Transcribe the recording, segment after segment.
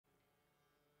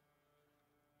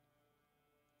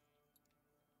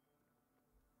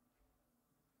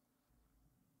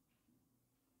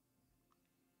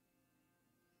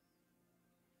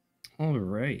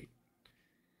Alright.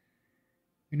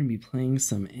 We're gonna be playing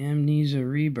some Amnesia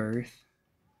Rebirth.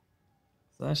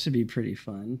 So that should be pretty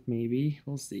fun, maybe.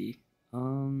 We'll see. Let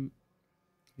me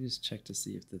just check to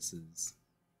see if this is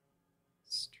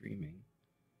streaming.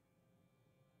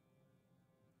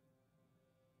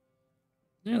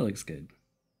 Yeah, it looks good.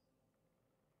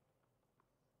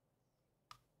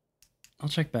 I'll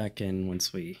check back in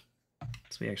once we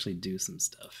actually do some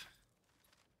stuff.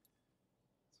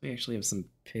 So we actually have some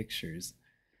pictures.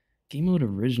 Game mode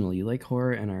original. You like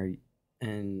horror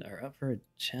and are up for a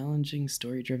challenging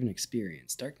story-driven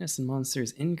experience. Darkness and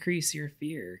monsters increase your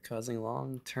fear, causing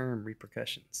long-term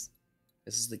repercussions.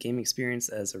 This is the game experience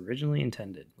as originally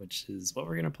intended, which is what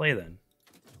we're gonna play then.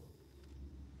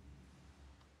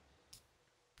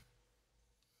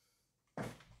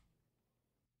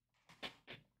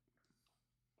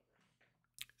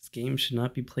 This game should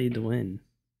not be played to win.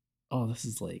 Oh, this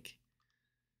is like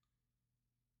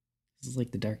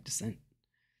the Dark Descent.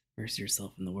 Immerse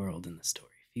yourself in the world and the story.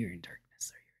 Fear and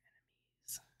darkness are your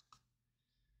enemies.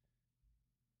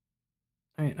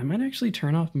 Alright, I might actually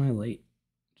turn off my light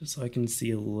just so I can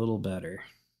see a little better.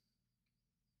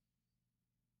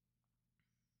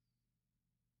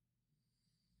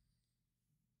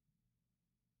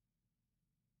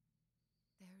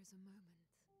 There is a moment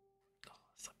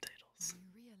Subtitles. when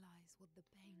you realize what the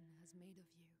pain has made of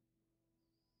you.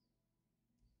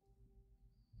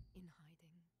 In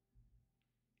hiding.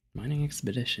 Mining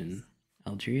expedition.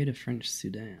 Algeria to French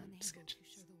Sudan. Unable to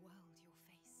show the world your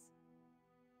face.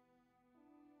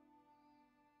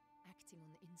 Acting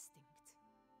on instinct.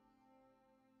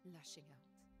 Lashing out.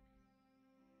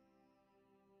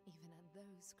 Even at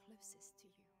those closest to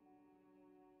you.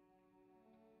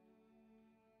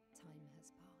 Time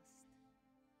has passed.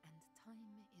 And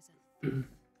time is a thief.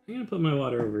 I'm gonna put my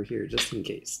water over here just in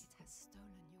case. It has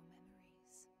stolen your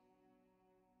memories.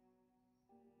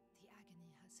 The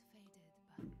agony has faded,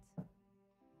 but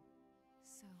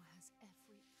so has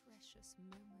every precious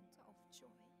moment of joy.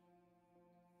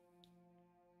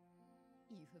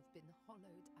 You have been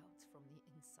hollowed out from the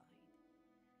inside.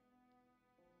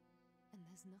 And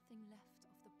there's nothing left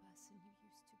of the person you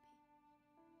used to be.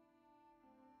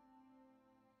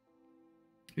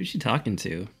 Who's she talking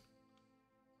to?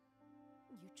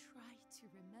 You try to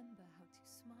remember how to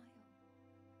smile.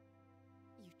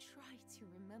 You try to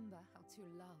remember how to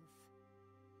love.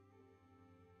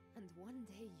 And one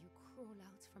day you crawl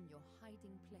out from your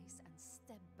hiding place and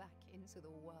step back into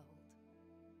the world.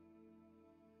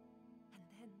 And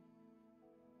then,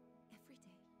 every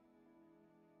day,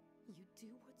 you do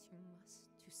what you must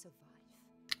to survive.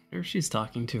 Or if she's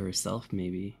talking to herself,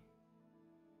 maybe.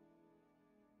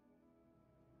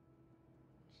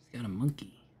 She's got a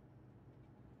monkey.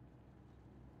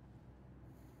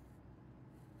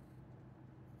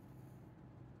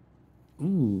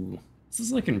 Ooh, this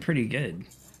is looking pretty good.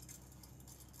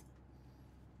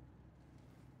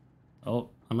 Oh,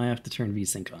 I might have to turn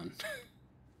VSync on.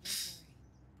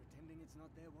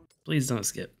 Please don't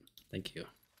skip. Thank you.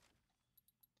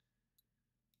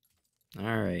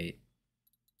 Alright.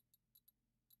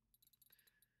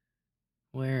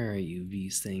 Where are you,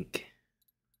 VSync? It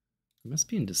must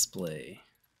be in display.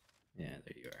 Yeah,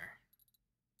 there you are.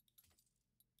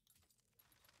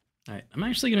 Alright, I'm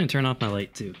actually going to turn off my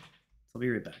light too. So I'll be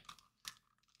right back.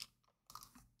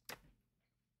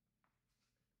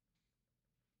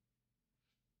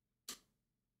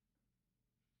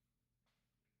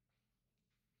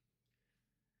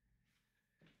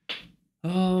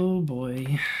 Oh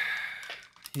boy.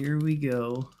 Here we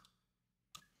go.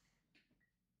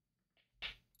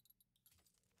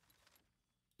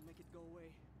 Make it go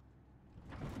away.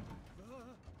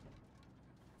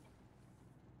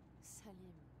 Salim,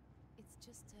 it's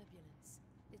just turbulence.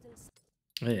 Little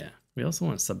Oh yeah, we also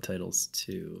want subtitles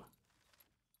too.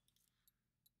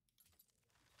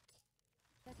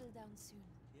 settle down soon.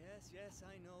 Yes, yes,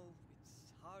 I know.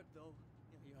 It's hard though.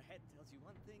 You know, your head tells you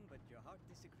one thing, but your heart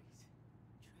disagrees.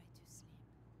 Try to sleep.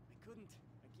 I couldn't.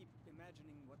 I keep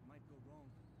imagining what might go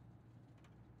wrong.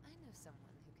 I know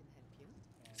someone who can help you.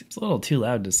 Seems a little too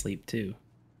loud to sleep too.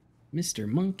 Mr.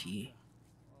 Monkey.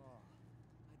 Oh,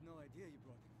 I had no idea you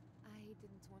brought him. I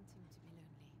didn't want him to be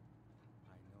lonely.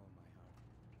 I know, my heart.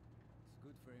 It's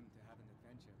good for him to have an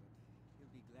adventure, but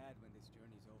he'll be glad when this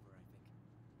journey's over, I think.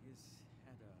 He's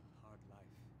had a hard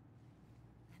life.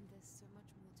 And there's so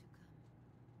much more to come.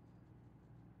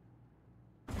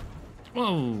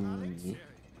 Whoa.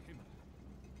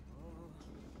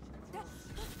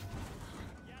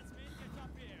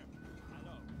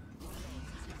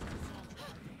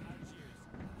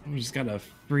 We just got a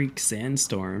freak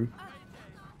sandstorm.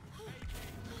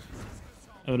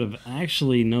 out of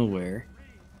actually nowhere.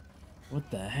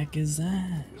 What the heck is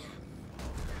that?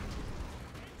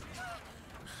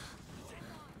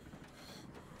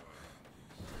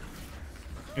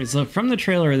 Okay, so from the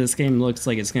trailer, this game looks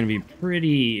like it's going to be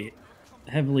pretty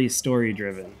heavily story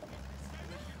driven.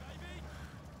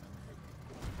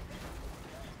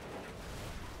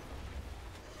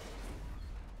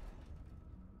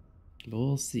 But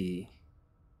we'll see.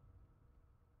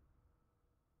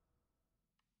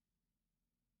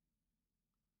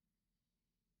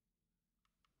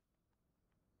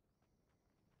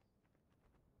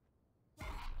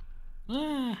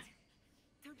 Ah!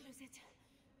 Don't lose it.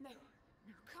 No,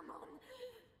 no, come on.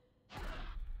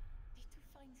 Need to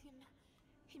find him.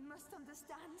 He must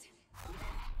understand. Don't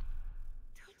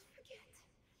forget.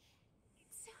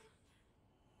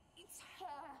 It's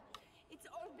her. It's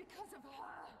all because of her.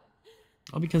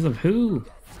 All because of who?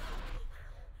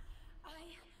 I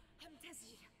am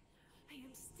Tessie. I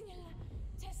am still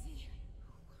Tessie.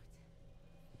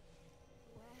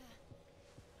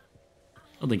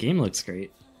 Oh, the game looks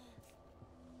great.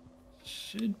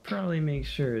 Should probably make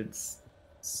sure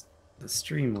the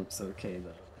stream looks okay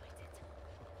though.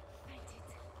 Fight it.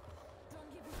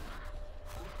 Don't give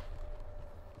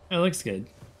It looks good.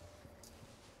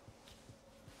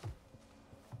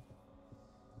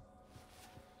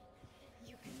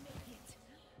 You can make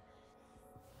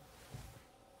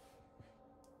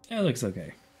it. It looks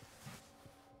okay.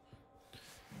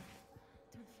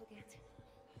 Don't forget.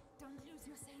 Don't lose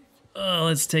yourself. Oh,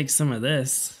 let's take some of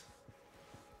this.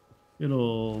 Good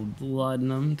old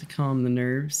laudanum to calm the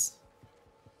nerves.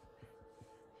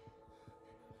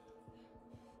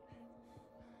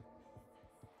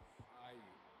 I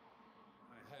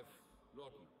have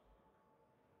laudanum.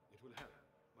 It will help,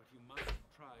 but you must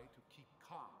try to keep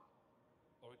calm,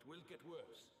 or it will get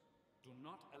worse. Do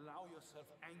not allow yourself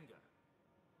anger.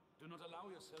 Do not allow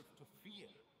yourself to fear.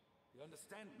 You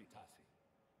understand me, Tassi?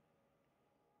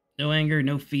 No anger,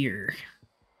 no fear.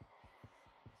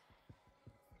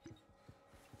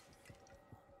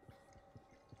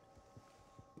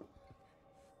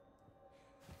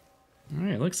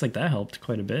 Alright, looks like that helped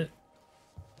quite a bit.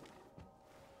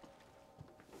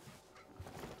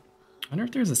 I wonder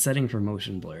if there's a setting for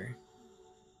motion blur.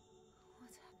 What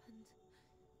happened?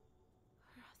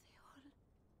 Where are they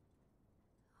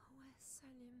all? Where's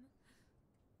Salim?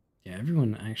 Yeah,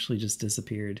 everyone actually just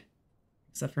disappeared.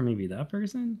 Except for maybe that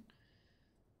person?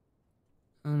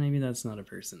 Oh, maybe that's not a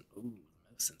person. Ooh,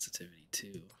 mouse sensitivity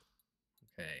too.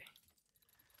 Okay.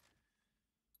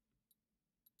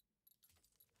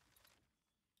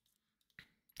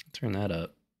 Turn that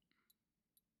up.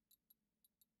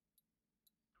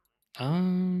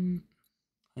 I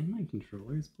think my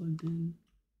controller's plugged in.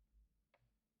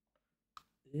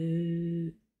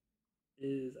 It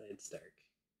is. It's dark.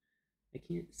 I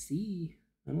can't see.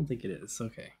 I don't think it is.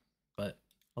 Okay, but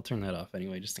I'll turn that off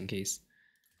anyway, just in case.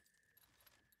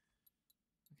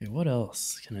 Okay, what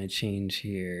else can I change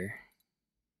here?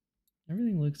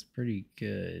 Everything looks pretty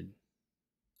good.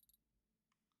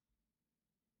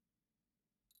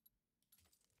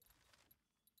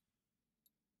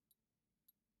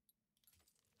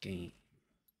 Game.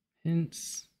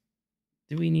 Hints.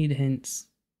 Do we need hints?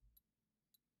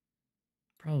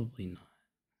 Probably not.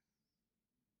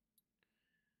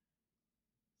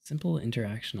 Simple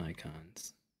interaction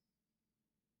icons.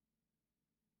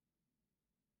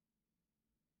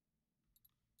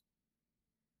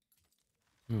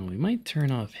 Oh, we might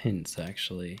turn off hints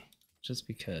actually, just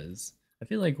because I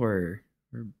feel like we're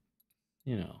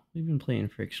you know, we've been playing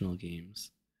frictional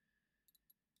games.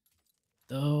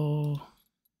 Though,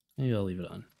 maybe I'll leave it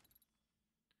on.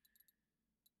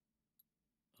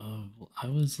 Oh, I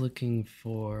was looking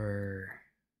for.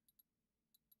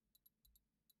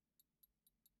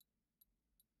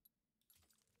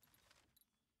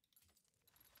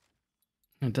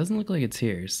 It doesn't look like it's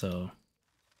here, so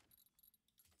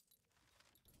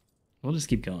we'll just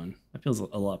keep going. That feels a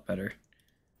lot better.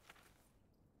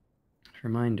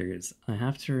 Reminders. I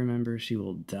have to remember she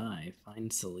will die.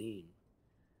 Find Celine.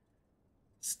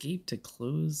 Escape to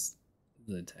close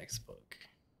the textbook.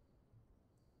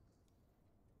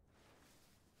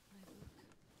 My book.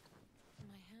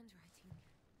 My handwriting.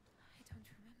 I don't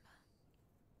remember.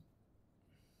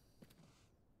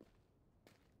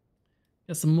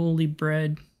 Got some moldy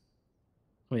bread.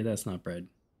 Wait, that's not bread.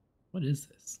 What is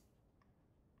this?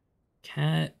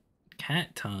 Cat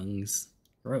tongues.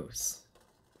 Gross.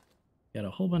 Got a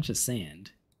whole bunch of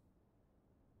sand.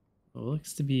 What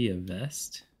looks to be a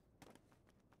vest.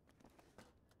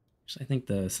 Actually, I think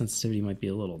the sensitivity might be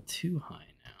a little too high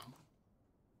now.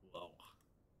 Whoa.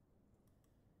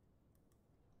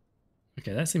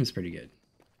 Okay, that seems pretty good.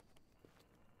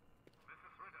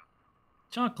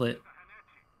 Chocolate.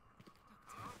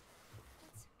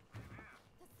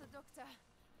 That's the doctor.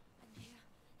 I'm here.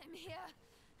 I'm here.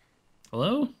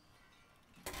 Hello?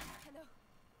 Hello.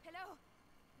 Hello.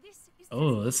 This is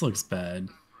Oh, Tessie. this looks bad.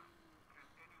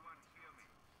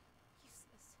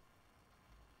 Useless.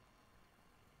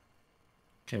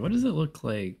 Okay, what does it look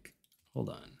like? Hold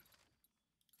on.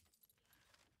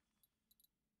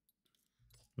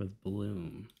 With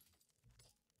Bloom.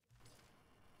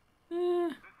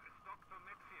 It's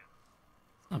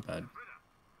not bad.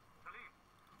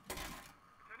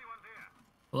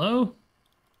 Hello?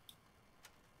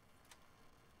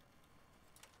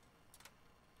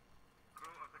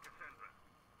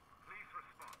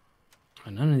 Oh,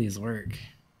 none of these work.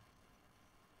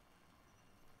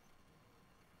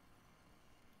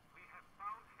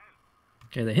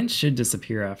 Okay, the hints should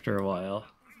disappear after a while.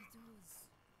 The door's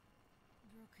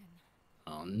broken.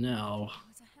 Oh no. There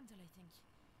was a handle, I think.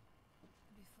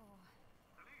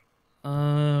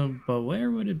 Before. But where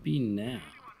would it be now?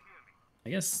 I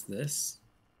guess this.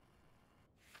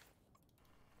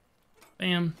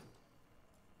 Bam.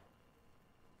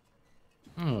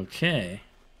 Okay.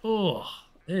 Oh,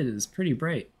 it is pretty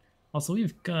bright. Also,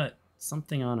 we've got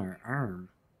something on our arm.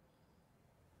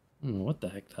 I don't know what the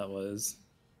heck that was.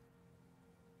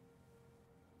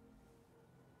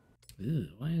 Ew,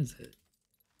 why is it?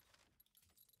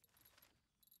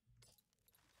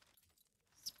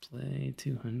 Display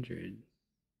 200.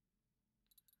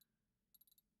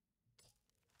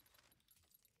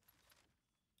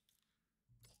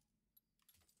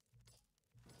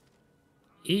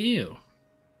 Ew.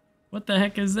 What the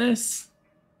heck is this?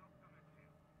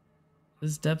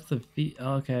 This depth of feet.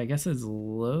 Oh, okay, I guess it's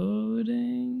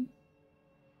loading.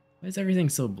 Why is everything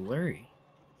so blurry?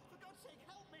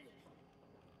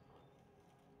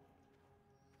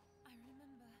 I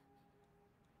remember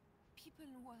people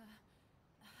were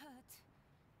hurt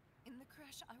in the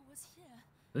crash. I was here.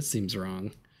 This seems wrong.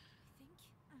 I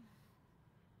think.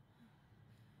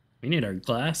 We need our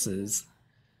glasses.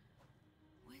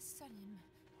 Where's Salim?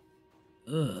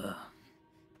 Ugh.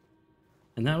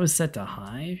 And that was set to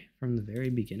high from the very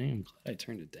beginning. I'm glad I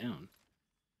turned it down.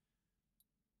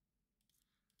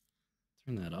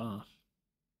 Turn that off.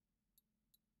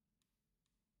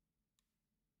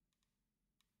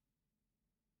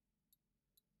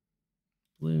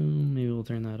 Bloom, maybe we'll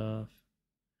turn that off.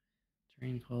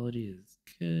 Terrain quality is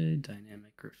good.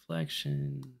 Dynamic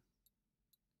reflection.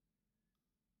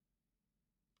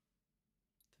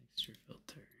 Texture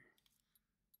filter.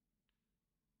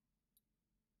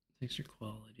 Texture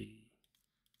quality.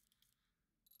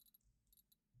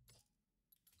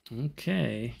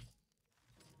 Okay.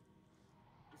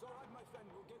 It's all right, my friend.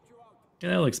 We'll get you out. Yeah,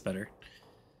 that looks better.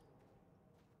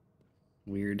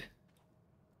 Weird.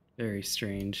 Very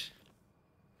strange.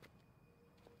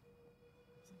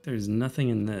 There's nothing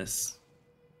in this.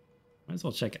 Might as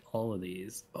well check all of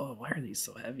these. Oh, why are these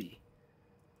so heavy?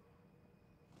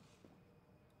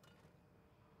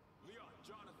 Leon,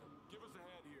 Jonathan, give us a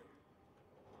hand here.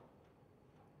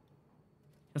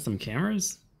 Got some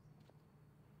cameras?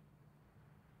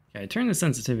 Okay, I turned the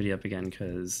sensitivity up again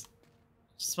because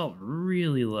it just felt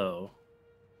really low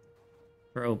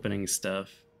for opening stuff.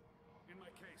 In my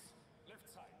case,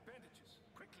 left side, bandages,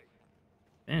 quickly.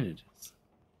 Bandages.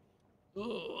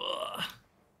 Ugh.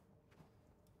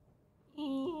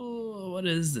 Ooh, what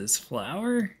is this?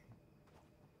 Flour?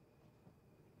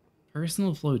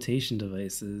 Personal flotation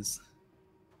devices.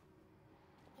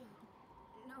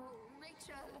 No,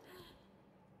 Rachel.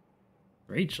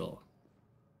 Rachel.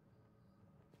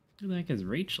 Who the heck is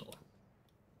Rachel?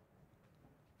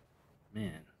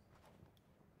 Man.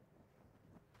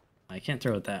 I can't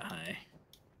throw it that high.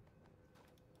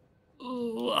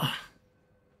 Ooh.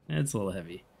 It's a little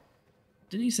heavy.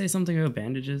 Didn't you say something about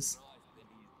bandages?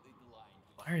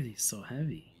 Why are these so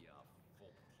heavy?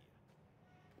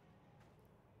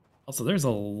 Also, there's a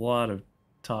lot of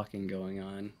talking going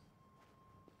on.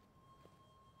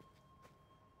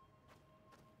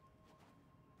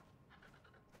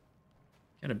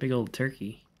 Got a big old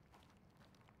turkey.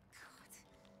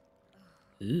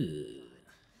 Ew.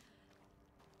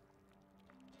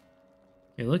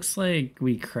 It looks like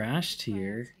we crashed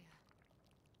here.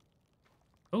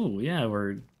 Oh yeah,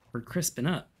 we're crisping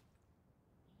up.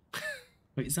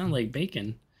 We sound like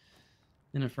bacon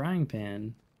in a frying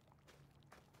pan.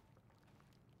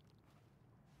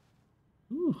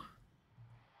 Ooh.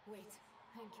 Wait,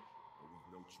 Hank.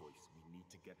 We've no choice. We need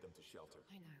to get them to shelter.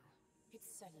 I know. It's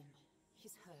Salim.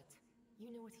 He's hurt.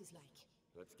 You know what he's like.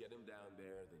 Let's get him down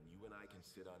there, then you and I can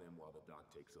sit on him while the doc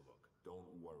takes a look. Don't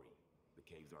worry. The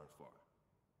caves aren't far.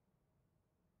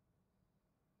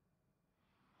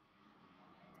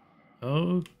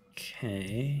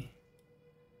 Okay.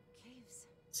 Caves.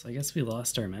 So I guess we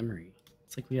lost our memory.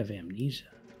 It's like we have amnesia.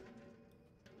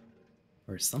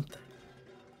 Or something.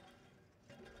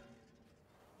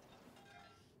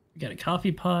 We got a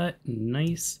coffee pot.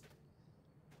 Nice.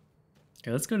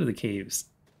 Okay, let's go to the caves.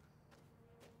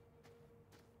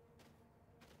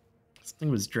 Something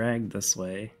was dragged this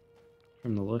way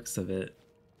from the looks of it.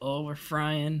 Oh, we're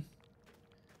frying.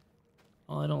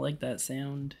 Oh, I don't like that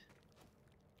sound.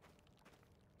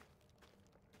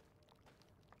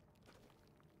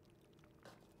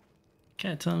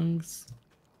 Cat tongues.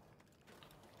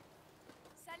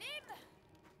 Salim!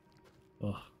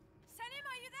 Oh, Salim,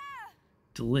 are you there?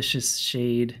 delicious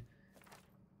shade.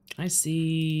 Can I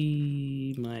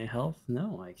see my health?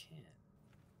 No, I can't.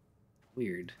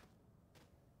 Weird.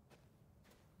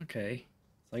 Okay.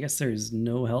 So I guess there's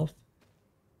no health.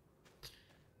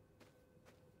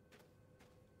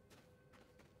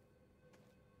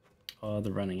 Oh,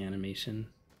 the running animation.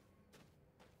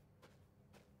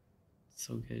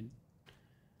 So good.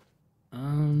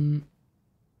 I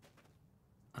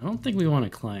don't think we want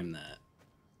to climb that.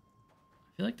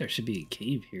 I feel like there should be a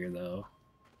cave here, though.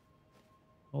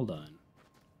 Hold on.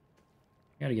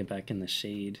 I gotta get back in the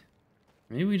shade.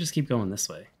 Maybe we just keep going this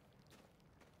way.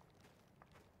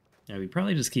 Yeah, we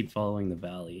probably just keep following the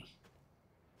valley.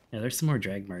 Yeah, there's some more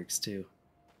drag marks, too.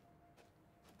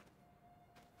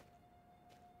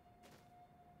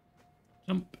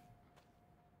 Jump.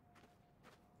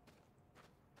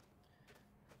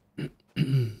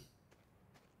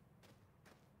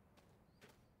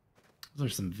 Those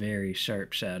are some very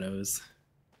sharp shadows.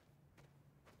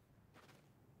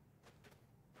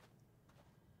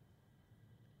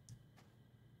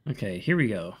 Okay, here we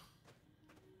go.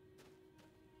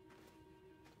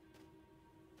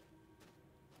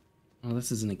 Oh,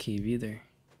 this isn't a cave either.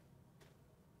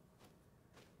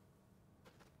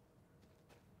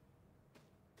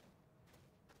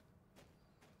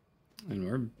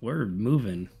 And we're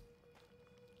moving.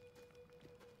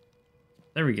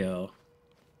 There we go.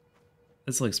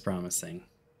 This looks promising.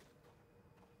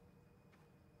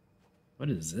 What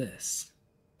is this?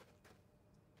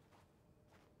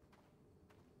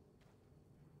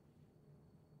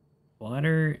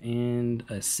 Water and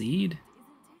a seed? Isn't it?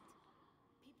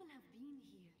 People have been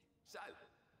here. Sal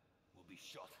will be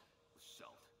shot with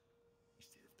salt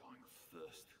instead of dying of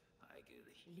thirst. I get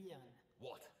it. Leon,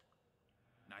 What?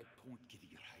 Night Point getting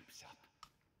your hypes up.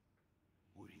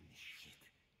 We're in this shit.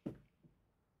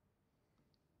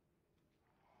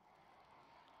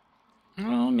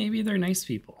 Oh, maybe they're nice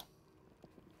people.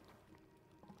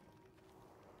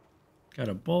 Got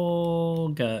a bowl,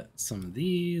 got some of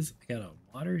these. I got a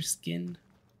water skin.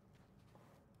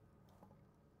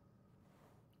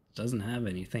 Doesn't have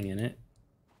anything in it.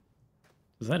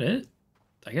 Is that it?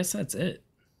 I guess that's it.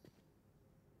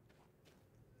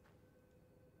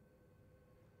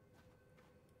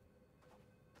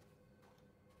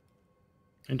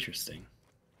 Interesting.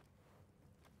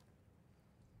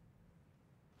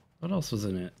 What else was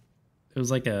in it? It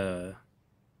was like a...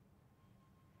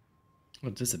 Oh,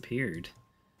 it disappeared.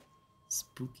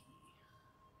 Spooky.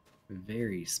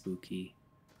 Very spooky.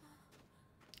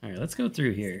 Alright, let's go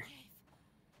through here. Cave.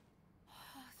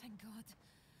 Oh, thank God.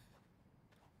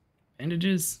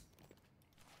 Bandages.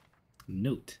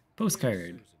 Note. Postcard.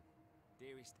 Susan,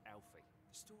 dearest Alfie,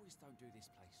 the stories don't do this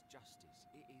place justice.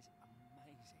 It is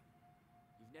amazing.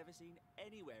 You've never seen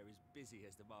anywhere as busy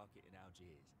as the market in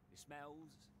Algiers. The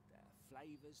smells, the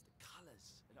flavours, the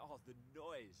colours, and oh, the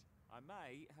noise. I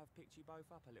may have picked you both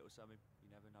up a little something. You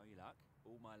never know your luck.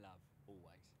 All my love,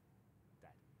 always.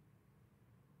 Dad.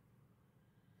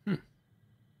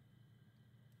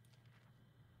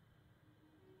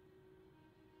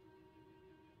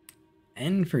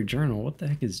 N for journal. What the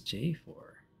heck is J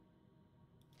for?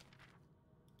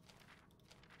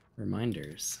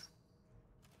 Reminders.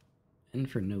 N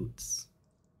for notes.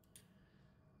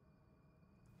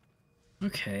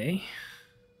 Okay.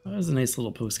 That was a nice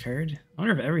little postcard. I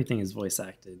wonder if everything is voice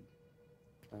acted.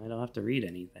 I don't have to read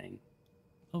anything.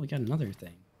 Oh, we got another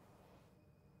thing.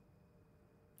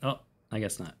 Oh, I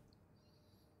guess not.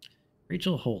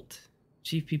 Rachel Holt,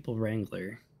 Chief People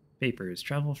Wrangler. Papers.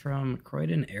 Travel from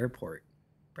Croydon Airport.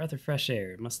 Breath of fresh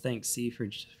air. Must thank C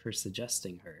for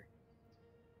suggesting her.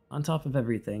 On top of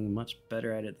everything, much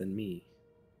better at it than me.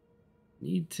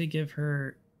 Need to give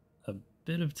her a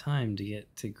bit of time to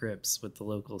get to grips with the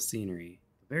local scenery.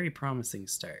 A very promising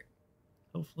start.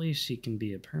 Hopefully she can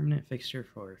be a permanent fixture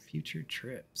for future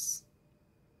trips.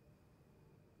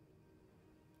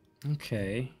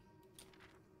 Okay.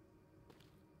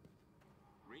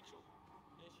 Rachel?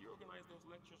 Yeah, she organized those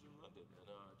lectures in London, and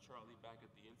Charlie back at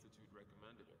the Institute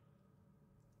recommended her.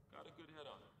 Got a good head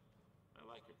on her. I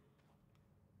like her.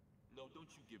 No, don't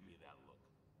you give me that look.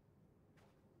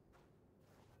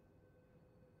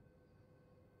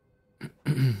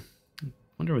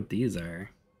 Wonder what these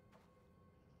are.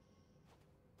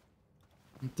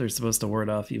 They're supposed to ward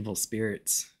off evil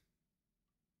spirits.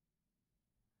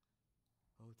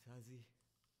 Oh, Tazi,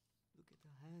 look at the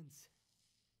hands.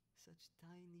 Such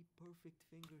tiny, perfect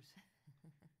fingers.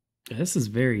 This is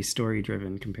very story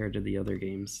driven compared to the other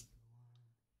games.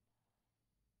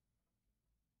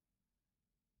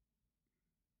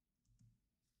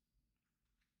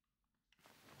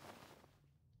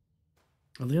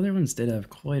 Well, the other ones did have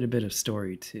quite a bit of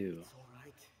story too. It's all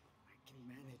right. I can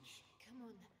manage. Come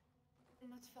on.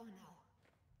 Not far now.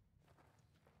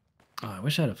 Oh, I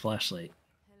wish I had a flashlight.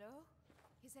 Hello?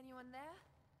 Is anyone there?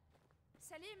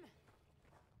 Salim?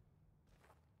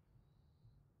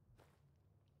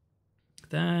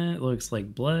 That looks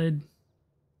like blood.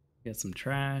 Got some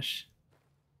trash.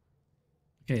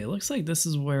 Okay, it looks like this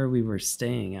is where we were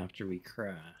staying after we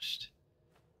crashed.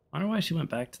 I wonder why she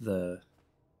went back to the...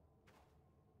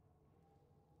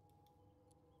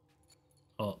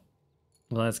 Oh,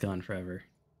 well, that's gone forever.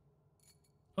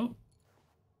 Oh.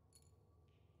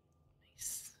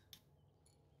 Nice.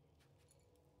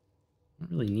 I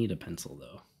don't really need a pencil,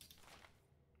 though.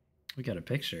 We got a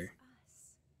picture.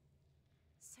 Us.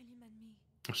 Salim and me.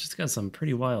 Oh, she's got some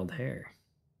pretty wild hair.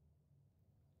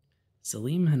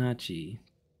 Salim Hanachi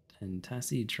and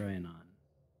Tassi Trianon.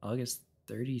 August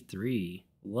 33.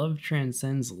 Love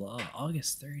transcends law.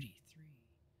 August 33.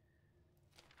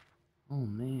 Oh,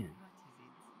 man.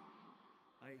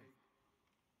 What is it?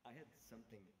 I had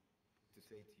something to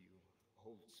say to you. A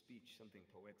whole speech, something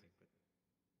poetic, but...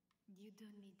 You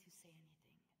don't need to say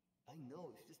anything. I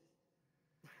know, it's just...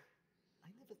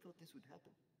 I never thought this would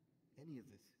happen. Any of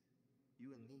this.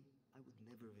 You and me, I would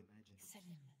never have imagined it.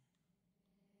 Salim,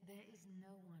 there is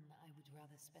no one I would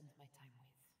rather spend my time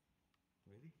with.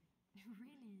 Really?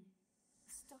 Really?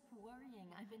 Stop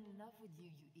worrying. I'm in love with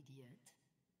you, you idiot.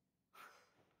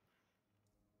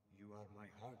 You are my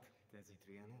heart, Desi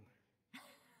Trianon.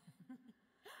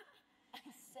 I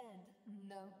said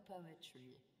no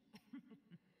poetry.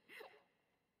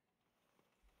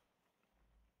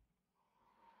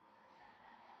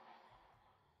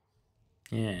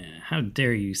 Yeah, how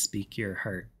dare you speak your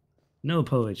heart. No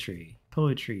poetry.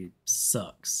 Poetry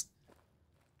sucks.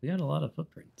 We got a lot of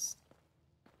footprints.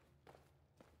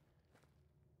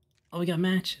 Oh, we got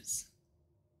matches.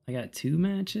 I got 2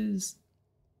 matches?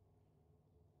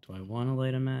 Do I want to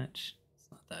light a match? It's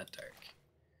not that dark.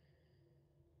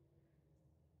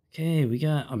 Okay, we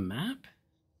got a map.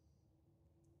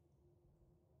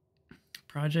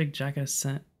 Project Jaka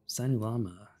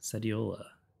Sanulama, Sadiola.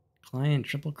 Client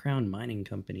Triple Crown Mining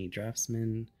Company,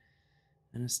 Draftsman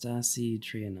Anastasi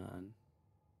Trianon.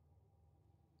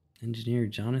 Engineer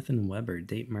Jonathan Weber,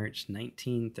 date March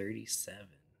 1937.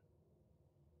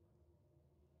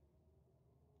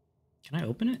 Can I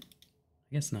open it?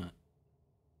 I guess not.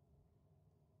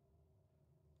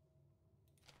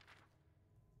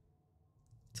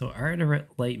 So R to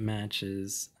light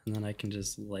matches, and then I can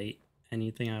just light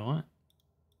anything I want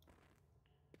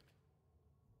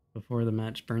before the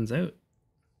match burns out.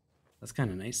 That's kind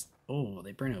of nice. Oh,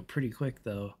 they burn out pretty quick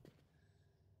though.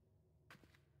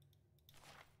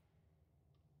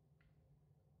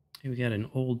 Here we got an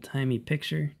old-timey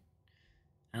picture.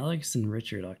 Alex and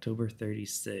Richard, October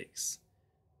 36.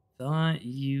 Thought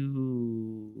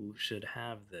you should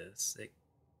have this. It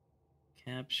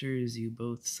captures you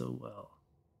both so well.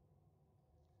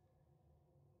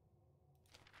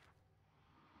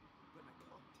 But I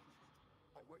can't.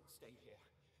 I won't stay here.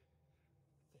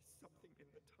 There's something in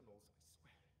the tunnels, I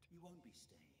swear it. You won't be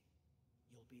staying.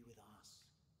 You'll be with us,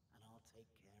 and I'll take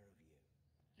care of you.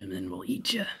 And then we'll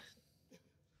eat you.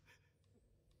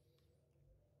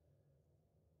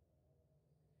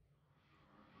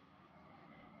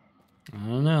 I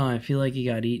don't know, I feel like he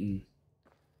got eaten.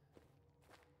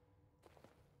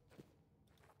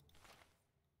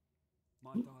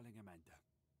 My darling Amanda,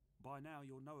 by now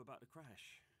you'll know about the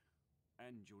crash.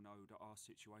 And you'll know that our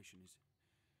situation is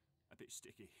a bit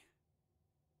sticky.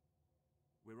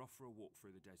 We're off for a walk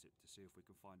through the desert to see if we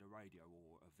can find a radio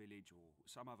or a village or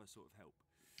some other sort of help.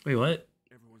 Wait, what?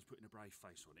 Everyone's putting a brave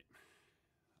face on it.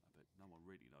 But no one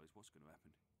really knows what's going to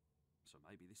happen. So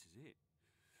maybe this is it.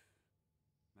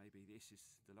 Maybe this is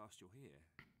the last you'll hear.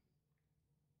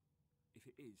 If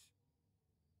it is,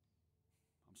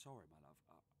 I'm sorry, my love.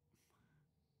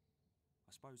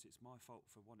 I suppose it's my fault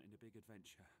for wanting a big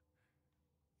adventure.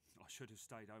 I should have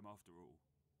stayed home after all.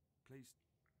 Please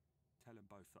tell them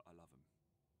both that I love them.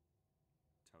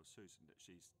 Tell Susan that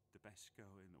she's the best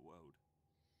girl in the world.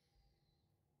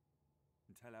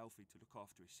 tell Alfie to look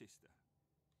after his sister.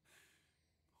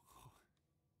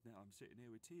 Now I'm sitting here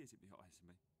with tears in my eyes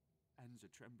and my hands are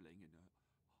trembling and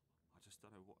I just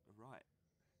don't know what to write.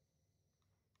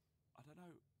 I don't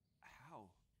know how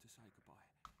to say goodbye.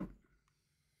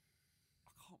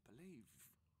 I can't believe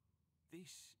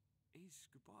this is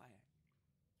goodbye.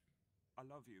 I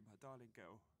love you, my darling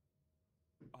girl.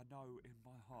 I know in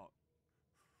my heart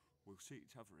we'll see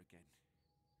each other again.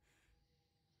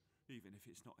 Even if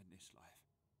it's not in this life.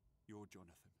 You're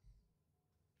Jonathan.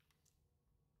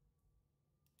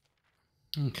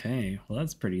 Okay, well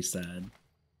that's pretty sad.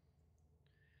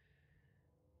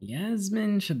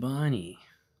 Yasmin Shabani,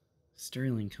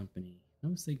 Sterling Company,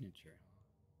 no signature.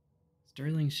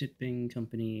 Sterling Shipping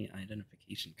Company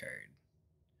identification card.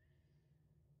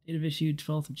 Date of issue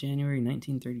 12th of January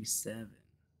 1937.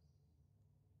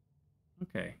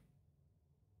 Okay.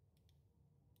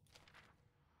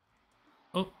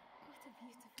 Oh,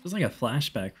 there's like a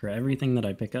flashback for everything that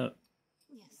I pick up.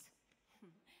 Yes.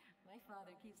 My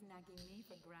father keeps nagging me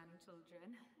for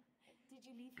grandchildren. Did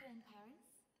you leave her in Paris?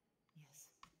 Yes.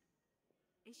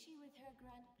 Is she with her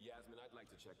Yasmin, I'd like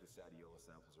to check the Sadiola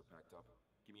samples are packed up.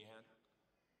 Give me a hand.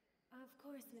 Of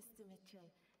course, Mr. Mitchell.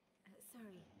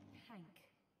 Sorry, Hank.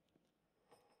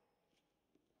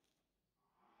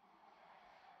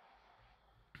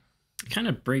 It kind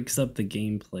of breaks up the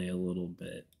gameplay a little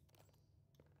bit.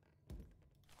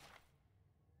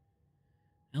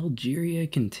 Algeria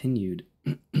continued.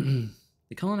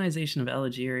 The colonization of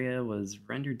Algeria was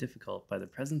rendered difficult by the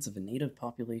presence of a native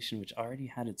population which already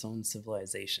had its own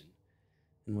civilization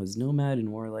and was nomad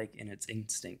and warlike in its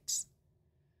instincts.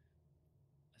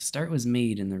 A start was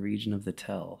made in the region of the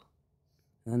Tell,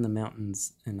 and then the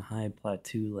mountains and high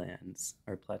plateau lands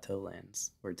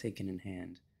were taken in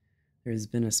hand. There has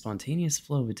been a spontaneous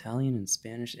flow of Italian and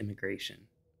Spanish immigration,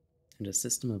 and a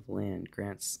system of land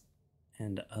grants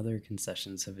and other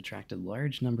concessions have attracted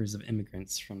large numbers of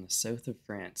immigrants from the south of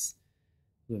France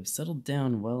who have settled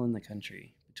down well in the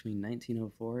country between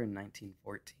 1904 and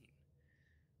 1914.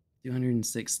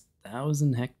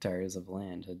 206,000 hectares of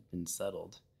land had been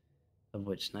settled, of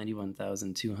which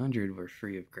 91,200 were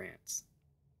free of grants.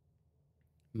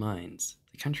 Mines.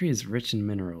 The country is rich in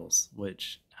minerals,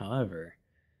 which, however,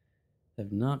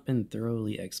 have not been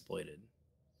thoroughly exploited.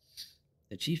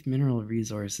 The chief mineral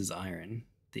resource is iron,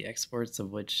 the exports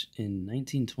of which in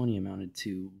 1920 amounted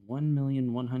to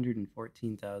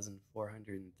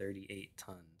 1,114,438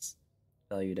 tons,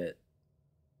 valued at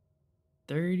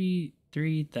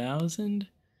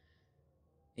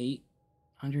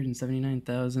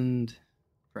 33,879,000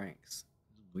 francs.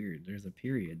 Weird, there's a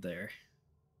period there.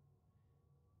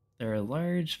 There are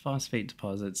large phosphate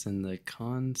deposits in the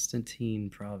Constantine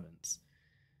province,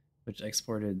 which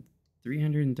exported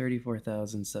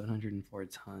 334,704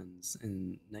 tons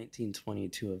in 1920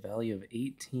 to a value of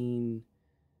 18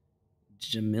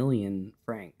 million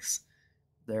francs.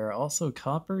 There are also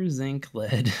copper, zinc,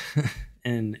 lead,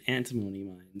 and antimony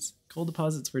mines. Coal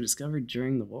deposits were discovered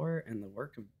during the war, and the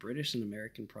work of British and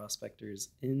American prospectors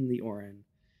in the Oran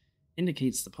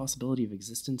indicates the possibility of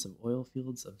existence of oil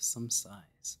fields of some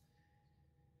size.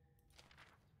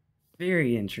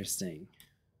 Very interesting.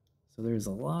 So there's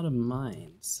a lot of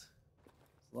mines.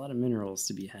 There's a lot of minerals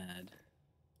to be had.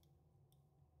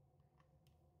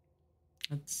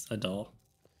 That's a doll.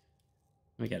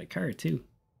 We got a car too.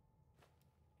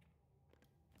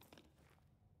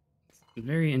 It's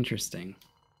very interesting.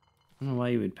 I don't know why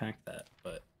you would pack that,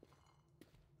 but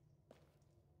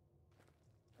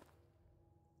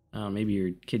oh, maybe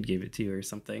your kid gave it to you or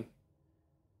something.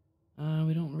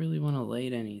 We don't really want to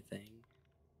light anything.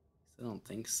 I don't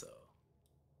think so.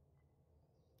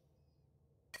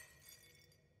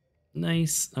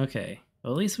 Nice. Okay.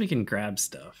 Well, at least we can grab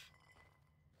stuff.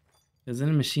 Because in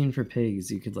a machine for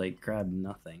pigs, you could, like, grab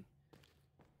nothing.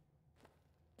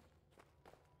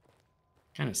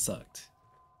 Kind of sucked.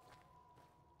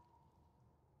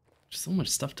 There's so much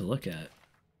stuff to look at.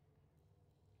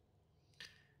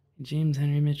 James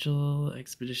Henry Mitchell,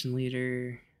 expedition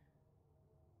leader.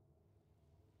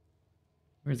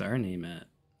 Where's our name at?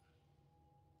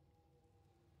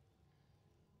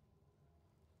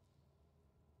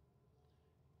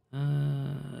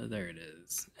 There it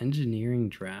is. Engineering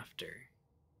drafter.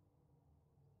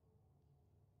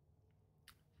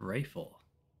 Rifle.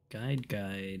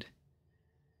 Guide.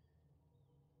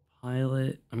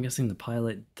 Pilot. I'm guessing the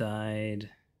pilot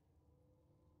died.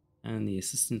 And the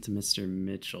assistant to Mr.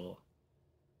 Mitchell.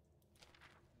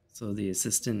 So the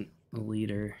assistant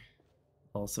leader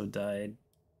also died.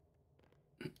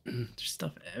 There's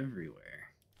stuff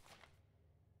everywhere.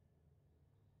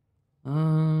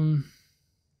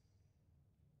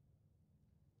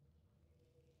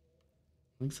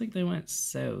 Looks like they went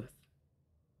south.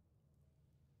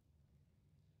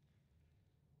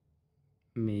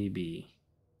 Maybe.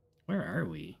 Where are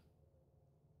we?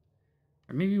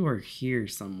 Or maybe we're here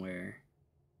somewhere.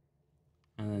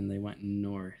 And then they went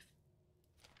north.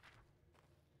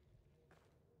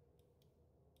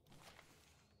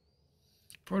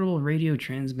 Portable radio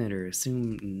transmitter.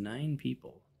 Assume 9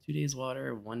 people. 2 days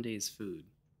water, 1 day's food.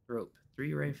 Rope.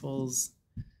 3 rifles.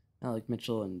 Alec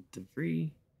Mitchell and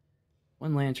DeVry.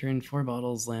 1 lantern, 4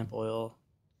 bottles, lamp oil,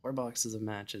 4 boxes of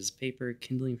matches, paper,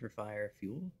 kindling for fire,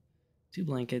 fuel, 2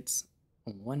 blankets,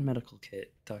 1 medical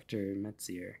kit, Dr.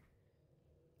 Metzier,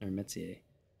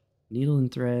 needle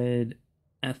and thread,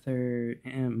 ether,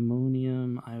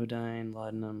 ammonium, iodine,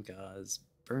 laudanum, gauze,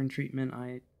 burn treatment,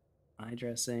 eye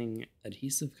dressing,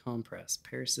 adhesive compress,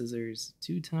 pair of scissors,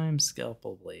 2 times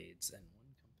scalpel blades, and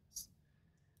 1 compass.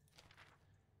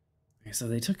 Okay, so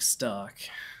they took stock.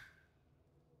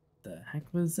 The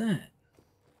heck was that?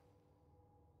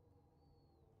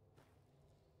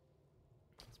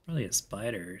 It's probably a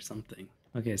spider or something.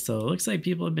 Okay, so it looks like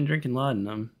people have been drinking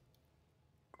laudanum.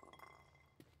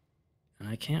 And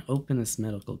I can't open this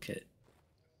medical kit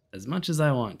as much as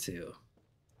I want to.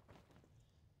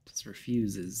 Just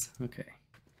refuses. Okay.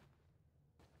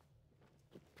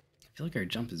 I feel like our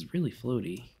jump is really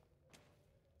floaty.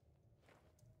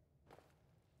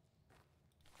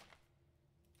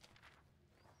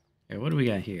 Okay, what do we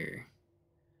got here?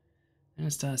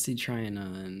 Anastasia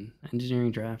Trianon,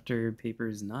 engineering drafter,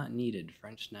 papers not needed,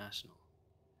 French national.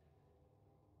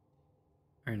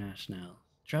 Or national.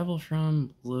 Travel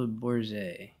from Le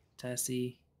Bourget,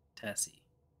 Tassie.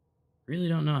 Really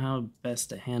don't know how best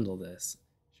to handle this.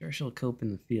 Sure she'll cope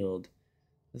in the field.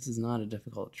 This is not a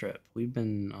difficult trip. We've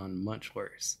been on much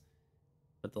worse.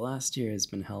 But the last year has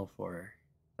been hell for her.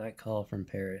 That call from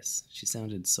Paris, she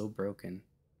sounded so broken.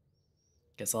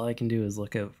 Guess all I can do is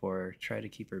look out for her, try to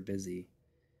keep her busy.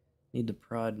 Need to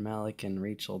prod Malik and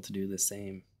Rachel to do the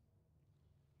same.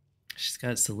 She's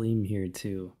got Salim here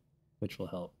too, which will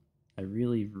help. I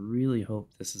really, really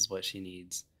hope this is what she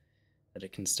needs. That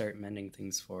it can start mending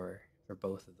things for her, for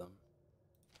both of them.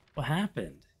 What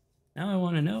happened? Now I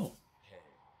want to know. Hey,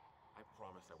 I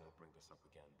promise I won't bring this up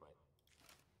again, but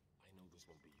I know this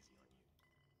won't be easy on you.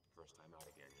 First time out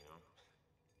again, you know?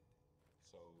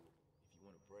 So, if you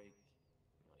want a break,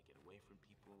 you want to get away from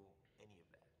people, any of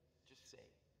that, just say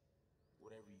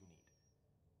whatever you need.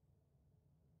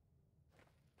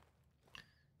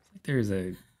 It's like there's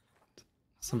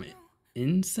some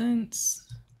incense.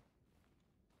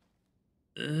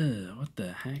 Ugh, what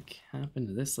the heck happened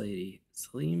to this lady?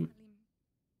 Salim?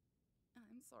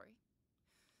 I'm sorry.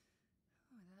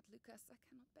 Without Lucas, I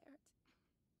cannot bear it.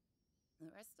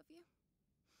 The rest of you?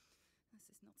 This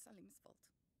is not Salim's fault.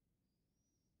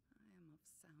 I am of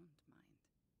sound mind.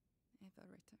 Eva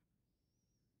Ritter.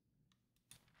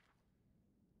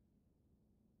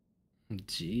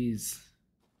 Jeez.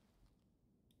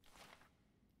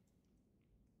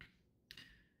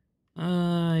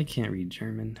 I can't read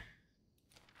German.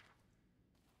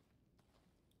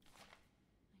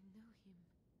 I know him.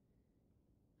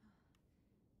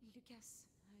 Lucas,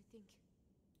 I think.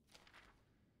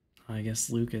 I guess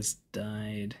Lucas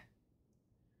died.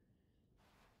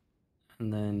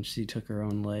 And then she took her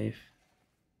own life.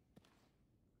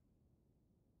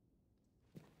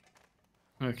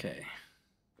 Okay.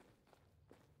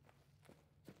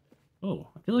 Oh,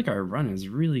 I feel like our run is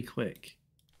really quick.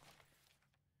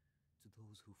 To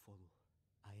those who follow,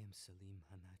 I am Salim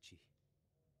Hanachi.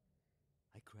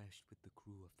 I crashed with the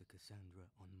crew of the Cassandra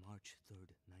on March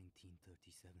 3rd,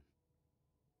 1937.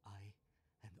 I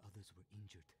and others were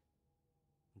injured.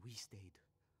 We stayed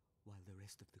while the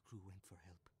rest of the crew went for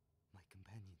help. My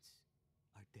companions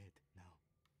are dead now,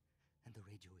 and the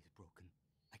radio is broken.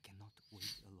 I cannot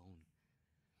wait alone.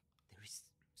 There is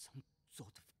some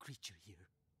sort of creature here.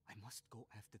 I must go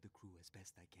after the crew as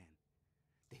best I can.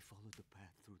 They followed the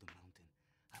path through the mountain.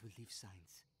 I will leave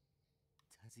signs.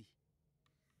 Tazi,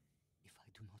 if I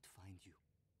do not find you,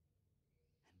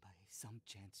 and by some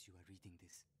chance you are reading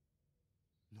this,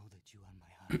 know that you are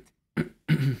my heart.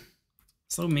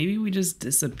 So maybe we just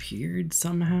disappeared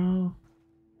somehow?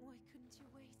 Why couldn't you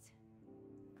wait?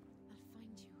 I'll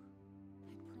find you.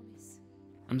 I promise.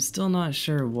 I'm still not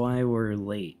sure why we're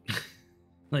late.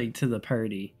 Like, to the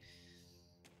party.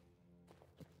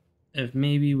 If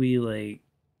maybe we, like,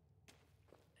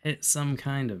 hit some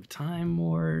kind of time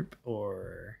warp,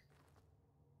 or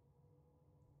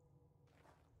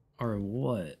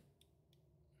what?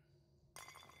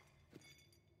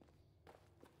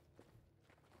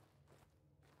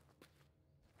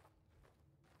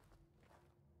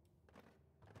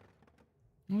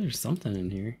 Oh, there's something in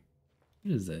here.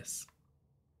 What is this?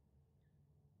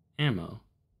 Ammo.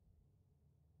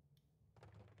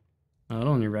 Oh, it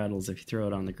only rattles if you throw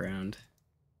it on the ground.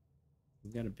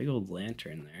 We've got a big old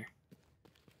lantern there.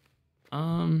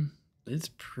 It's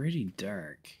pretty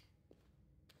dark.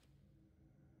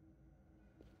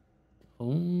 Oh.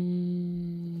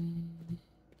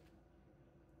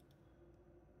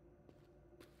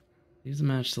 Use a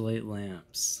match to light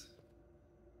lamps.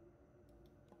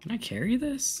 Can I carry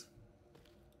this?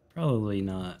 Probably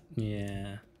not.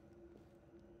 Yeah.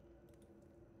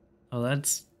 Oh,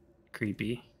 that's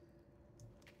creepy.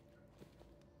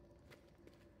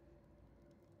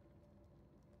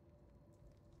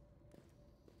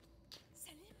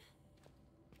 Selim?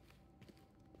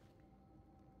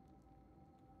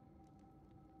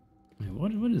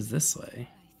 Wait, what is this way? I think.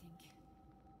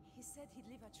 He said he'd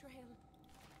leave a trail.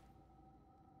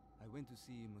 I went to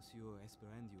see Monsieur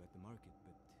Esperandio at the market,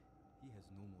 but he has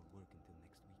no more work until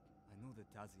next week. I know that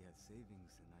Tazi has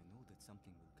savings, and I know that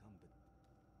something will come, but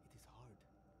it is hard.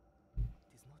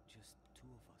 It is not just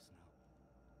two of us now.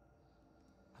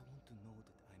 I want to know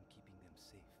that I'm keeping them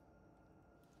safe.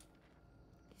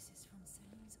 This is from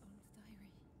Selim's old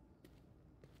diary.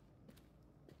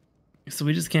 So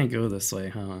we just can't go this way,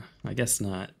 huh? I guess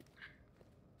not.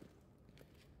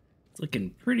 It's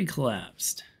looking pretty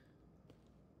collapsed.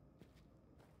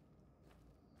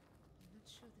 I'm not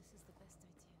sure this is the best idea.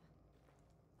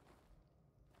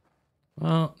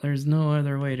 Well, there's no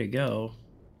other way to go.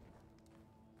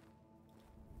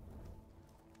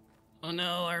 Oh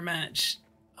no, our match.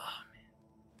 Oh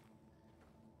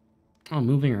man. Oh,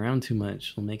 moving around too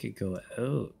much will make it go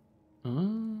out.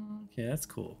 Oh, okay, that's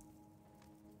cool.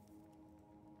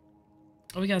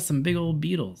 Oh, we got some big old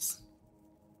beetles.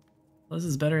 Well, this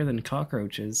is better than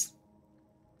cockroaches.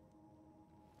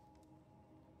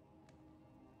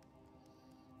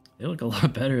 They look a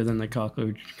lot better than the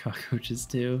cockroaches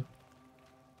too.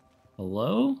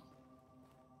 Hello?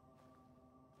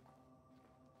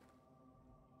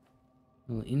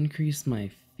 Will increase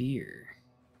my fear.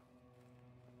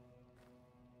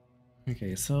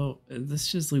 Okay, so this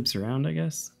just loops around, I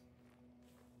guess.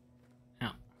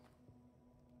 Ow.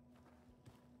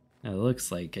 It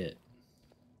looks like it.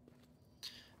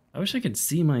 I wish I could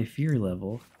see my fear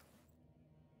level.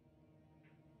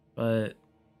 But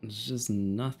it's just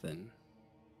nothing.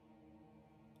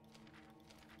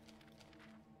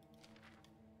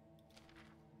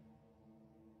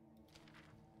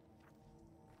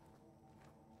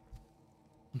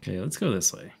 Okay, let's go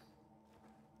this way.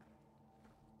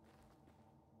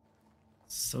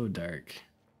 So dark.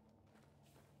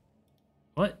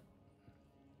 What?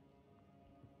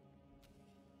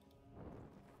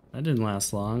 That didn't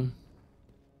last long.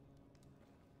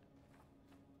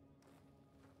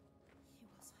 He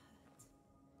was hurt.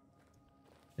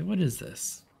 Hey, what is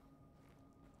this?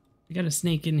 We got a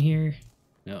snake in here?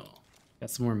 No.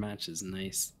 Got some more matches.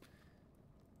 Nice.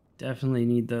 Definitely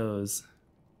need those.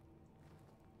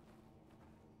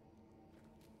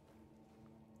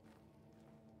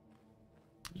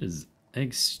 It is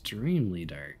extremely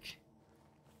dark.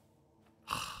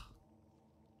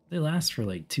 They last for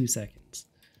like 2 seconds.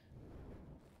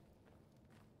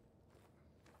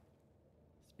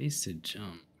 Space to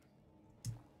jump.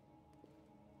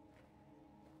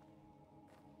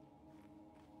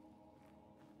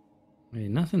 Wait,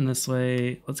 nothing this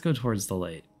way. Let's go towards the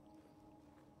light.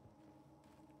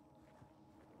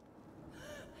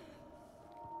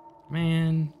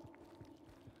 Man.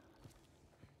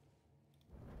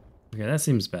 Okay, that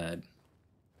seems bad.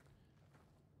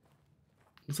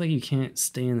 Looks like you can't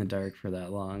stay in the dark for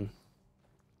that long.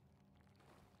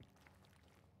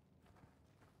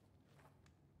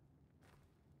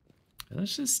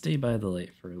 Let's just stay by the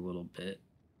light for a little bit.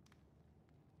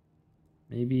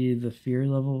 Maybe the fear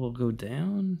level will go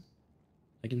down?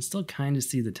 I can still kind of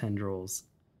see the tendrils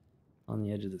on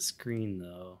the edge of the screen,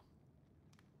 though.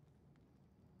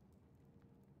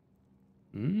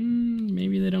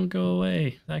 Maybe they don't go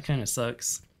away. That kind of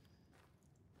sucks.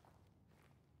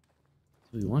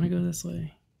 Do we want to go this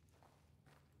way?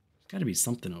 There's got to be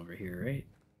something over here, right?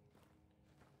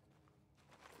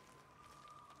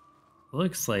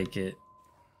 Looks like it.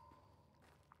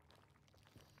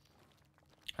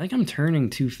 I think I'm turning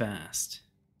too fast.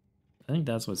 I think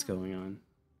that's what's going on.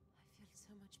 I feel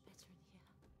so much better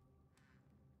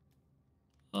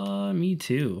in here. Me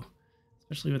too.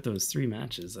 Especially with those 3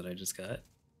 matches that I just got.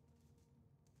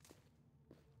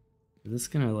 Is this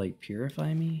gonna, like,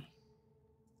 purify me?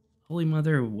 Holy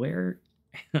Mother, where?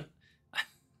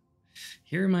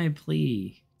 Hear my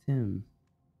plea, Tim.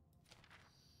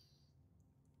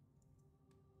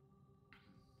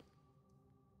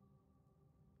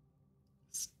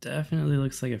 definitely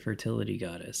looks like a fertility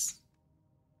goddess.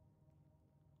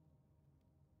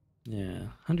 Yeah,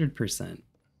 100%.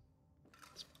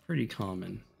 It's pretty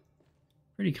common.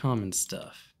 Pretty common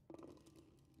stuff.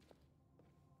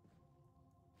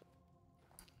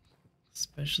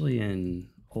 Especially in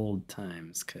old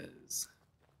times, because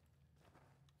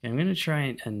I'm going to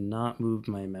try and not move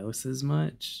my mouse as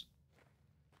much.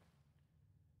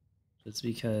 Just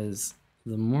because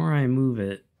the more I move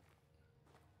it...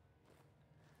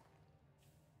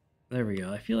 There we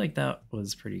go. I feel like that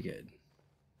was pretty good.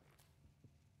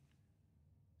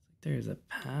 There's a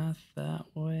path that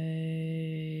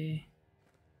way.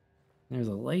 There's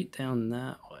a light down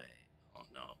that way. Oh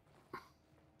no.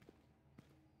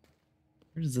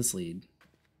 Where does this lead?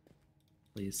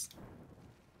 Please.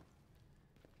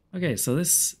 Okay, so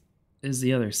this is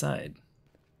the other side.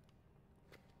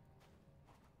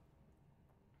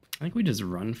 I think we just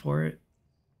run for it.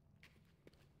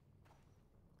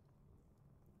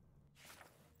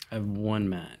 I have one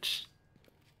match.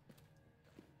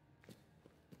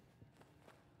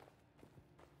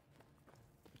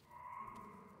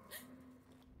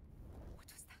 What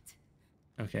was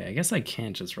that? Okay, I guess I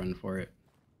can't just run for it.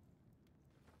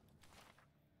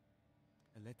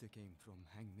 A letter came from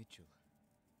Hang Mitchell.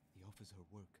 He offers her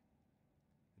work.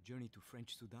 A journey to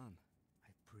French Sudan.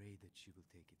 I pray that she will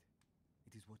take it.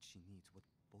 It is what she needs, what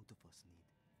both of us need.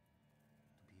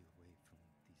 To be away from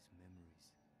these memories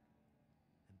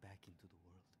and back into the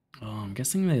world. Oh, I'm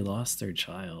guessing they lost their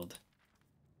child.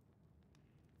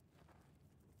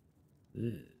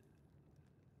 Ugh.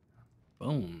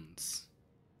 Bones.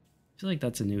 I feel like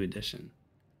that's a new addition.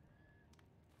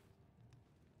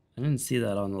 I didn't see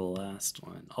that on the last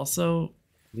one. Also,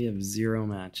 we have 0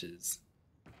 matches.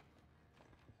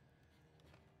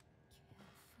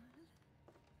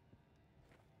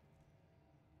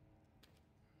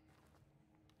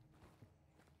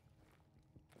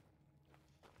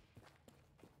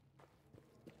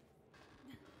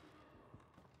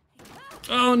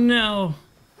 Oh no!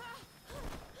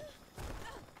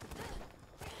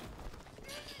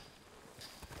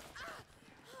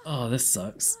 Oh, this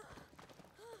sucks.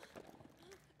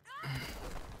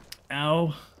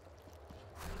 Ow.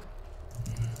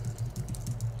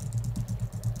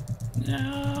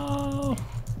 No!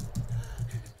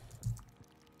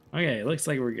 Okay, looks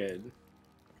like we're good.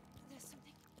 There's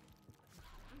something.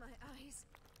 My eyes.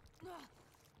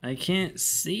 I can't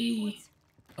see.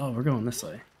 Oh, we're going this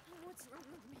way. What's wrong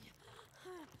with me?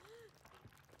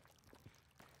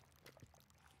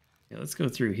 Yeah, let's go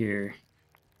through here.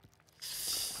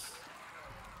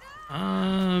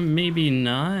 Maybe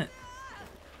not.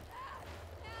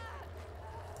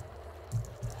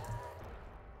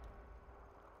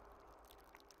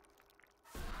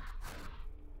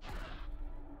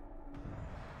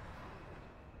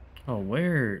 Oh,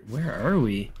 where are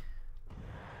we?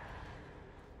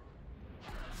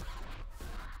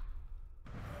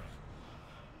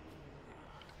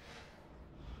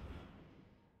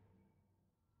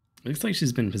 Looks like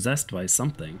she's been possessed by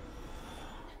something.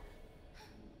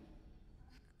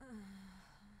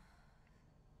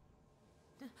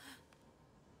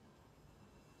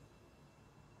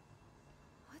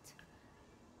 What?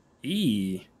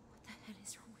 Eee. What the hell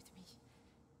is wrong with me?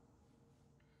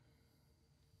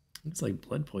 It's like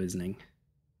blood poisoning.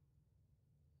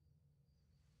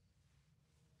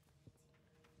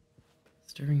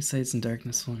 Disturbing sights in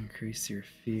darkness will increase your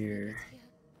fear.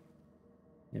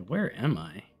 Yeah, where am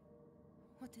I?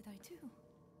 What did I do?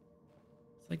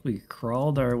 It's like we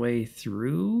crawled our way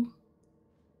through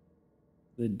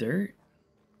the dirt.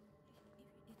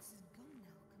 It's gone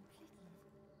now completely.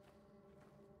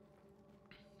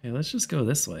 Okay, let's just go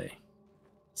this way.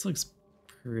 This looks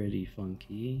pretty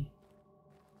funky.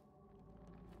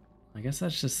 I guess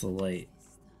that's just the light. This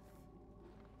stuff.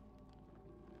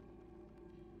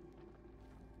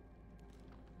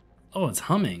 Oh, it's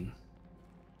humming.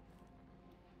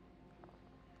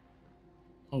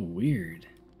 Oh, weird.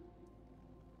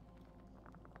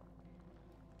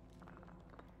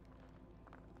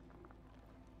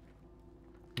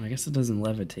 I guess it doesn't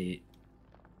levitate.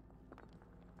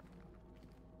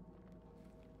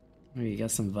 Oh, you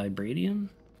got some vibranium?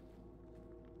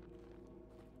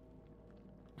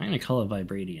 I'm gonna call it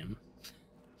vibranium.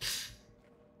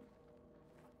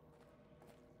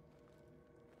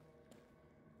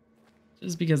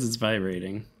 Just because it's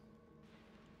vibrating.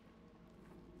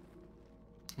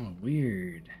 Oh,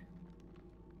 weird.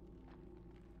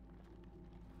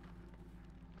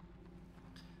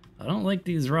 I don't like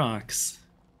these rocks.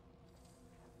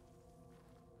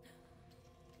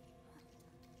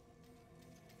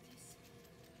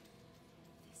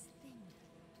 This thing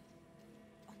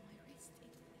on my wrist,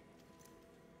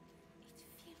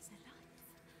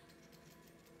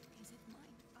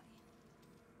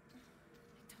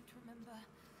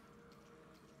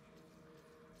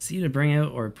 C to bring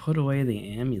out or put away the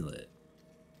amulet.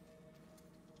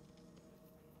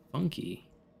 Funky.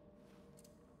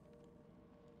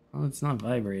 Oh, it's not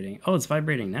vibrating. Oh, it's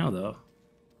vibrating now, though.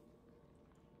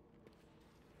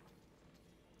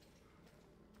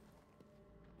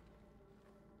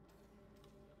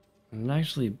 And it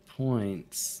actually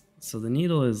points. So the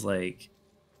needle is like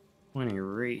pointing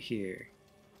right here.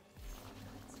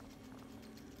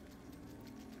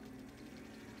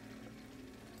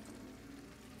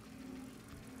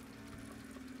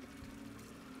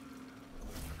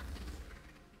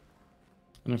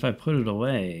 And if I put it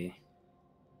away,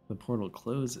 the portal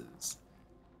closes.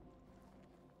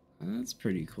 That's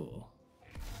pretty cool.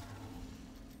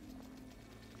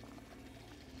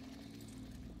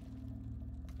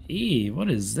 What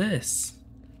is this?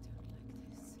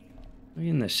 Are we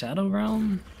in the Shadow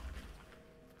Realm?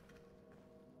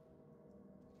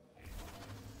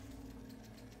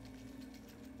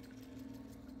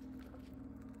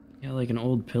 Yeah, like an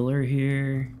old pillar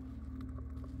here.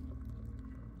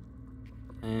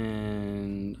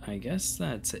 And I guess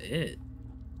that's it.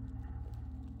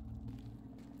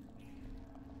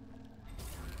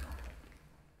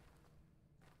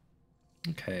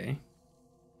 Okay.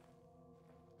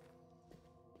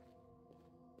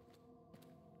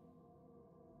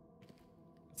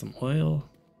 Some oil.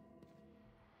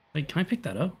 Wait, can I pick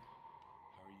that up?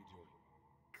 How are you doing?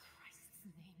 Christ's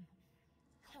name.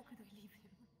 How could I leave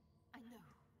him? I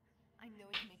know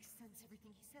it makes sense,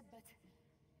 everything he said, but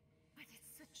it's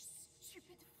such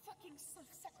stupid fucking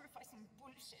self-sacrificing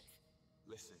bullshit.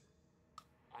 Listen,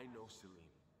 I know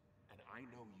Selim, and I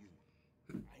know you.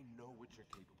 I know what you're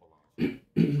capable of.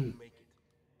 You'll make it,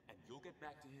 and you'll get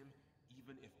back to him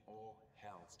even if all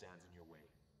hell stands in your way.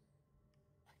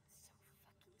 I'm so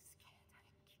fucking scared,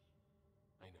 Hank.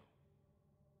 I know.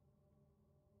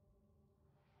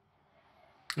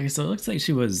 Okay, so it looks like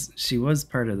she was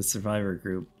part of the survivor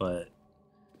group, but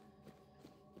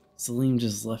Selim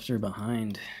just left her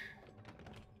behind.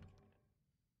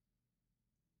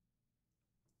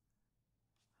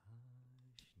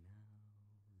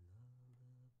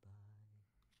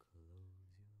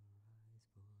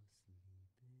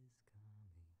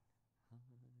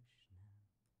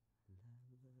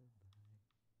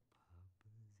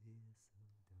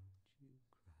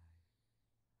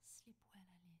 Sleep well,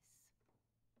 Alice.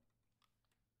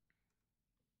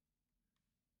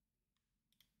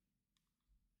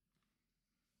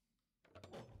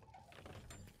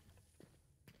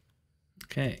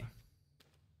 Okay.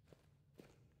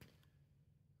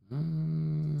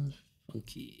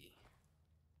 Funky.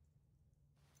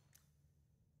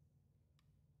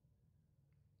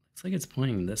 Looks like it's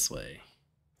pointing this way.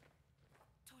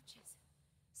 Torches.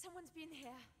 Someone's been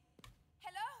here.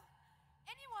 Hello?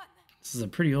 Anyone? This is a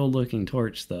pretty old looking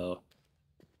torch, though.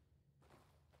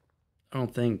 I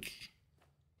don't think...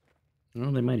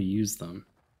 Well, they might have used them.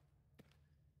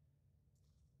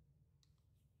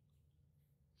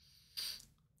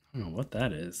 I don't know what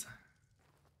that is.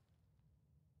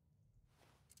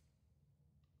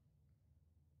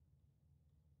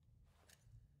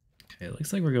 Okay, it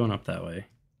looks like we're going up that way.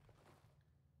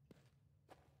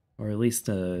 Or at least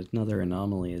another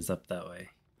anomaly is up that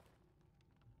way.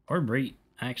 Or right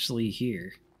actually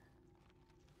here.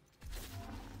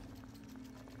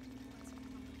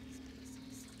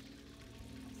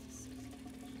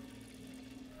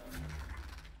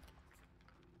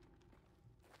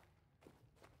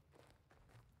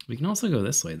 We can also go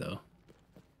this way, though.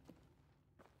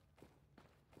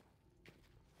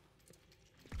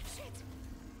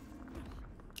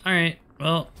 Alright,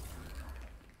 well,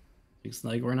 looks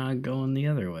like we're not going the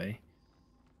other way.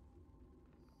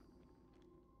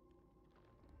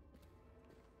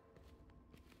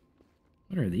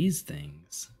 What are these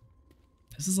things?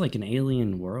 This is like an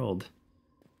alien world.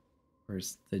 Or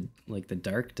is the like the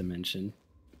dark dimension.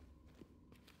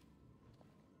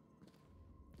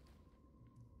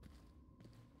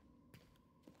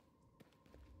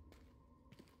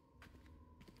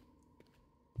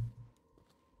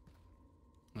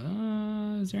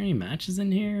 Is there any matches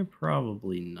in here?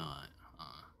 Probably not.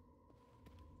 Huh?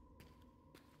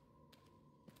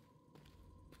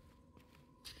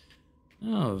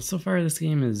 Oh, so far this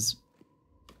game is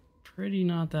pretty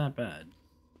not that bad.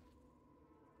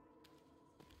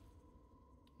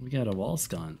 We got a wall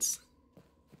sconce.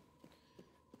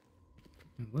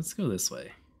 Let's go this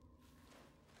way.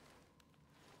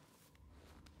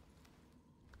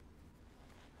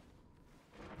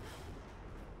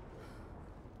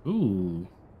 Ooh.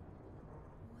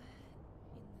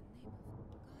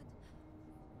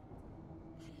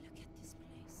 Where in the name of God? Look at this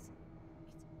place.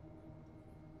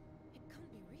 It can't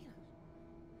be real.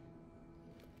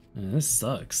 This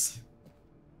sucks.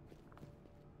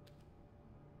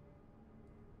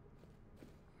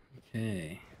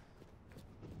 Okay.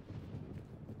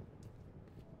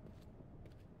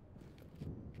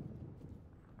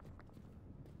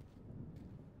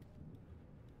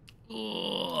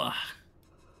 Ugh.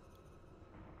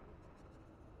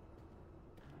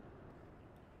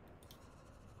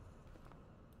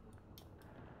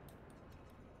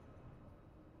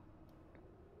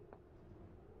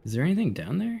 Is there anything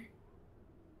down there?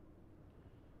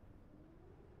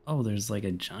 Oh, there's like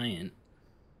a giant.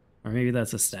 Or maybe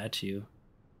that's a statue.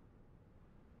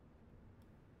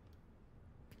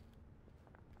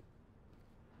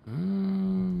 I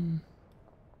don't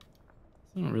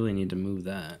really need to move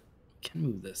that. I can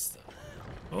move this stuff.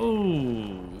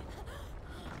 Oh!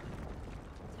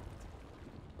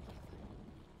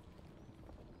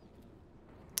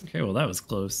 Okay, well that was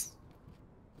close.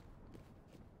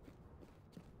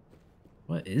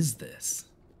 What is this?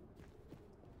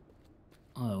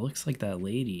 Oh, it looks like that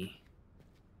lady.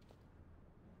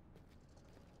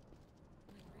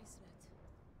 My bracelet.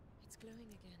 It's glowing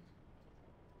again.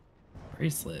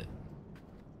 Bracelet.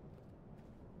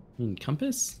 I mean,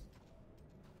 compass?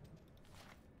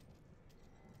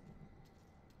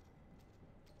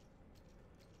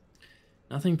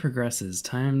 Nothing progresses.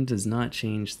 Time does not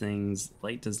change things.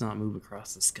 Light does not move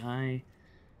across the sky.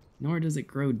 Nor does it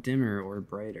grow dimmer or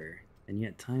brighter. And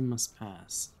yet time must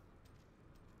pass.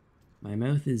 My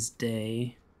mouth is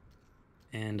day,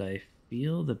 and I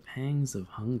feel the pangs of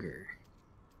hunger.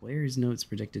 Player's notes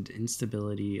predicted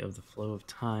instability of the flow of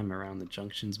time around the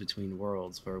junctions between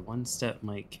worlds, where one step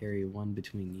might carry one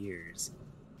between years,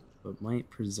 but might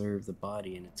preserve the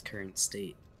body in its current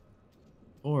state.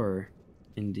 Or,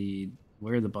 indeed,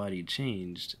 where the body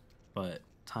changed, but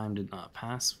time did not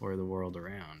pass for the world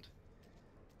around.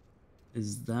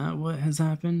 Is that what has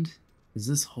happened? Is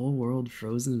this whole world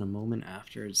frozen a moment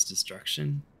after its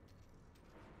destruction?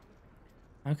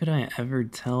 How could I ever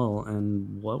tell,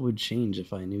 and what would change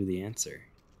if I knew the answer?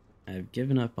 I have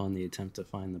given up on the attempt to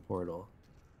find the portal.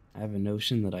 I have a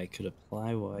notion that I could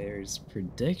apply Wire's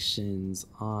predictions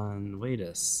on... wait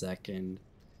a second.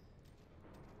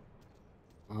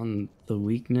 On the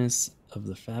weakness of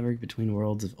the fabric between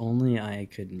worlds, if only I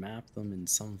could map them in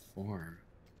some form.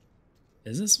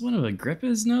 Is this one of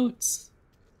Agrippa's notes?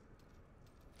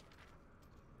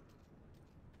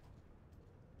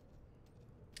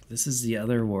 This is the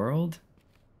other world?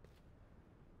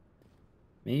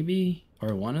 Maybe?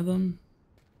 Or one of them?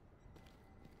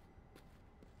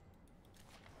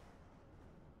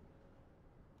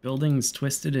 Buildings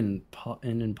twisted in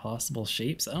impossible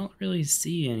shapes? I don't really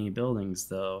see any buildings,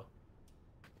 though.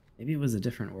 Maybe it was a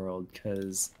different world,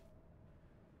 because...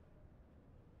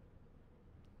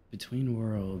 Between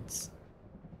worlds.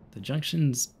 The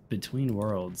junction's between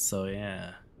worlds, so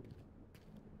yeah.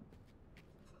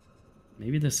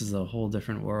 Maybe this is a whole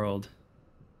different world.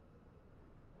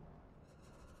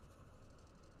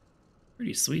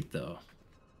 Pretty sweet, though.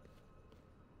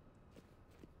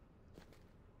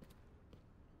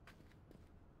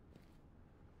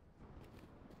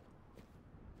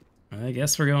 I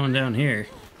guess we're going down here.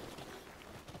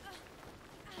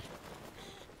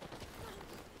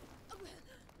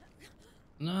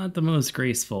 Not the most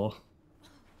graceful.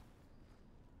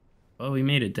 But we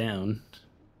made it down.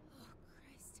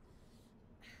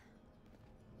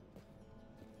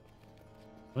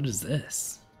 What is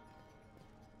this?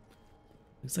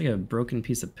 Looks like a broken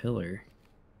piece of pillar.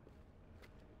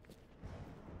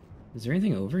 Is there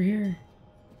anything over here?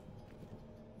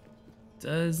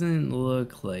 Doesn't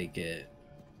look like it.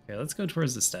 Okay, let's go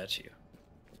towards the statue.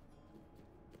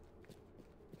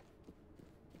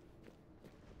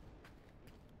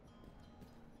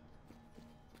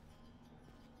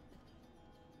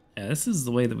 Yeah, this is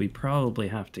the way that we probably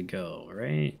have to go,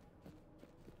 right?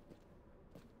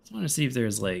 Just want to see if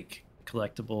there's like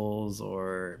collectibles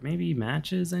or maybe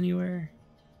matches anywhere.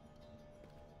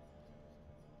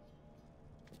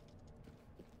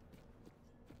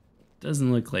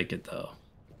 Doesn't look like it though.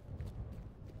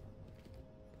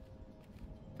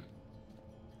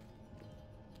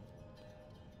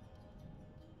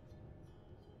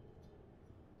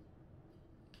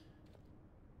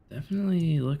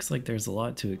 Definitely looks like there's a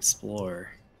lot to explore.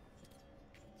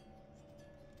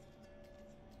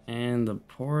 And the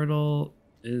portal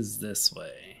is this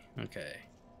way. Okay.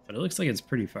 But it looks like it's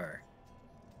pretty far.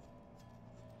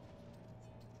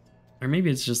 Or maybe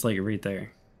it's just like right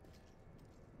there.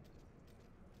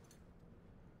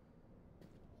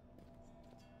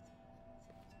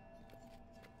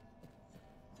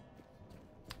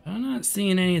 I'm not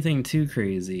seeing anything too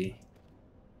crazy.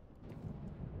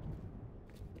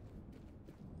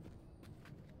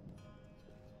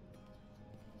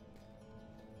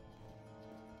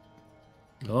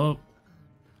 Oh.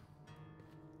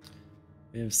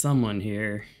 We have someone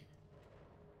here.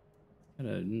 Got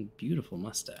a beautiful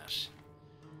mustache.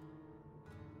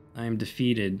 I am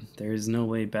defeated. There is no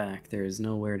way back. There is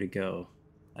nowhere to go.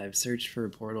 I have searched for a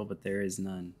portal, but there is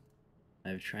none. I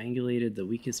have triangulated the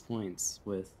weakest points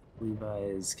with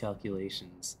Levi's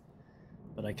calculations,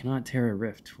 but I cannot tear a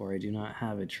rift, for I do not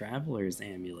have a traveler's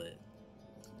amulet.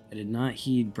 I did not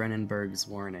heed Brennenberg's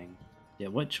warning.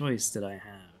 Yet what choice did I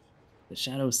have? The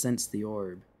shadow sensed the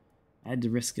orb. I had to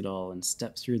risk it all and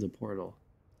step through the portal.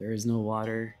 There is no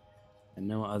water and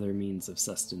no other means of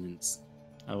sustenance.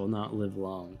 I will not live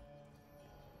long.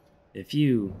 If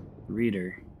you,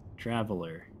 reader,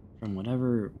 traveler, from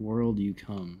whatever world you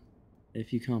come,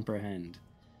 if you comprehend,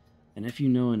 and if you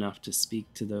know enough to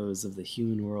speak to those of the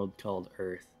human world called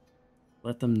Earth,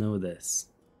 let them know this.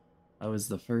 I was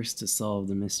the first to solve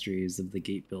the mysteries of the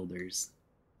Gate Builders.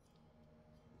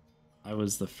 I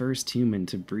was the first human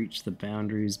to breach the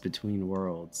boundaries between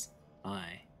worlds.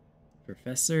 I,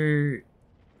 Professor...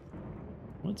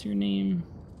 What's your name?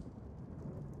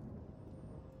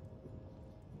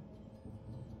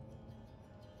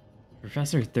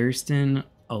 Professor Thurston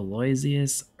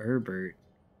Aloysius Herbert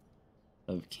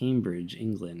of Cambridge,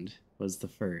 England, was the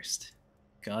first.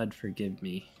 God forgive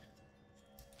me.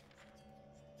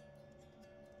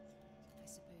 I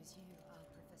suppose you are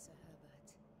Professor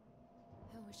Herbert.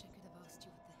 I wish I could have asked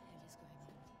you what the hell is going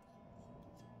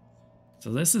on.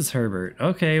 So this is Herbert.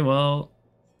 Okay, well,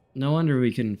 no wonder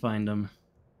we couldn't find him.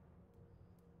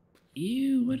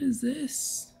 Ew, what is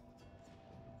this?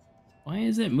 Why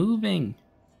is it moving?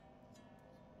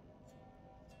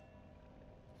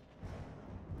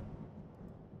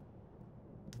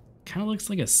 Kind of looks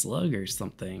like a slug or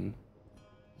something.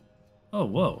 Oh,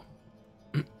 whoa.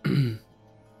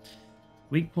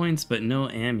 Weak points, but no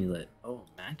amulet. Oh,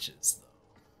 matches, though.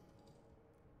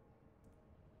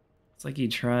 It's like he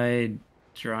tried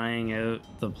drying out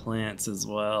the plants as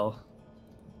well.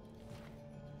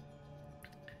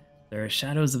 There are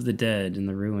shadows of the dead in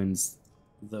the ruins,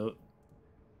 though.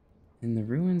 In the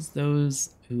ruins,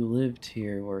 those who lived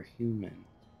here were human,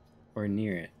 or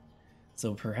near it.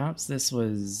 So perhaps this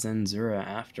was Zenzura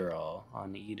after all,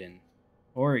 on Eden,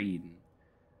 or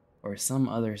some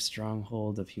other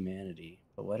stronghold of humanity.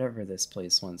 But whatever this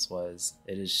place once was,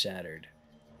 it is shattered.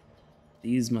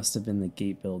 These must have been the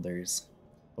Gate Builders.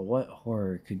 But what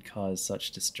horror could cause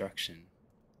such destruction?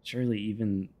 Surely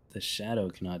even the shadow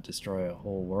cannot destroy a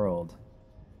whole world.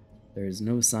 There is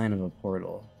no sign of a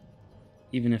portal.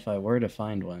 Even if I were to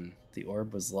find one, the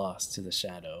orb was lost to the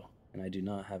shadow, and I do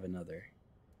not have another.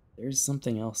 There is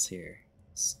something else here,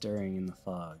 stirring in the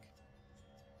fog.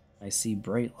 I see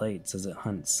bright lights as it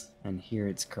hunts, and hear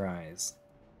its cries.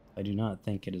 I do not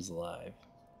think it is alive.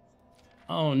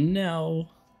 Oh no!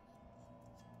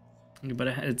 But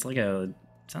it's like a...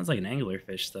 sounds like an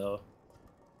anglerfish, though.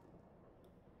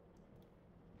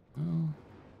 Oh.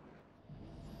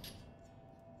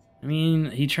 I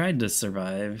mean, he tried to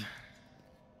survive,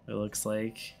 it looks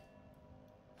like.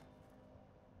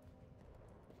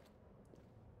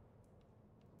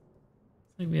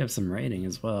 I think we have some writing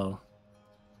as well.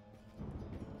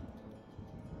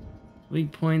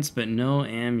 Weak points, but no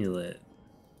amulet.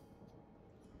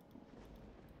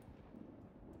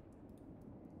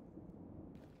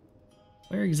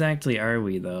 Where exactly are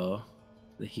we, though?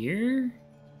 Here?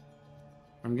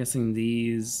 I'm guessing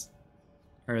these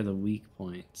are the weak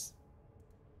points.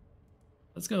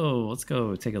 Let's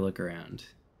go take a look around.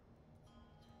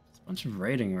 There's a bunch of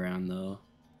writing around, though.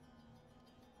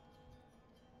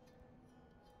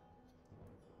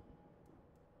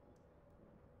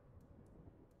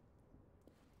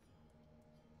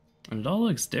 And it all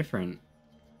looks different.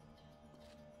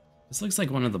 This looks like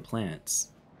one of the plants.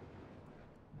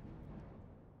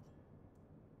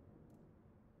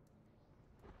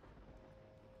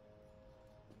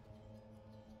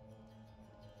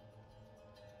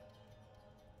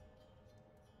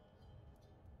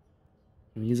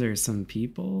 These are some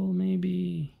people,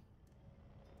 maybe?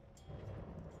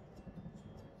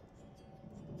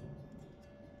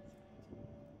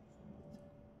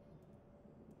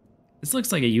 This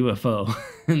looks like a UFO,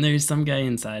 and there's some guy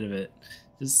inside of it,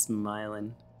 just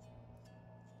smiling.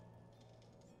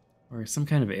 Or some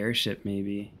kind of airship,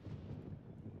 maybe.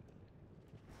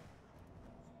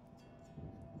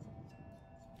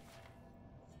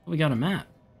 We got a map.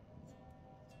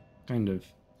 Kind of.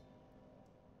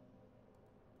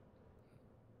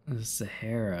 The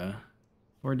Sahara.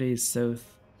 4 days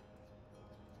south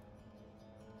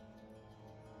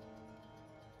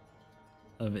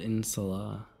of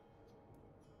Insala.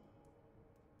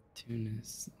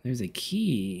 Tunis. There's a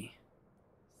key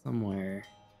somewhere.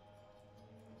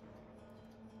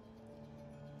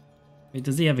 Wait,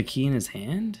 does he have a key in his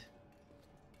hand?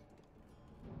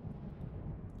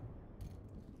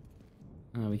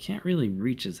 We can't really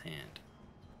reach his hand.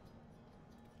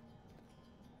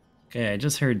 Okay, I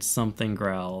just heard something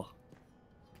growl.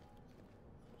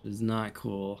 Which is not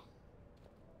cool.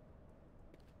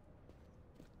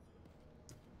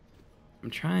 I'm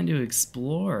trying to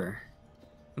explore.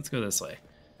 Let's go this way.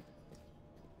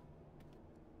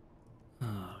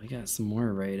 Oh, we got some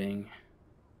more writing.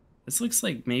 This looks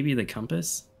like maybe the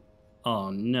compass. Oh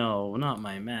no, not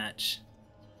my match.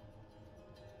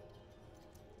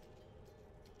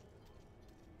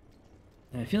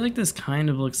 I feel like this kind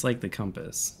of looks like the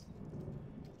compass.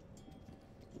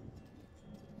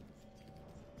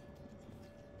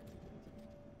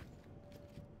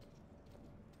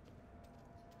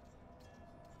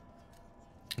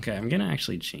 Okay, I'm gonna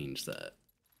actually change that.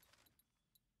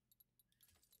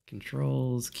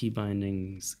 Controls, key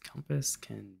bindings, compass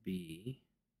can be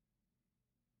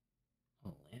a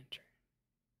lantern.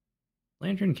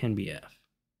 Lantern can be F.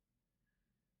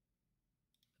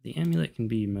 The amulet can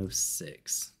be most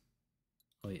 6.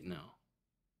 Oh, wait, no.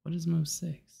 What is most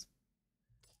 6?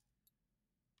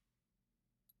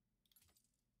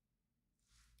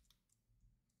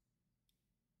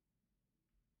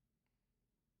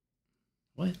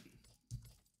 What?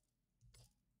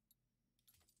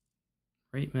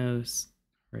 Right mouse,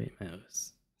 right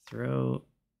mouse. Throw,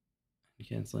 and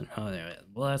cancel it. Oh, there it is.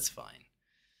 Well, that's fine.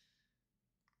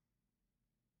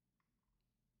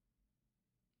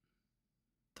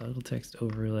 Toggle text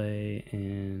overlay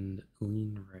and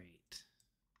lean right.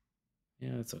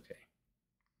 Yeah, that's okay.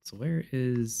 So where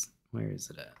is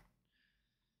it at?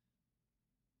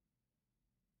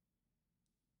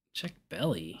 Check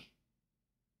belly.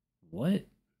 What?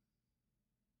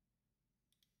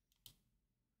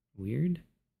 Weird.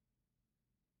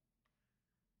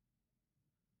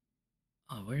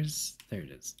 Oh, there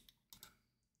it is.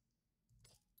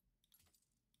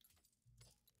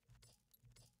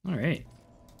 All right.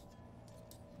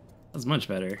 That's much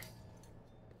better.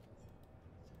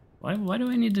 Why do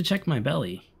I need to check my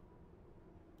belly?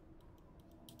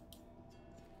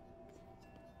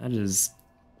 That is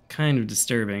kind of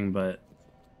disturbing, but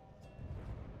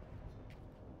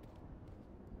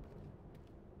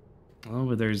oh,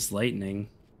 but there's lightning.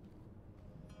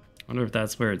 I wonder if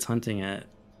that's where it's hunting at.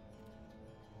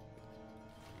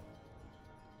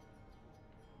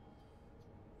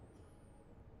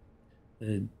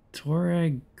 The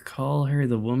Tuareg call her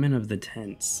the woman of the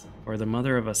tents, or the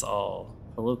mother of us all,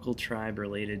 a local tribe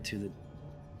related to the...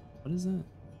 What is that?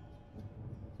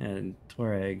 And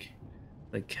Tuareg.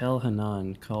 The Kel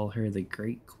Hanan call her the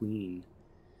Great Queen.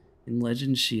 In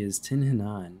legend, she is Tin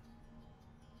Hanan,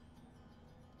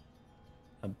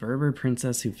 a Berber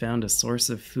princess who found a source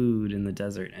of food in the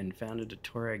desert and founded a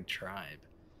Tuareg tribe.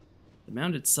 The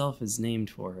mound itself is named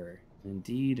for her, and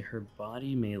indeed her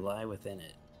body may lie within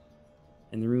it,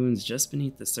 in the ruins just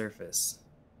beneath the surface,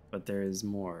 but there is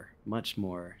more, much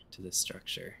more, to this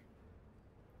structure.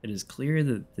 It is clear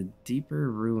that the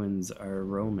deeper ruins are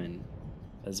Roman,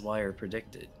 as Wire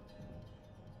predicted.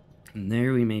 And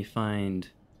there we may find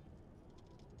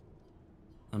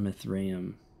a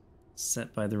Mithraeum,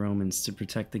 set by the Romans to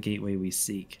protect the gateway we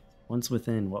seek. Once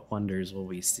within, what wonders will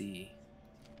we see?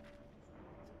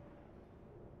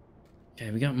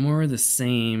 Okay, we got more of the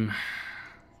same.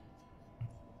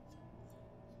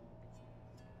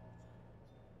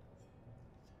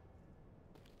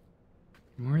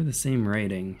 More of the same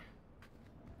writing.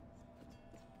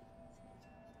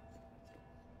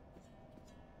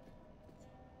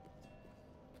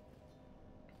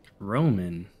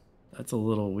 Roman. That's a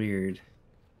little weird.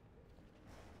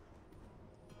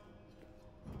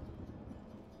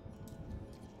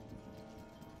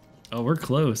 Oh, we're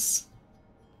close.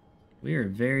 We are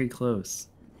very close.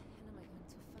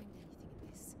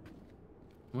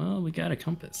 Well, we got a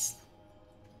compass.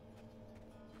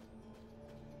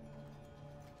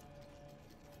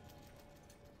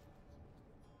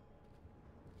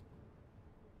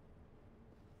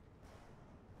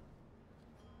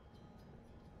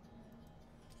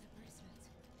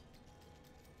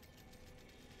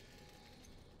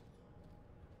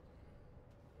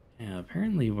 Yeah,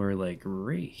 apparently we're like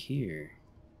right here.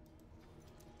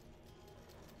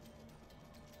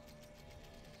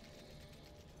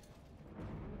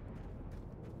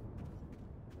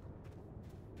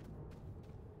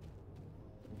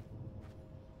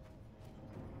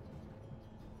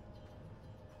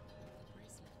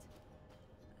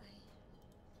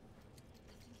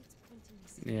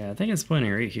 Yeah, I think it's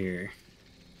pointing right here.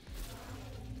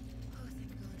 Oh,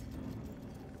 thank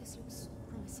God. This looks so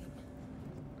promising.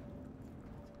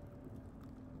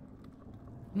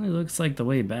 Only looks like the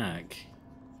way back.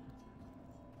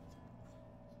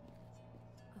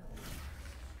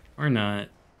 Or not.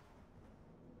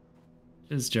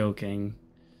 Just joking.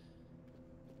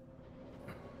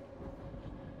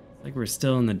 It's like we're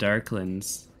still in the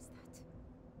Darklands.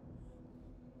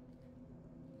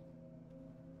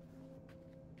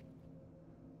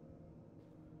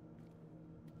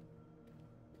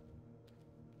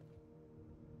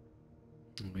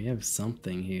 We have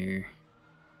something here.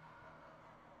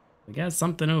 We got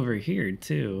something over here,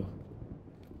 too.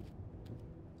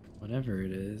 Whatever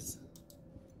it is.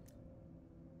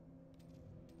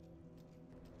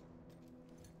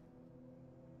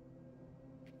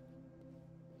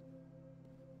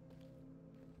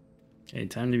 Okay,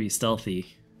 time to be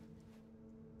stealthy.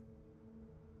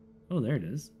 Oh, there it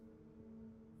is.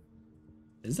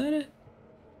 Is that it?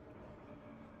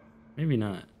 Maybe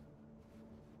not.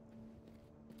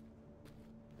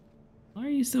 Why are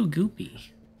you so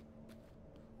goopy?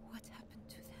 What happened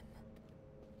to them?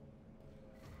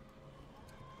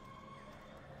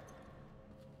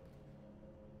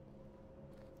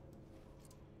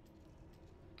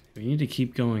 We need to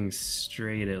keep going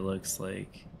straight, it looks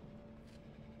like.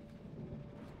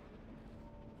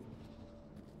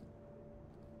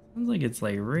 Sounds like it's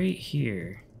like right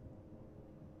here.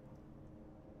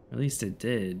 At least it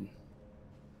did.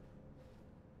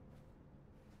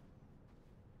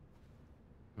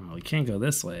 Oh, we can't go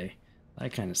this way.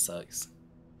 That kind of sucks.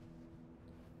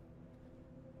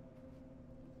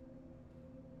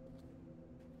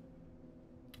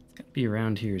 It's gotta be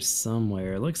around here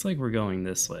somewhere. It looks like we're going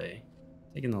this way.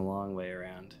 Taking the long way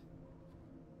around.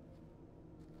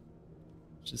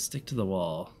 Just stick to the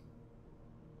wall.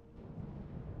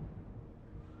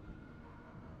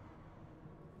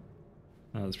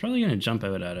 Oh, it's probably gonna jump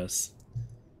out at us.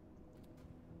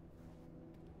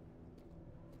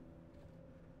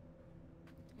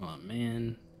 Oh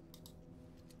man.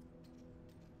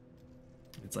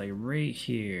 It's like right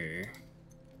here.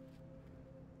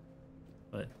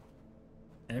 But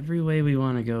every way we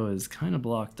want to go is kind of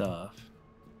blocked off.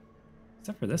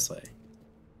 Except for this way.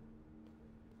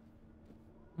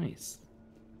 Nice.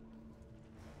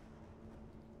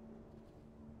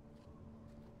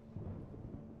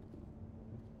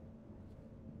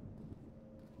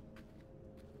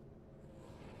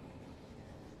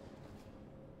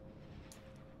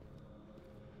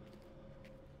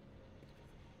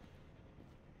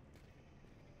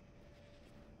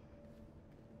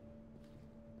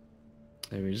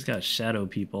 There, we just got shadow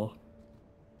people.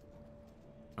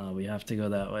 We have to go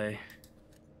that way.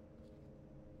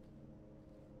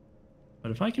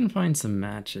 But if I can find some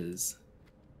matches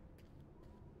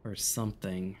or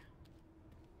something,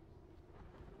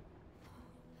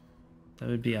 that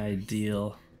would be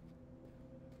ideal.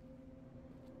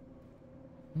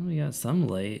 Oh, we got some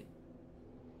light.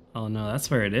 Oh no, that's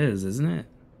where it is, isn't it?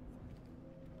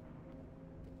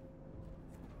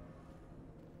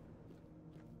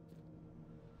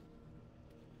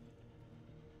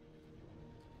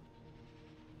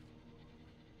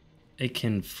 It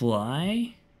can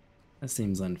fly? That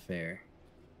seems unfair.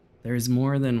 There's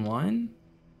more than one?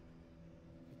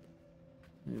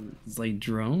 It's like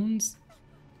drones?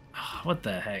 Oh, what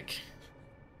the heck?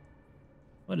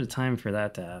 What a time for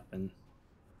that to happen.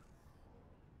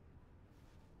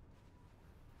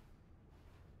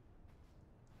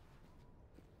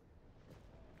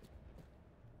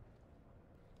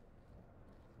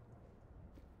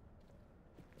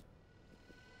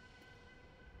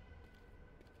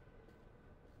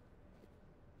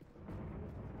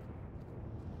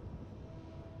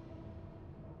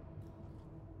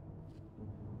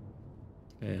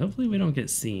 Okay, hopefully we don't get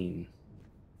seen.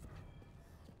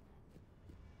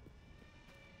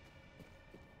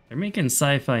 They're making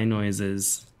sci-fi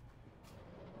noises.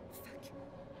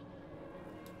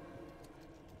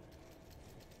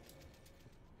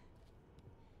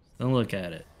 Don't look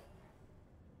at it.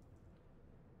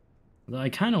 Although I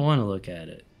kind of want to look at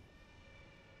it.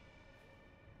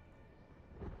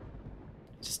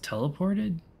 Just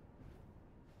teleported?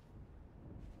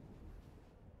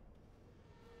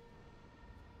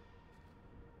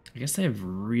 I guess they have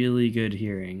really good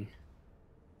hearing.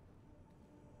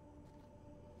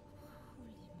 Holy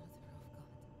Mother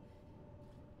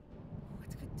of God. What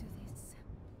could do this?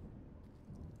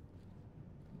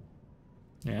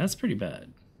 Yeah, that's pretty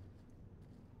bad.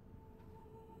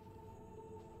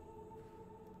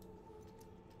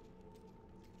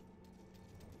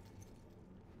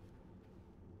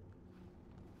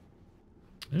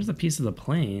 There's a piece of the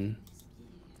plane.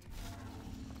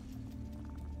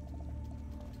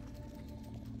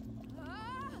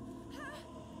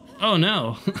 Oh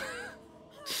no.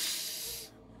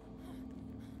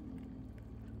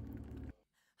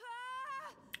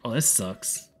 Oh, this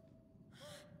sucks.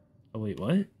 Oh, wait,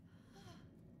 what?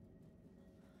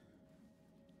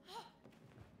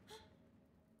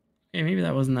 Okay, maybe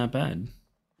that wasn't that bad.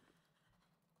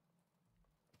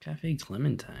 Cafe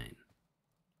Clementine.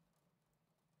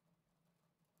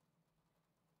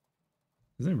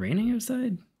 Is it raining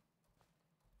outside?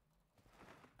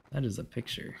 That is a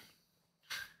picture.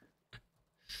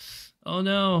 Oh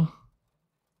no!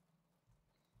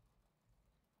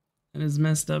 That is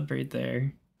messed up right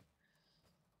there.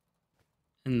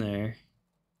 And there.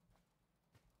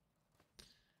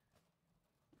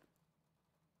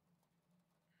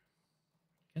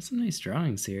 Got some nice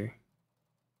drawings here.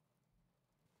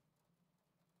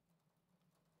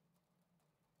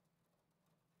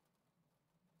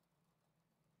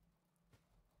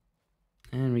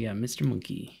 And we got Mr.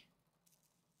 Monkey.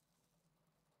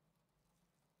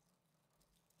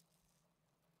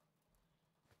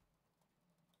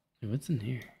 What's in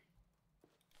here?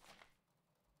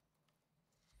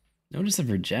 Notice of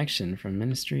rejection from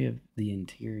Ministry of the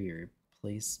Interior,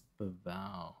 Place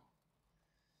Bavau.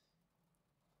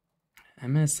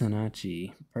 MS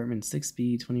Hanachi, apartment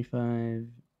 6B, 25,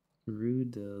 Rue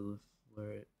de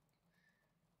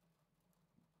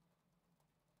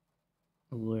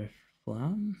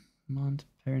L'Orflamme,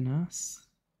 Montparnasse.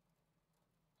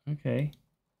 Okay.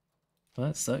 Well,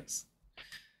 that sucks.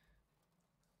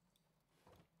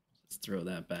 Just throw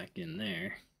that back in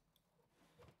there.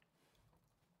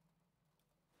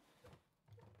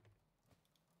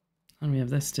 And we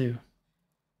have this too.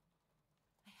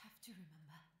 I have to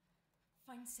remember.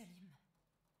 Find Salim.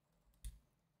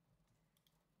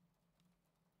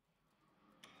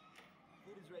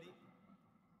 Food is ready.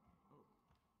 Oh,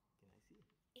 can I see?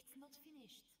 It's not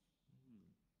finished.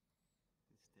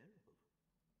 It's terrible.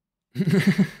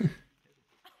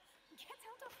 Get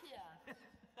out of here!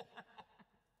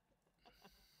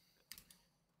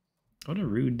 What a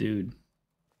rude dude.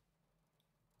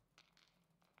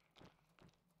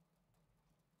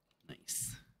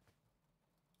 Nice.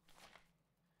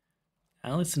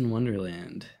 Alice in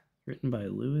Wonderland, written by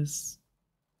Lewis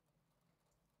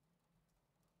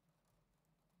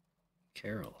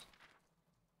Carroll.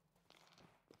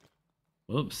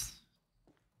 Whoops.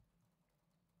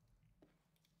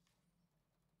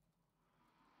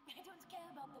 I don't care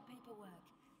about the paperwork.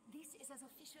 This is as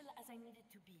official as I need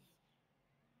it to be.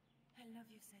 I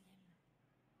love you, Salim.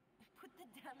 Put the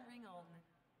damn ring on.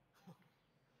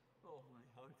 Oh, my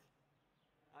heart.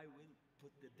 I will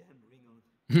put the damn ring on.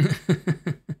 And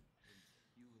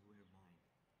you will wear mine.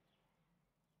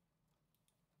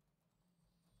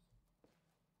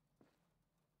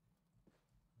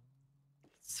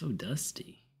 It's so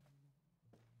dusty.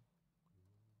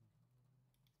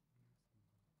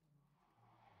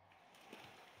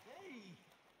 Hey!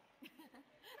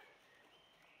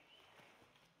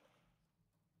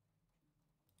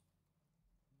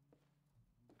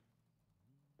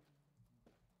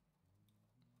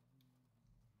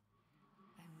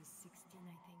 I was 16,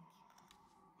 I think.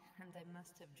 And I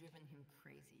must have driven him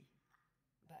crazy.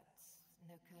 But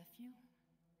no curfew,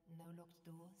 no locked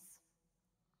doors.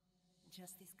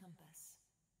 Just his compass.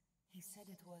 He said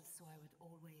it was so I would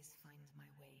always find my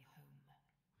way home.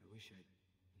 I wish I'd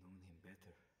known him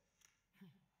better.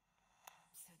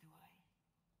 So do I.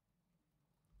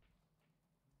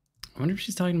 I wonder if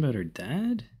she's talking about her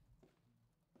dad?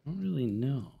 I don't really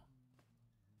know.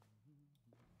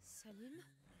 Salim?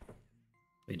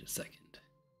 Wait a second.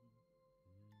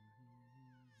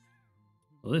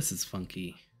 Well, this is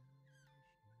funky.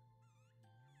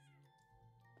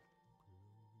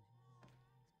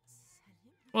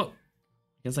 Whoa!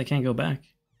 Guess I can't go back.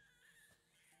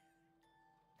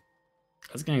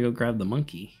 I was gonna go grab the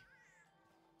monkey.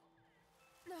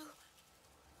 No.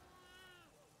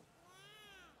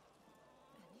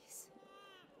 Alice?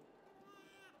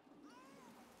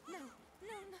 No,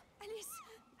 no, no. Alice!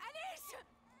 Alice!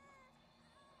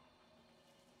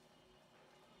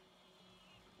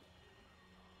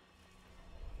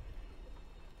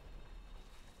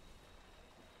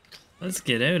 Let's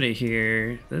get out of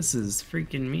here. This is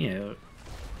freaking me out.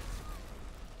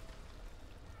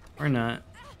 Or not.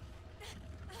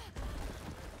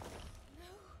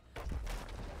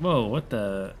 Whoa, what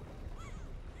the?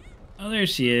 Oh, there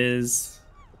she is.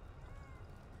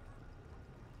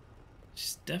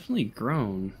 She's definitely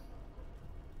grown.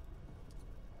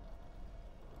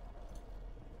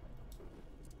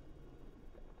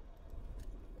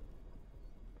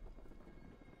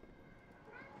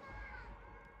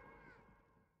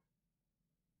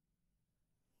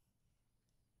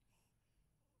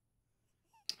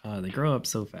 They grow up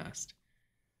so fast.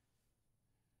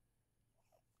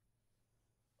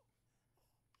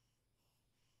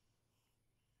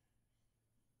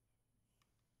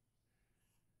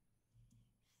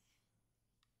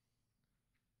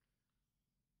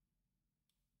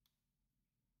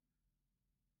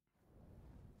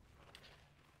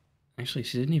 Actually,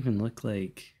 she didn't even look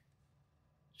like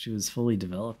she was fully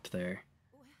developed there.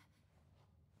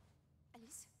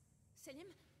 Alice? Selim?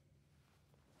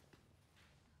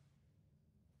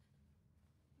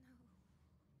 No.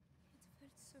 It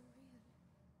felt so real.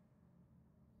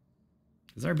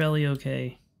 Is our belly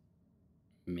okay?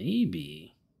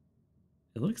 Maybe.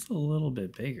 It looks a little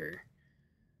bit bigger.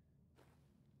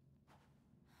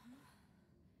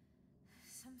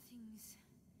 Something's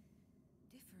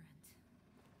different.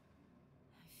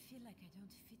 I feel like I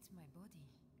don't fit my body.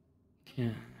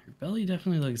 Yeah, her belly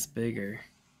definitely looks bigger.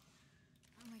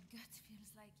 Oh, my gut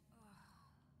feels like.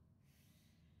 Oh,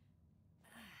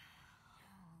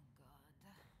 oh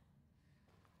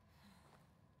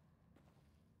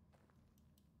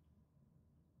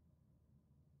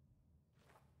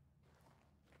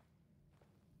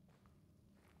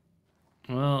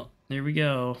God. Well, there we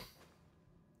go.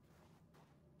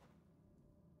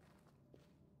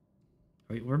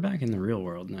 Wait, we're back in the real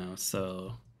world now,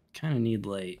 so kind of need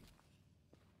light.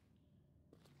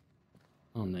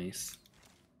 Oh, nice.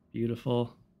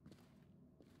 Beautiful.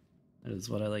 That is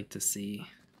what I like to see.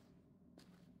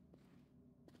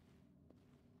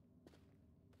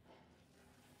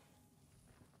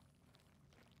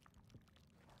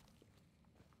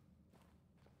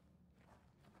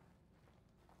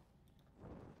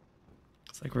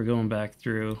 It's like we're going back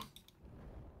through.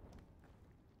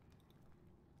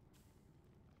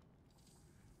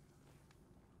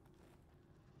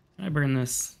 Can I burn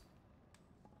this?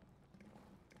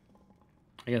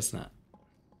 I guess not.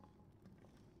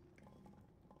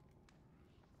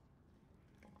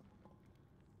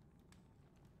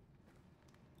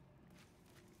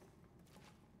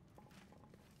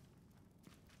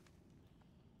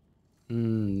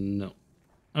 No.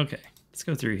 Okay, let's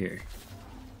go through here.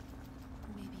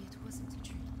 Maybe it wasn't a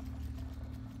dream.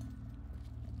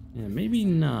 Yeah, maybe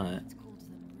not. It called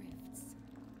them rifts.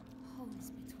 Holes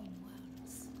between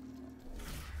worlds.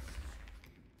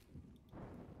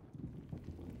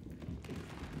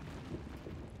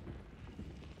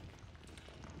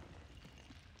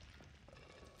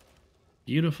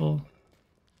 Beautiful.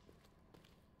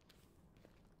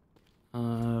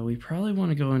 We probably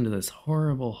want to go into this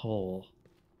horrible hole.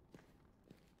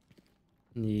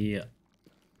 Yeah.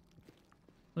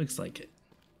 Looks like it.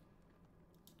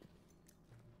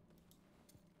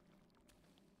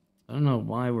 I don't know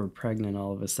why we're pregnant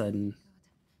all of a sudden.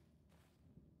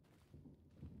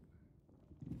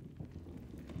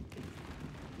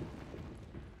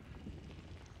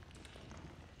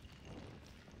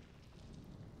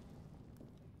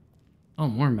 Oh,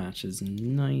 more matches.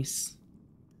 Nice.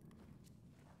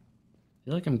 I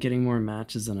feel like I'm getting more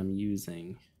matches than I'm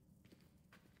using.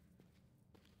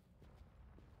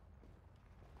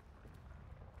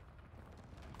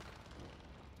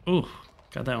 Ooh,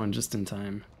 got that one just in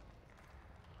time.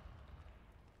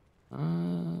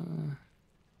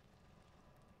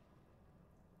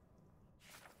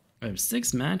 I have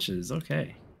 6 matches.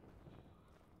 Okay.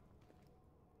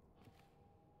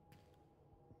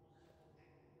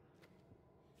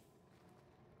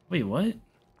 Wait, what?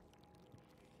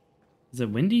 Is it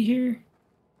windy here?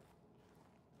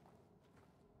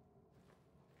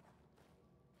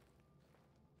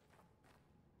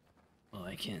 Well,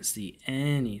 I can't see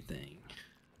anything.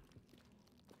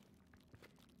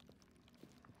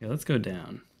 Yeah, let's go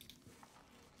down.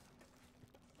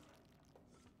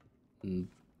 And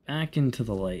back into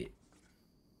the light.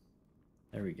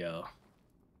 There we go.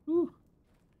 Woo.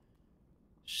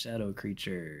 Shadow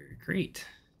creature. Great.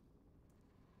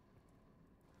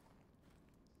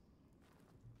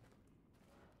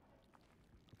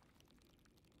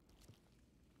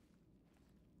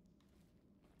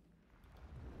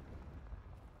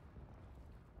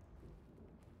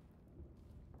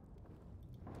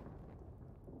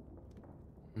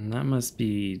 And that must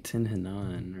be Tin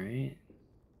Hinan, right?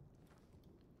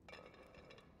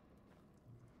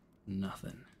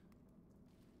 Nothing.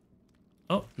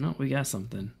 Oh, no, we got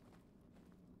something.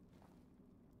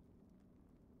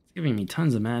 It's giving me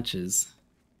tons of matches.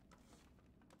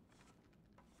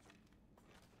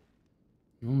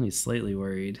 I'm only slightly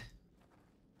worried. Is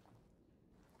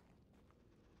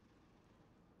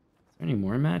there any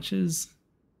more matches?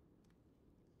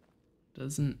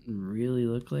 Doesn't really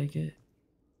look like it.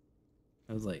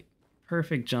 That was like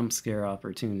perfect jump scare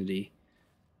opportunity.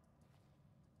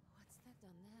 What's that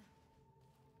down there?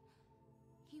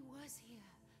 He was here.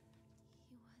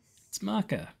 He was. It's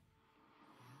Maka.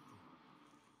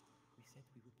 We said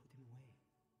we would put him away.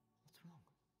 What's wrong?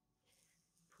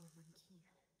 Poor monkey.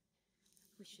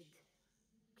 We should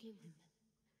clean him.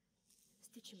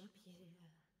 Stitch him up.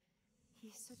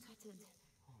 He's so tattered.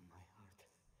 Oh, my heart.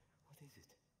 What is it?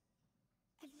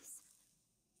 Alice.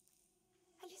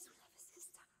 Alice will have a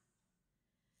sister.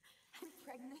 I'm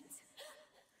pregnant.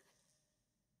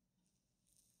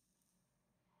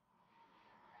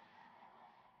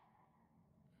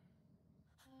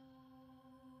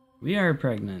 We are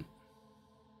pregnant.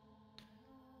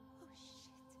 Oh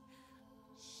shit.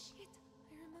 Shit,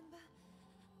 I remember.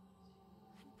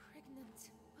 I'm pregnant.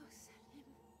 Oh, Salim.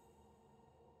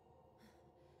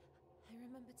 I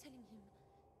remember telling him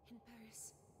in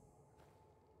Paris.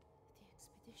 The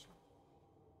expedition.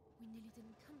 We nearly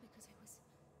didn't come because I am.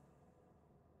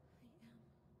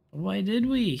 Why did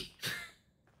we?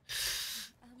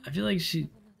 I feel like she Have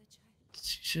another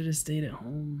child. should have stayed at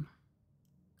home.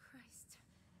 Christ.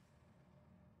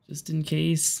 Just in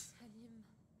case. Salim,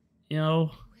 You know,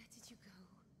 where did you go?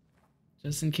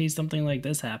 just in case something like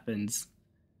this happens.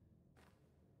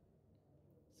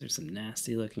 There's some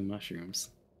nasty looking mushrooms.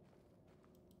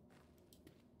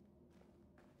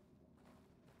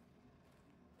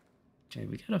 Okay,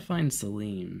 we gotta find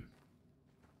Salim.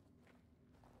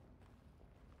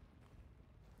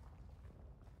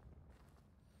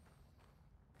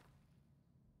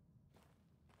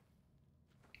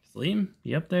 Salim,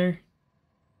 you up there?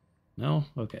 No?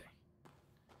 Okay.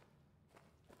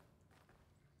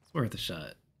 It's worth a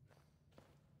shot.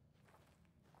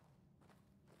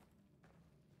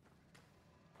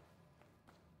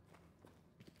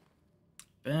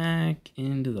 Back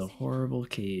into the horrible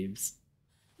caves.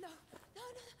 No, no, no,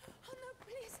 oh no,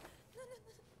 please. No, no,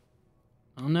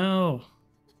 no. Oh no!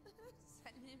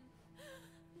 Salim,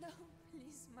 no,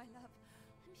 please, my love.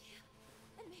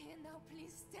 I'm here now.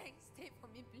 Please stay for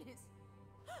me, please.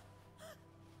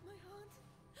 My heart,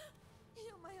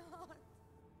 you're my heart.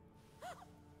 What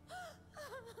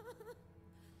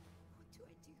do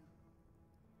I do?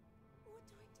 What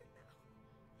do I do now?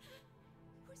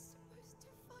 We're supposed to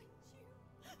find you.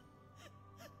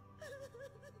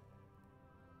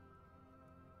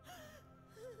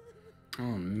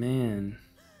 Oh man.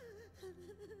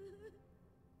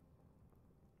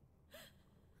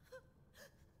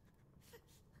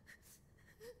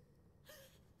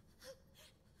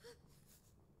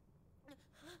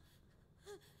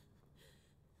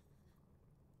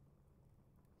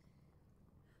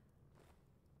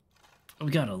 We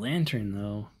got a lantern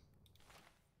though.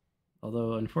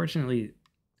 Although unfortunately,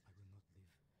 I will not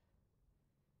live.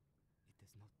 It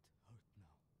does not hurt now.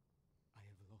 I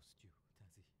have lost you,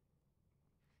 Tazzy.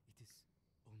 It is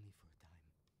only for a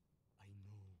time. I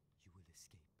know you will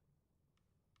escape.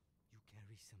 You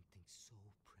carry something so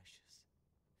precious.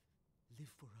 Live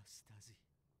for us, Tazzy.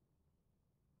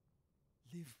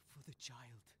 Live for the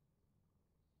child.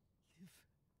 Live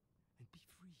and be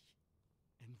free.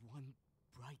 And one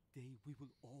bright day we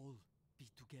will all be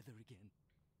together again.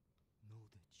 Know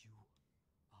that you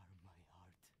are my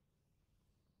heart.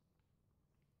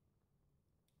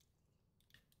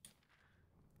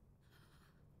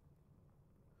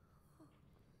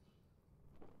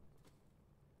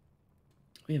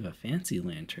 we have a fancy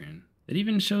lantern. It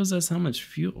even shows us how much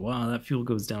fuel. Wow, that fuel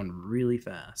goes down really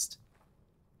fast.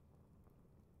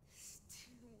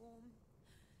 Still warm.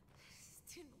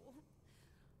 Still warm.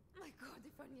 My God,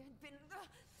 if only I'd been there.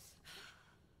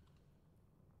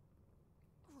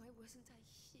 Why wasn't I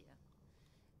here?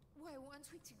 Why weren't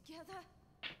we together?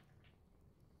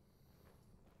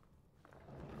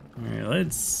 Alright,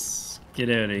 let's get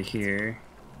out of here.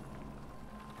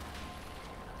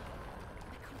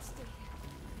 I can't stay here.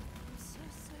 I'm so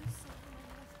sorry, my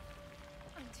love.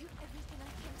 I'll do everything I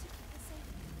can to keep her safe.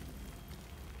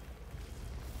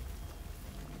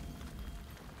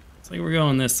 It's like we're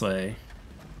going this way.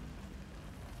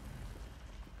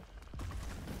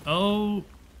 Oh!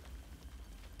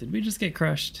 Did we just get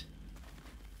crushed?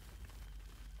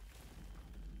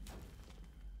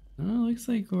 Oh, looks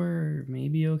like we're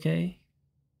maybe okay.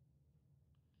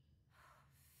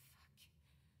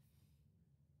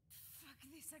 Fuck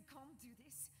this, I can't do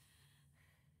this.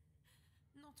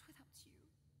 Not without you.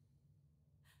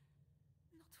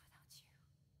 Not without you.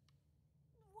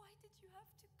 Why did you have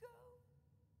to go?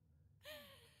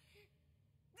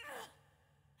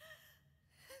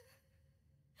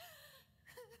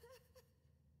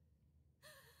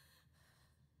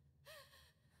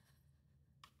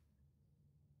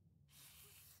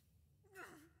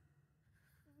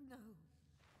 No. No.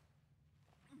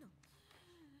 No.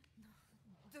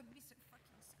 Don't be so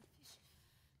fucking selfish.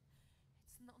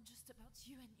 It's not just about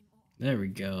you anymore. There we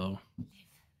go. Live.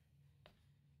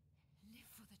 Live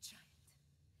for the child.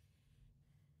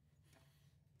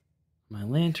 My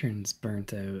lantern's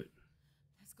burnt out.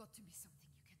 There's got to be something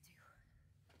you can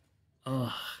do.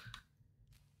 Ugh.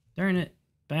 Darn it.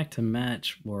 Back to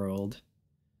match world.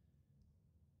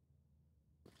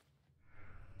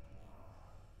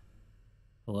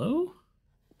 Hello?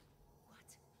 What?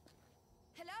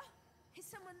 Hello? Is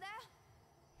someone there?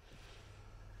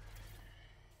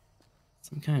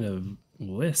 Some kind of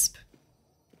wisp.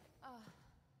 Oh,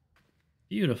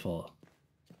 Beautiful.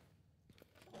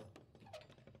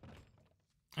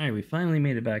 Alright, we finally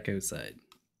made it back outside.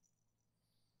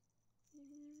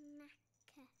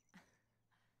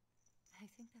 I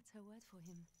think that's her word for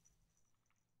him.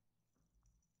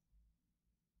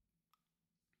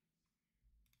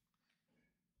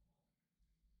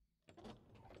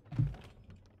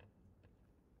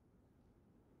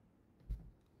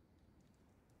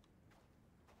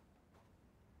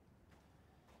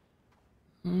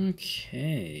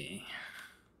 Okay.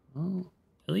 Well,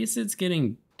 at least it's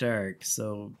getting dark,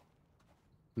 so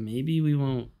maybe we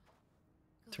won't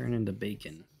turn into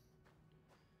bacon.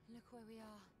 Look where we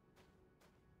are.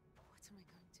 What am I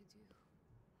going to do?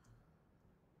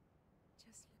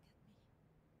 Just look at me.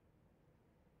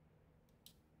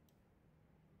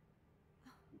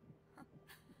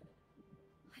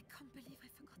 I can't believe I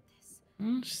forgot this.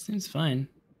 Well, she seems fine.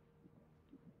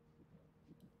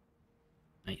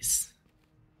 Nice.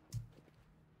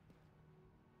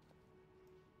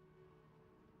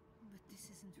 But this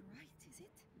isn't right, is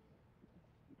it?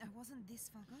 I wasn't this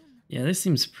far gone. Yeah, this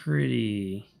seems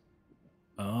pretty...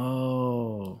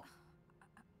 Oh.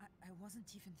 I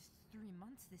wasn't even 3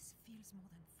 months. This feels more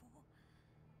than 4.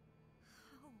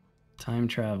 How? Time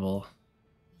travel.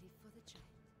 Live for the child,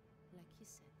 like you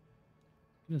said.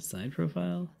 Get a side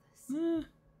profile? Get home.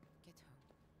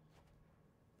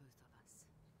 Both of us.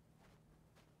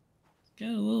 Got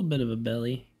a little bit of a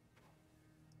belly.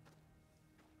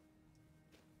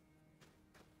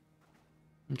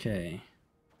 Okay.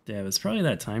 Yeah, it was probably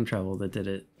that time travel that did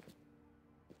it.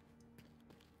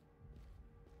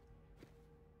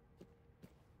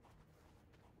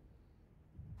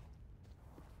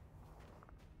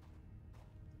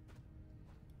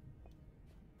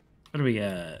 What do we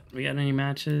got? We got any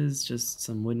matches? Just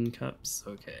some wooden cups?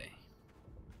 Okay.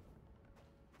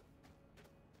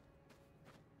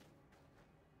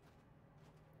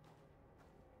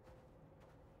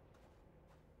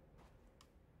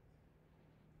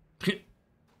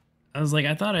 I was like,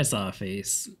 I thought I saw a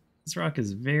face. This rock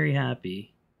is very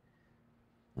happy.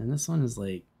 And this one is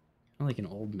like, kind of like an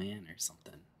old man or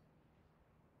something.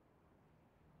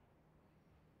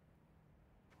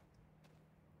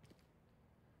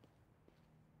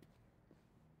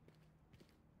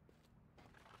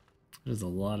 There's a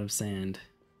lot of sand.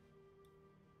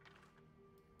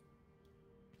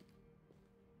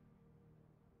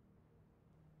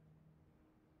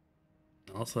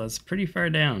 Also, that's pretty far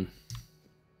down.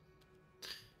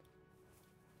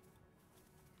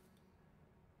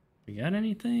 We got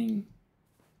anything?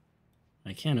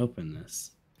 I can't open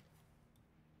this.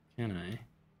 Can I?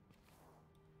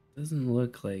 Doesn't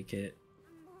look like it.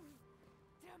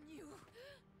 Damn you!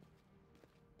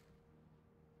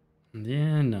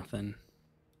 Yeah, nothing.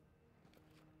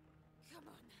 Come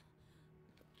on.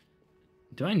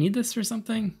 Do I need this for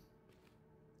something?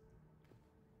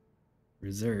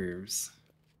 Reserves.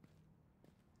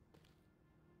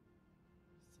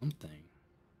 Something.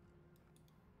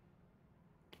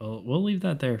 Well, we'll leave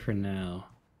that there for now.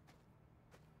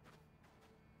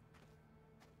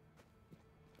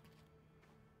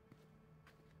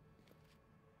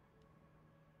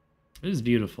 It is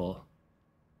beautiful.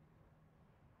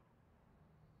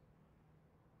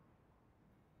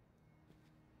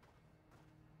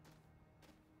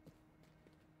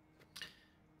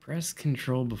 Press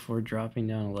control before dropping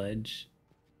down a ledge.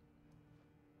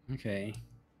 Okay.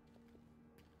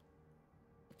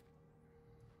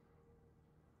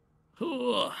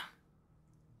 Ooh.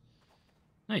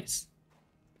 Nice.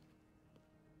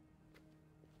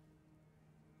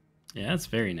 Yeah, that's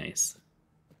very nice.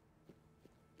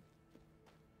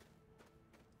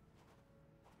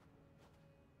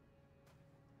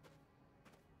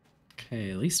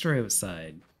 Okay, at least we're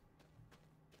outside.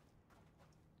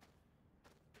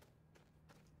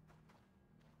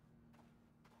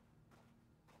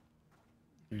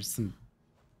 There's some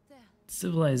There.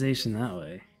 civilization that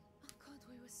way. Oh God,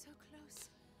 we were so close.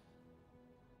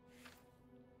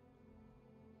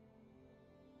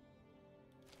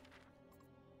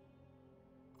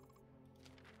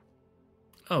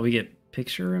 Oh, we get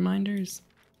picture reminders?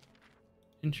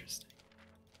 Interesting.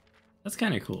 That's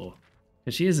kind of cool.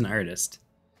 Because she is an artist.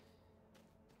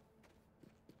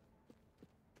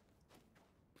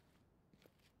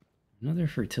 Another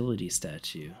fertility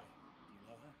statue. Do you know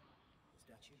her? The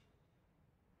statue?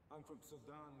 I'm from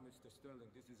Sudan, Mr.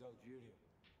 Sterling. This is Algeria.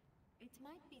 It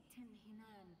might be Tin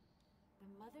Hinan, the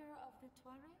mother of the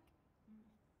Tuareg.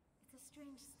 It's a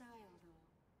strange style, though.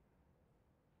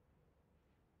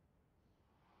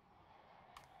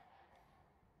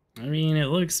 I mean, it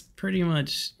looks pretty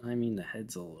much... I mean, the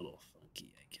head's a little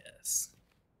funky, I guess.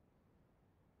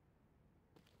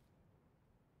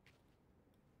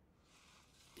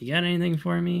 You got anything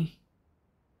for me?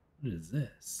 What is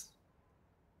this?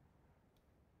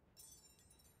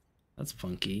 That's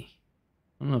funky.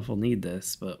 I don't know if we'll need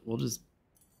this, but we'll just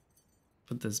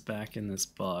put this back in this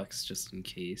box just in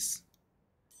case.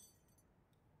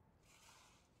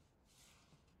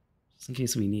 Just in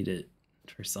case we need it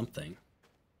for something.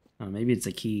 Oh, maybe it's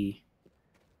a key.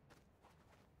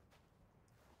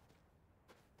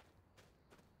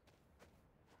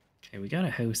 Okay, we got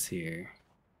a house here.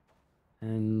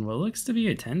 And what looks to be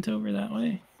a tent over that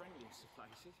way. Friendliest of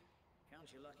places. Count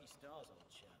your lucky stars, old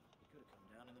chap. We could have come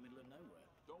down in the middle of nowhere.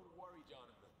 Don't worry,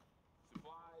 Jonathan.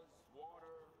 Supplies,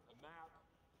 water, a map,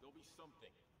 there'll be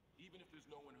something, even if there's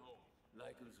no one home.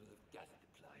 Lycos would have gathered the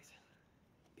plies.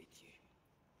 Bet you.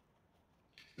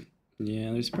 Yeah,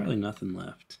 there's probably nothing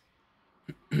left.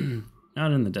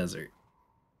 Out in the desert.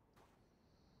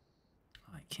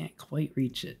 Oh, I can't quite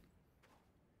reach it.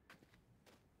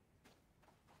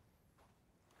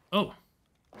 Oh!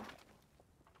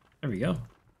 There we go.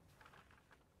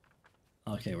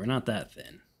 Okay, we're not that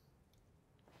thin.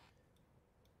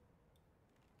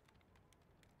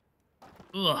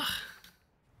 Ugh.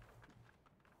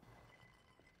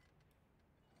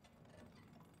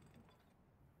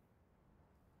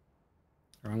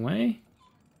 Wrong way?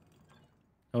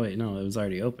 Oh wait, no, it was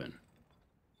already open.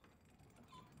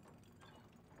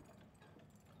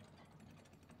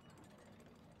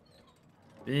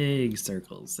 Big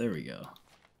circles, there we go.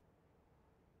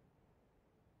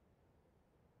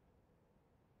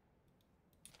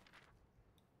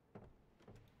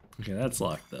 Okay, that's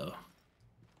locked though.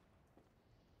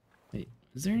 Wait,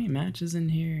 is there any matches in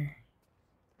here?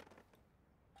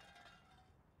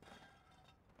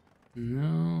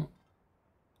 No.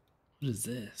 What is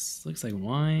this? Looks like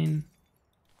wine.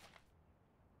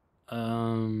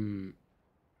 Some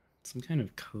kind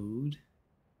of code.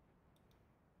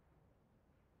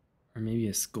 Or maybe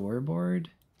a scoreboard?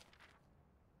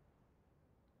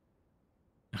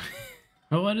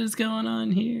 What is going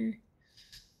on here?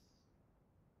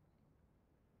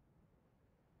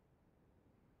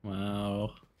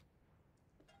 Wow.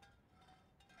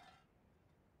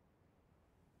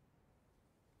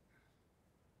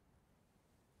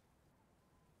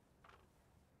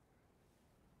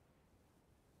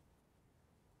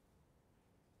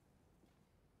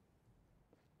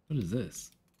 What is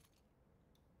this?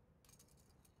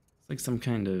 It's like some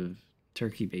kind of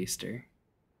turkey baster.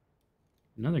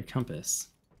 Another compass.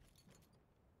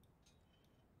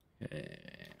 Okay.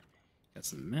 Got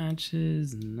some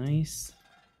matches, nice.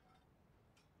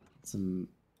 Some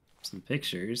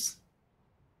pictures.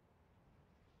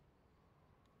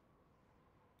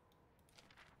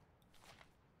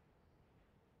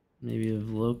 Maybe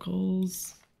of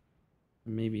locals,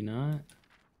 or maybe not.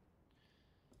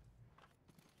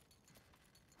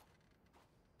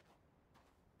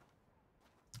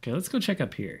 Okay, let's go check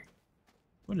up here.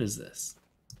 What is this?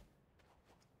 There's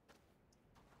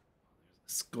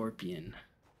a scorpion.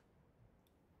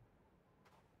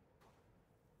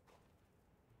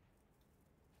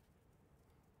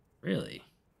 Really?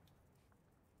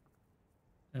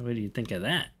 What do you think of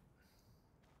that?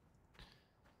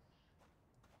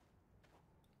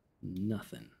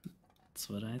 Nothing. That's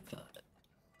what I thought.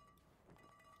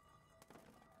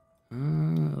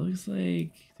 It looks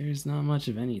like there's not much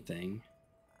of anything.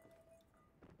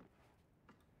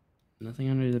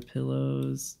 Nothing under the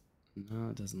pillows.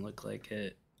 No, it doesn't look like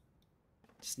it.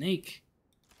 Snake.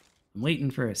 I'm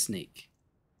waiting for a snake.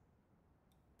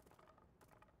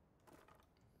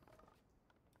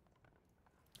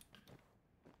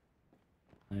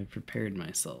 I've prepared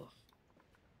myself.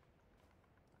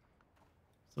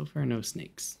 So far, no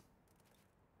snakes.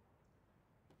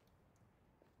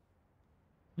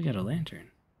 We got a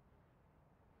lantern.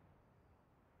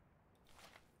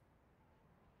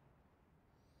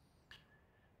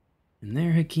 And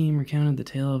there Hakim recounted the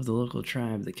tale of the local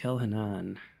tribe, the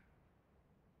Kelhanan.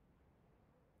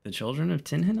 The children of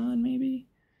Tinhanan, maybe?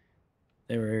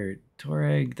 They were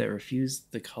Tuareg that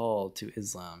refused the call to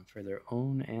Islam for their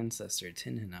own ancestor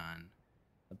Tinhanan,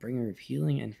 a bringer of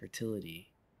healing and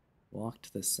fertility,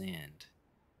 walked the sand.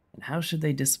 And how should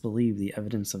they disbelieve the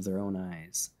evidence of their own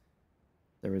eyes?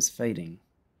 There was fighting,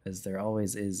 as there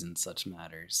always is in such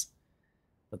matters.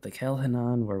 But the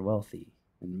Kelhanan were wealthy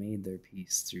and made their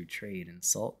peace through trade in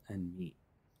salt and meat.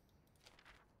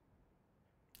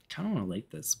 I kind of want to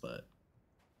light this, but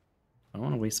I don't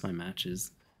want to waste my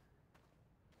matches.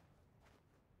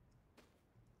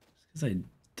 Because I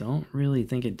don't really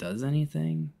think it does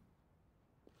anything.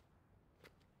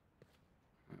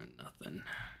 done.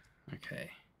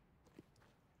 Okay.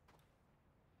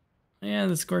 Yeah,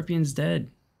 the scorpion's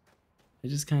dead. It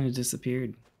just kind of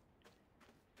disappeared.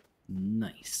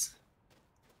 Nice.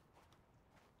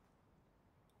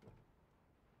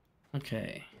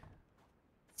 Okay.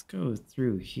 Let's go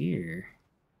through here.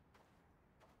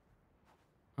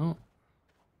 Oh.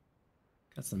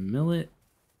 Got some millet.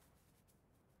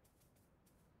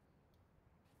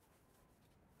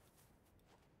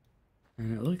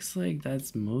 And it looks like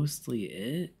that's mostly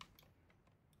it.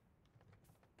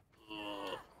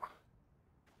 Ugh.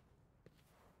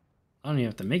 I don't even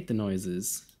have to make the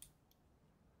noises.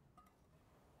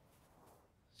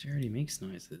 She already makes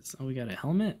noises. Oh, we got a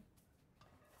helmet?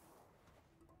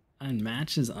 And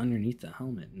matches underneath the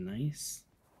helmet. Nice.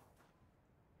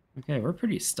 Okay, we're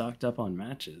pretty stocked up on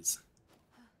matches.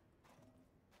 Not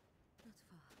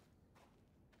far.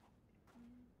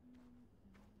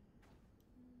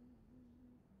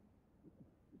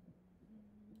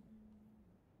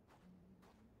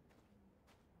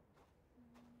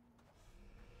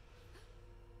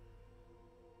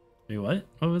 Wait, what?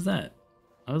 What was that?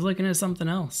 I was looking at something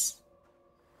else.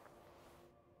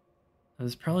 That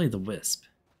was probably the wisp.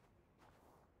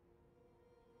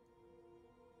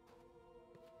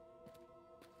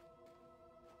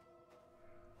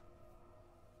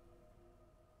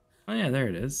 Oh yeah, there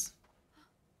it is.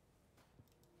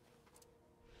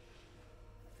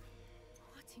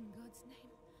 What in God's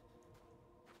name?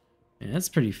 Yeah, that's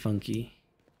pretty funky.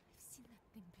 I've seen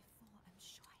that thing before, I'm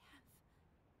sure I have.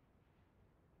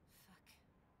 Fuck.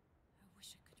 I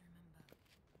wish I could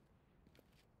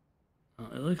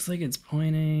remember. It looks like it's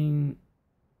pointing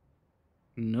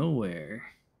nowhere,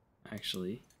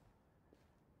 actually.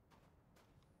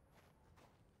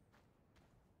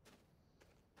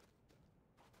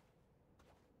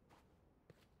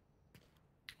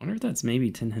 I wonder if that's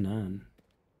maybe Tin Hinan.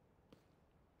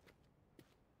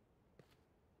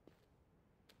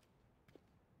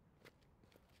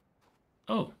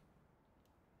 Oh.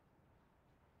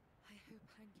 I hope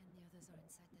Hank and the others are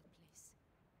inside that place.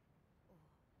 Or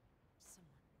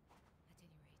someone, at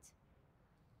any rate.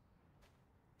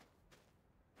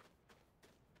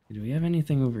 Do we have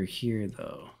anything over here,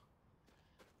 though?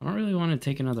 I don't really want to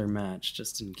take another match,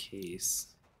 just in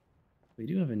case. We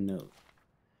do have a note.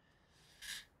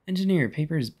 Engineer,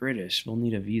 paper is British. We'll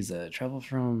need a visa. Travel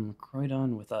from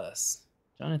Croydon with us.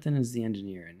 Jonathan is the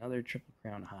engineer, another Triple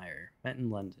Crown hire. Met in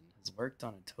London. Has worked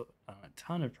on a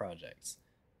ton of projects,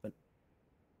 but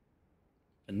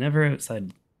never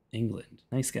outside England.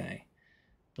 Nice guy.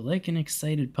 But like an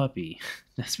excited puppy,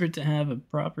 desperate to have a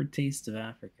proper taste of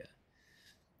Africa.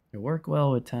 I work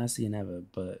well with Tassie and Eva,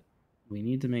 but we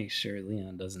need to make sure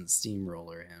Leon doesn't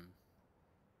steamroller him.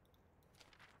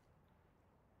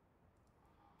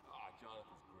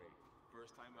 Jonathan's great.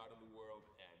 First time out in the world,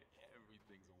 and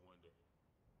everything's a wonder.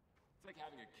 It's like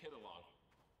having a kid along.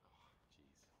 Oh,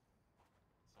 jeez.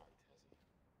 Sorry, Tessie.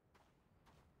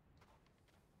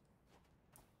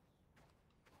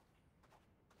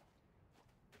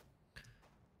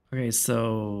 Okay,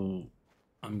 so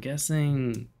I'm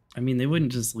guessing, I mean, they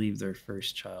wouldn't just leave their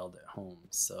first child at home,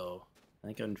 so I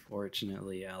think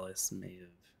unfortunately Alice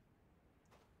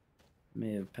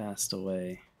may have passed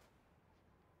away.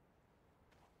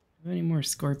 Do we have any more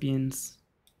scorpions?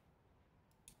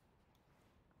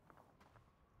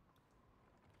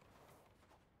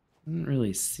 Doesn't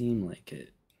really seem like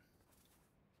it.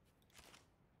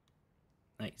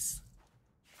 Nice.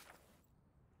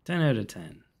 10 out of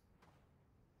 10.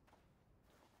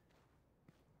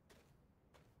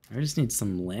 I just need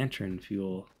some lantern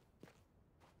fuel.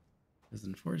 Because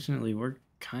unfortunately, we're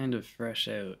kind of fresh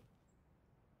out.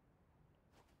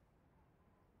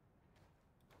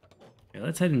 Okay,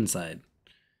 let's head inside.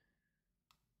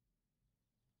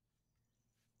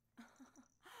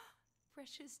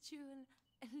 Precious jewel,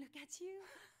 and look at you.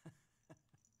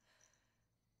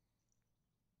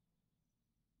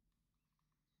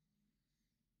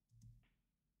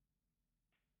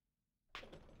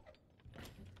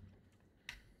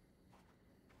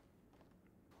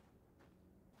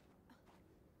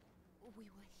 We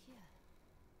were here.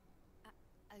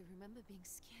 I remember being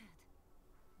scared.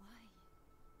 Why?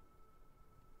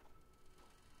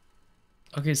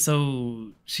 Okay,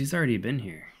 so she's already been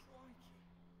here.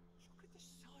 Look at the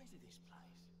size of this place.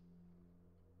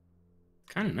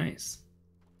 Kind of nice.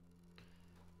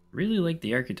 Really like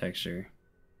the architecture.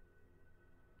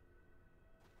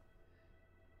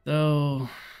 Though,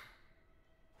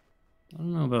 I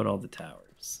don't know about all the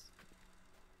towers.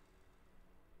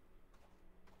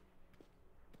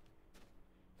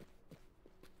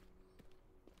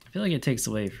 I feel like it takes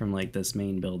away from like this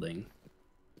main building.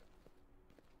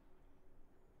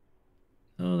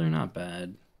 not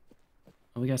bad.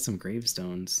 Oh, we got some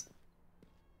gravestones.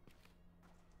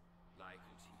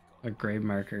 Or grave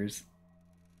markers.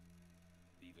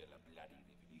 Vive la bloody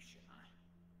revolution, huh?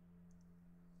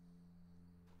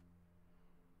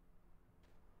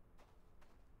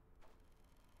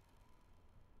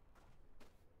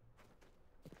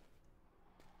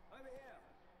 Over here.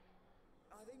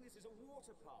 I think this is a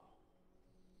water pump.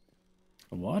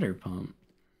 A water pump.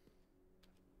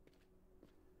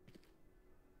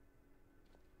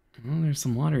 Oh, there's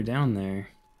some water down there.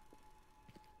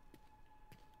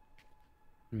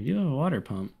 We do have a water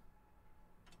pump.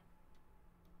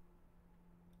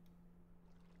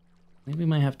 I think we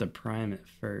might have to prime it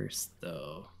first,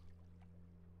 though.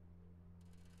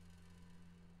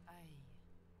 I'm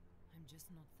just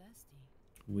not thirsty.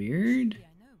 Weird? Yeah,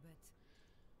 I know, but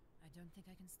I don't think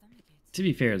I can stomach it. To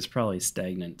be fair, it's probably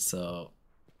stagnant, so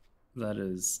that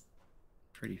is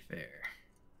pretty fair.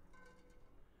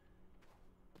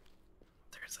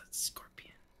 There's a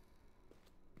scorpion.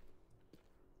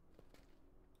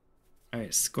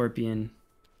 Alright, scorpion.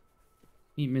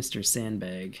 Meet Mr.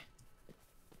 Sandbag.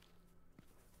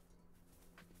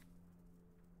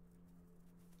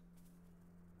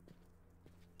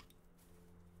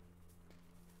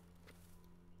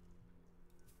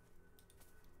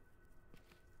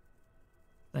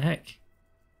 The heck?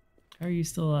 How are you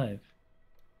still alive?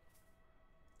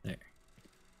 There.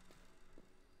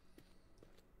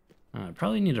 I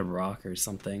probably need a rock or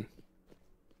something.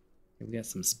 We got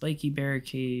some spiky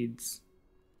barricades.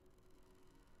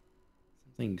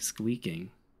 Something squeaking.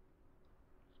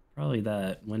 Probably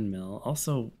that windmill.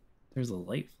 Also, there's a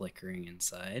light flickering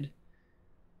inside.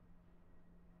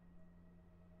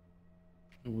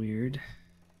 Weird.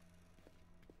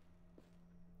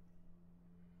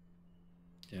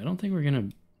 Yeah, I don't think we're gonna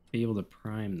be able to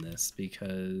prime this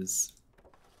because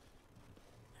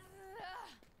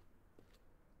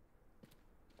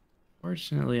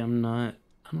fortunately I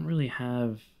don't really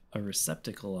have a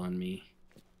receptacle on me.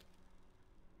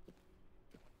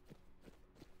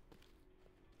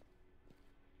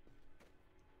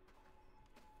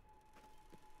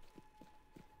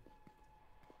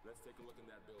 Let's take a look in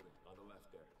that building on the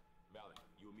left there. Malik,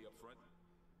 you and me up front?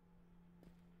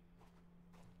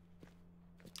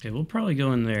 Okay, we'll probably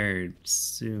go in there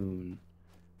soon.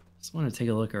 Just want to take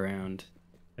a look around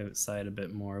outside a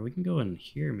bit more. We can go in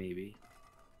here maybe.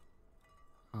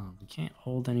 Oh, we can't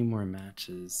hold any more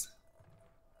matches.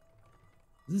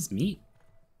 Is this meat?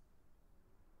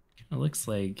 Kind of looks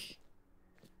like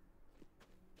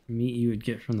meat you would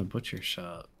get from the butcher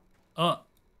shop. Oh!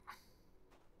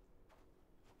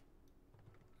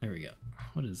 There we go.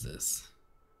 What is this?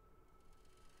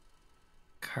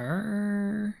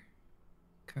 Car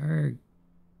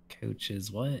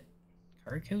coaches. What?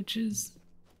 Car coaches?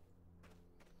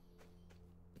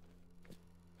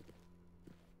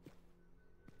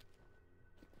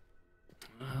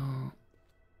 Well,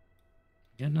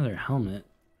 got another helmet.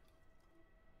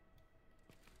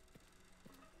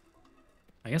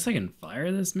 I guess I can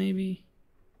fire this maybe?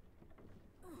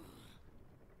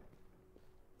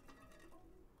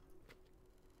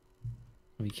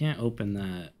 We can't open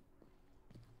that.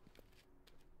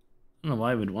 I don't know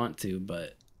why I would want to,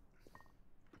 but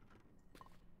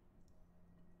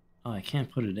oh, I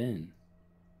can't put it in.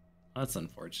 That's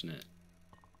unfortunate.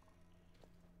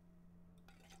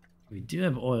 We do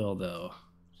have oil though,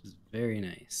 which is very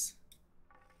nice.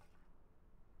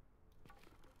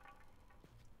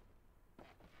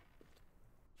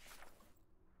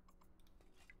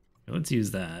 Let's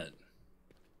use that.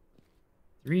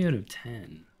 3 out of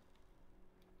 10.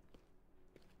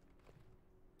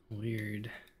 Weird.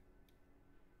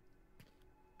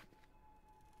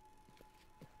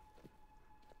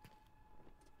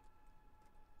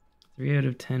 3 out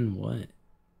of 10 what?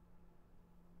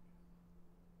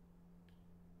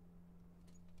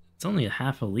 It's only a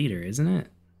half a liter, isn't it?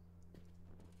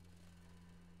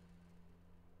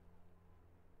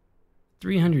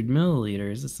 300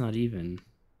 milliliters, it's not even.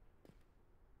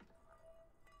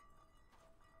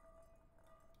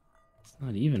 It's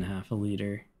not even half a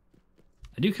liter.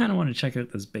 I do kind of want to check out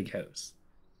this big house.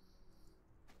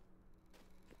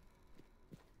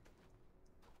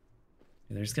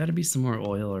 There's got to be some more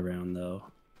oil around, though.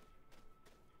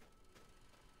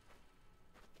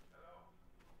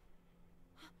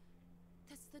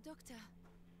 That's the doctor.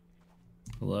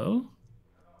 Hello?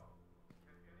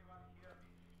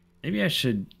 Maybe I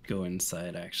should go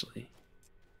inside, actually.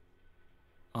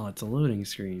 Oh, it's a loading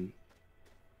screen.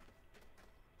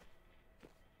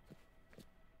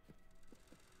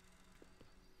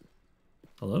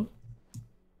 Hello?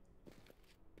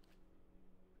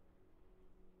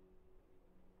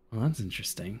 Well, that's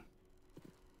interesting.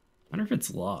 wonder if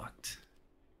it's locked.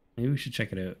 Maybe we should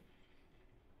check it out.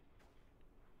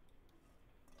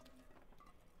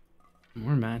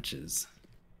 More matches.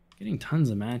 Getting tons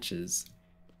of matches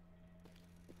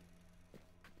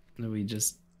that we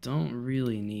just don't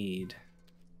really need.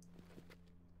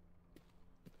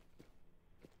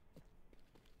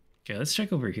 Okay, let's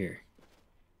check over here.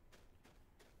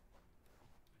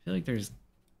 I feel like there's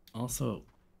also...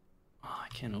 Oh, I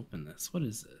can't open this. What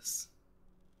is this?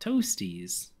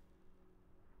 Toasties.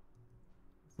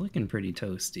 It's looking pretty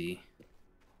toasty.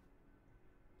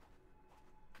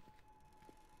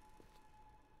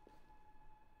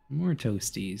 More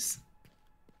toasties.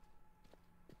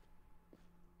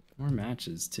 More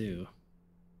matches, too.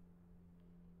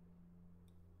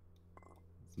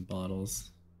 Some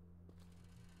bottles.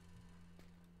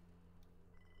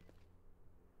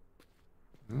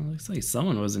 Well, looks like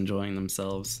someone was enjoying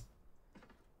themselves.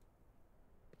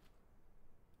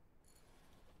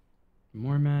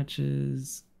 More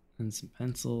matches and some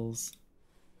pencils.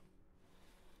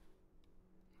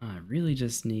 I really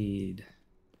just need...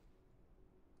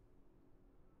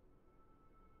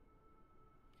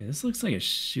 Okay, this looks like a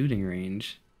shooting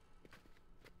range.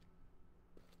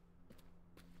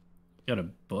 Got a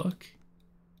book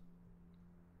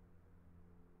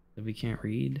that we can't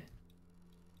read.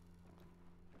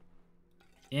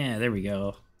 Yeah, there we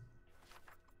go.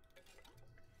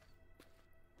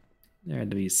 There had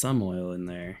to be some oil in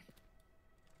there.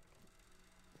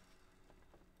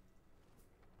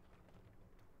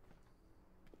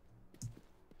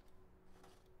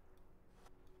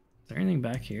 Is there anything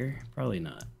back here? Probably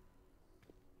not.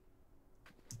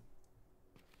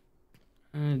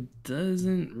 It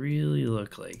doesn't really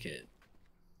look like it.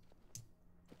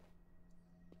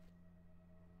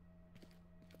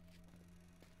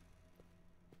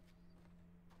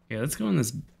 Okay, let's go in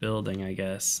this building, I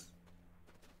guess.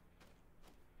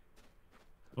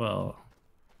 Well,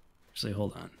 actually,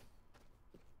 hold on.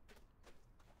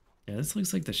 Yeah, this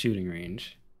looks like the shooting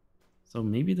range. So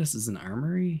maybe this is an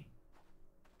armory?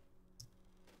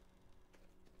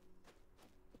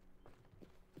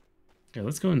 Okay,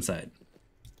 let's go inside.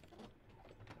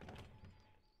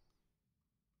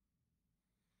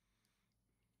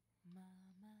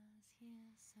 Mama's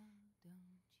here, so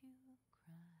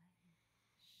don't you cry.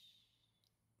 Shh,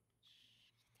 shh,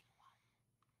 little one.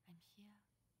 I'm here.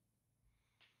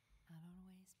 I'll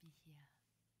always be here.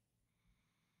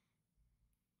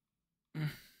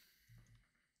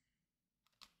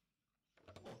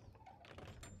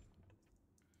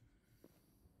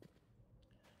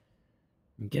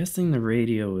 I'm guessing the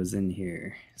radio is in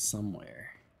here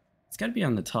somewhere. It's got to be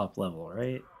on the top level,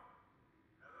 right?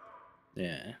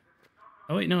 Yeah.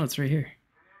 Oh wait, no, it's right here.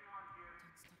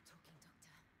 Don't stop talking, Doctor.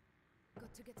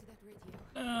 Got to get to that radio.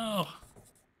 No.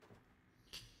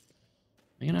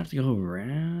 I'm gonna have to go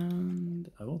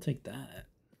around. I will take that.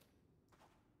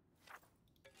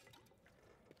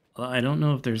 Well, I don't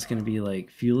know if there's gonna be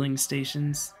like fueling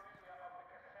stations.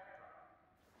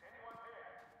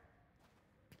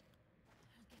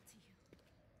 I'll get to you.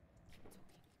 Keep talking.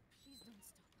 Please don't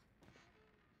stop.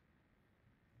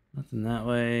 Nothing that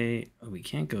way. Oh, we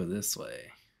can't go this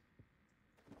way.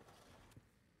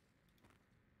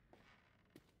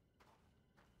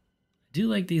 I do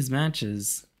like these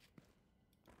matches.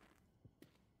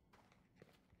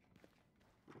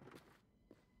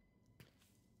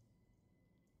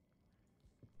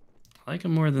 I like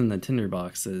them more than the tinder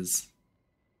boxes.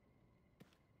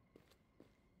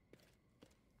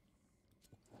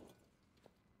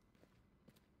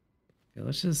 Okay,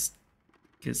 let's just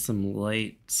get some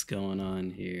lights going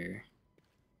on here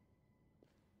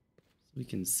so we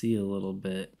can see a little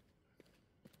bit.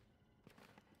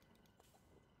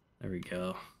 There we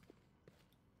go.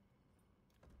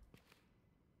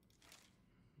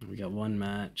 We got one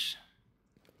match.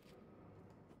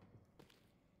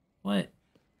 What?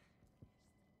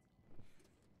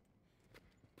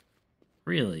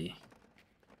 Really?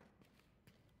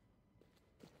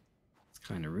 It's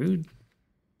kind of rude.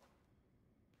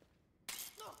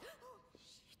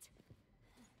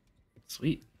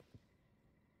 Sweet.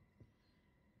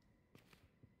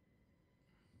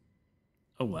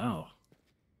 Oh, wow.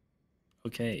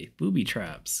 Okay, booby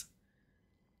traps.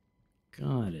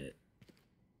 Got it.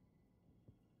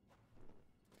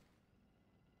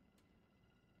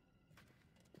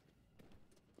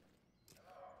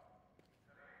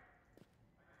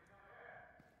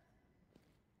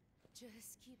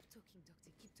 Just keep talking, Doctor.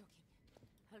 Keep talking.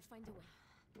 I'll find a way.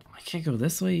 I can't go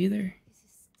this way either. This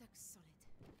is stuck solid.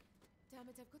 Damn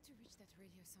it, I've got to reach that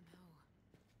radio somehow.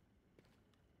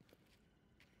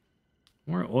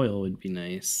 More oil would be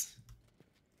nice.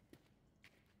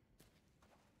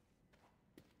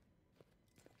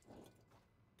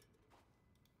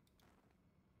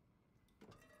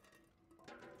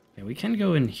 Yeah, we can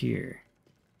go in here.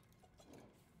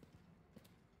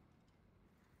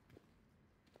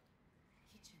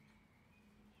 Kitchen.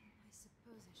 I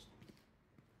suppose I should be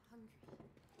hungry,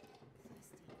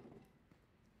 thirsty.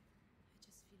 I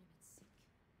just feel a bit sick.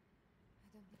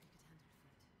 I don't think I could handle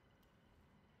food.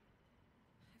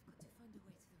 I've got to find a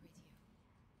way to the radio.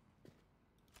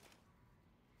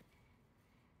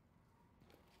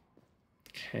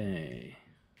 Okay.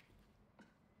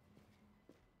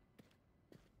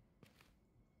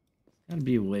 Gotta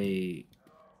be a way.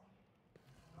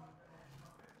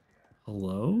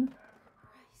 Hello?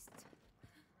 Christ.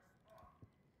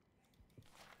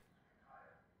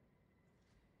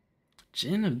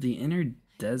 Djinn of the Inner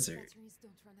Desert. Batteries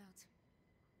don't run out.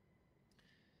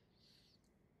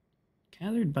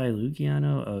 Gathered by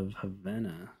Luciano of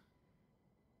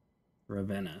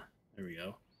Ravenna. There we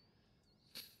go.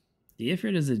 The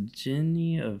Ifrit is a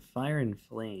genie of fire and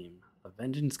flame, a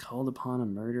vengeance called upon a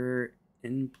murderer,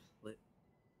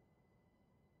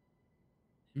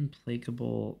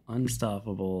 implacable,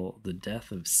 unstoppable, the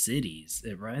death of cities.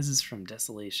 It rises from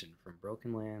desolation, from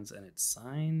broken lands, and its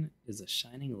sign is a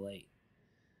shining light.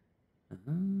 It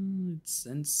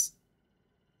sense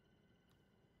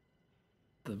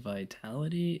the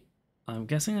vitality. I'm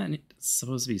guessing that it's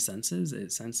supposed to be senses.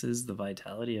 It senses the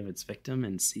vitality of its victim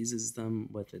and seizes them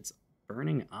with its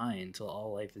burning eye until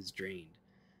all life is drained,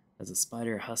 as a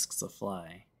spider husks a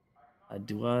fly. A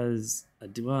dua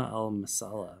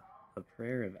al-masala, a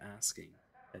prayer of asking,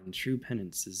 and true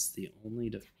penance is the only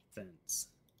defense.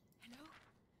 Hello?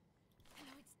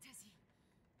 Hello, it's Desi.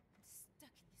 I'm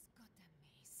stuck in this goddamn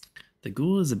maze. The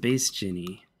ghoul is a base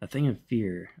genie, a thing of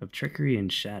fear, of trickery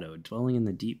and shadow, dwelling in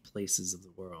the deep places of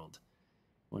the world.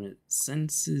 When it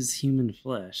senses human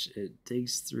flesh, it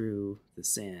digs through the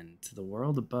sand to the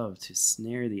world above to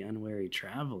snare the unwary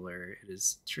traveler. It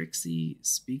is tricksy,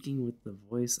 speaking with the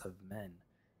voice of men.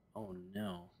 Oh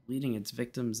no, leading its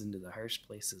victims into the harsh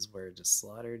places where to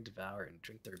slaughter, devour, and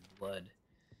drink their blood.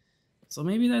 So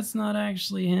maybe that's not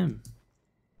actually him.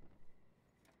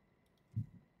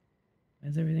 Why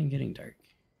is everything getting dark?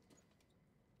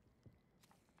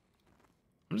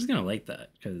 I'm just gonna light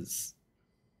that, because...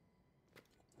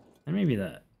 And maybe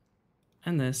that.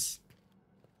 And this.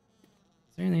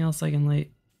 Is there anything else I can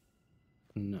light?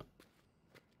 No.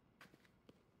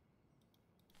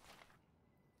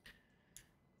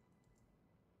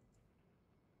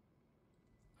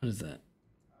 What is that?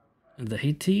 The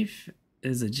Hatif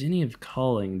is a genie of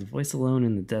calling, the voice alone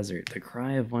in the desert, the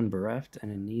cry of one bereft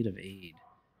and in need of aid.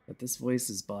 But this voice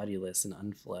is bodiless and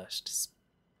unfleshed,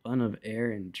 spun of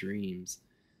air and dreams.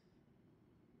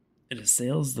 It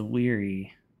assails the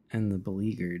weary and the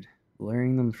beleaguered,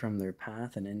 luring them from their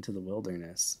path and into the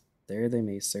wilderness. There they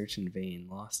may search in vain,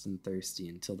 lost and thirsty,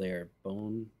 until they are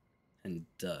bone and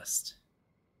dust.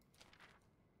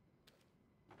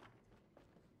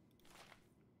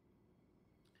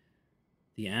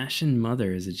 The Ashen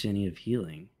Mother is a genie of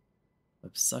healing,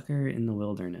 of succor in the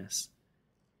wilderness.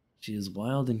 She is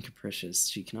wild and capricious.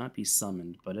 She cannot be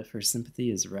summoned, but if her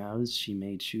sympathy is roused, she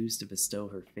may choose to bestow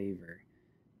her favor,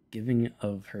 giving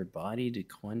of her body to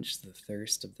quench the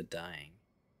thirst of the dying,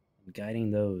 and guiding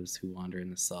those who wander in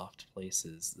the soft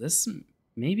places.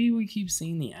 Maybe we keep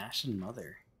seeing the Ashen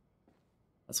Mother.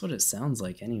 That's what it sounds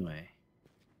like anyway.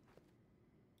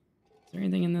 Is there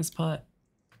anything in this pot?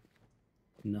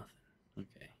 Nothing.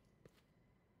 Okay.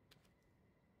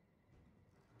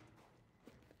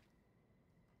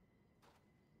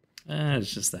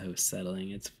 It's just the house settling.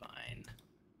 It's fine.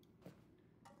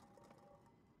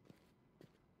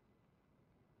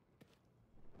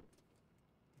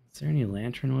 Is there any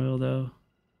lantern oil, though?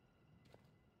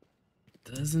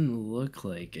 Doesn't look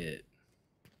like it.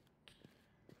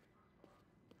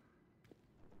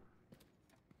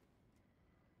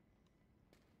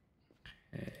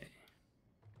 Okay.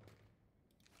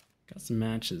 Got some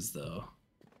matches, though.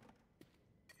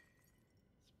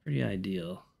 It's pretty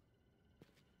ideal.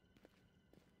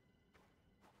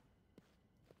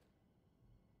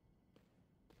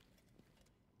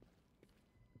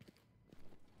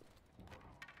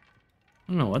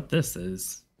 I don't know what this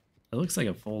is. It looks like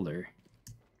a folder.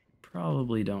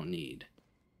 Probably don't need.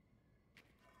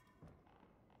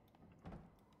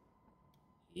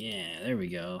 Yeah, there we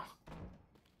go.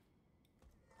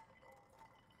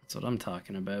 That's what I'm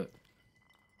talking about.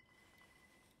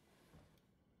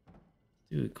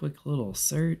 Do a quick little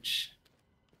search.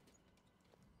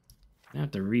 I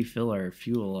have to refill our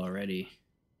fuel already.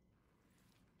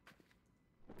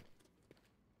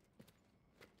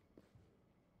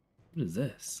 What is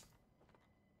this?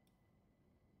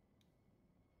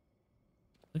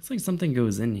 Looks like something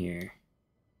goes in here.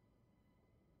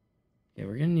 Okay,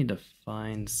 we're gonna need to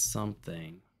find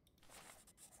something.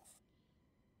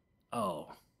 Oh.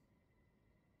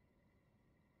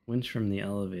 Winch from the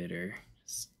elevator.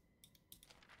 So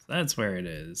that's where it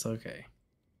is. Okay.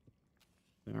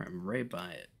 I'm right by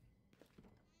it.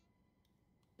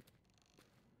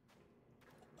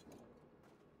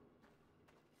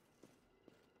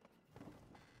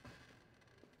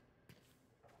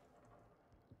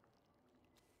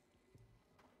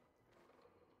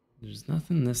 There's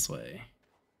nothing this way.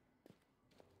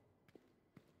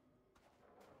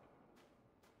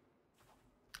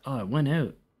 Oh, it went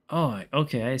out. Oh,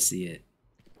 okay, I see it.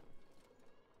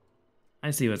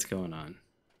 I see what's going on.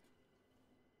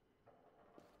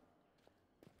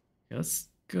 Okay, let's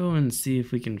go and see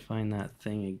if we can find that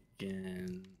thing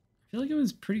again. I feel like it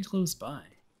was pretty close by.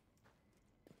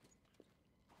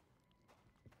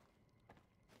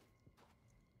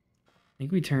 I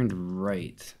think we turned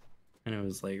right, and it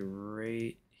was like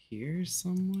right here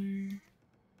somewhere.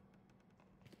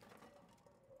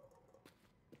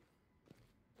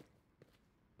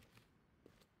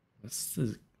 This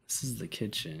is the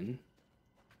kitchen.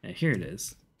 Yeah, here it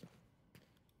is.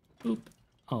 Oop.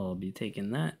 I'll be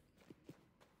taking that.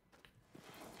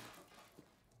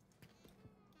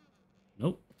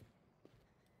 Nope.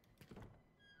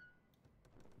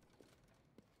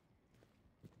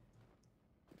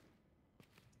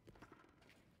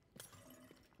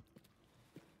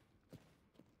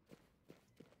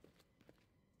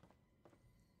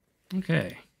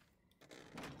 Okay.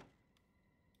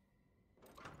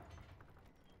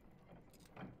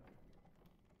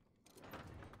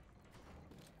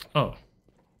 Oh.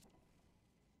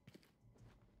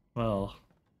 Well,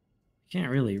 I can't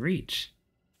really reach.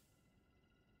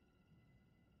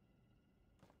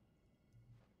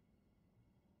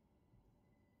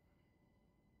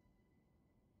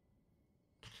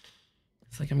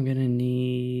 Looks like I'm gonna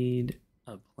need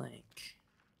a plank.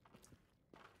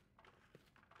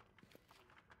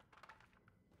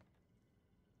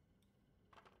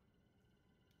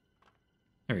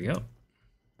 There we go.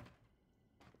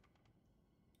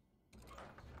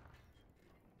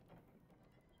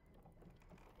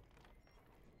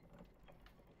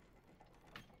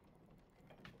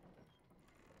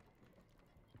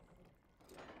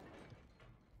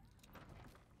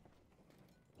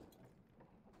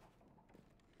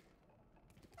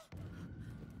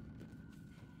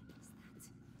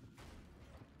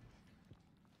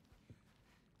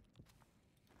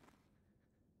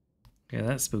 Okay,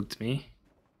 that spooked me.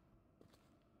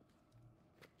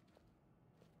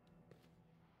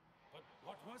 But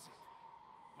what was it?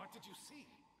 What did you see?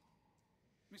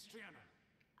 Miss Triana?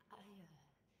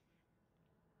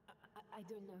 I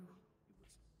don't know. It was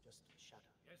just a shadow.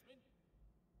 Yasmin?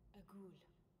 A ghoul.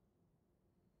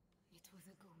 It was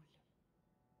a ghoul.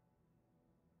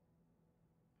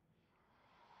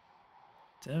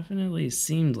 Definitely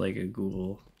seemed like a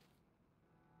ghoul.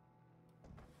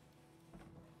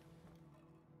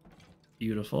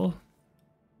 Beautiful.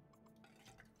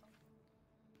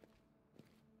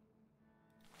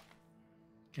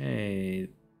 Okay.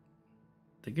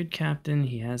 The good captain,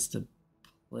 he has to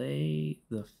play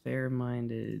the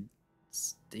fair-minded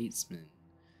statesman.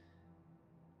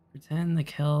 Pretend the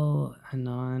Kel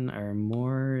Hanan are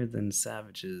more than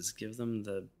savages. Give them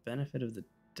the benefit of the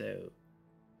doubt.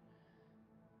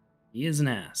 He is an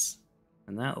ass.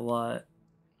 And that lot...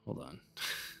 Hold on.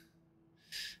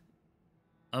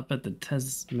 Up at the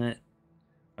Tesmet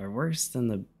are worse than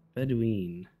the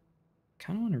Bedouin.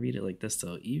 Kind of want to read it like this,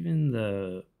 though. Even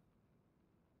the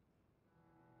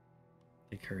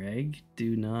Kareg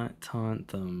do not taunt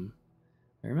them.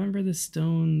 I remember the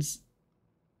stones...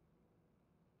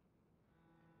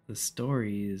 The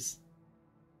stories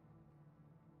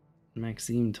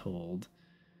Maxime told.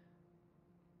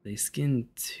 They skinned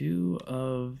two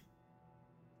of...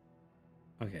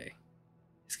 Okay.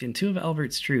 Skinned two of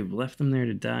Albert's troop, left them there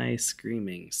to die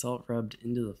screaming, salt rubbed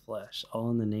into the flesh,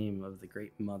 all in the name of the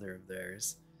great mother of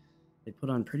theirs. They put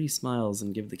on pretty smiles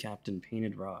and give the captain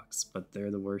painted rocks, but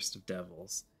they're the worst of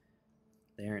devils.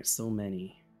 They aren't so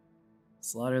many.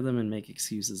 Slaughter them and make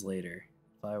excuses later.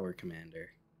 If I were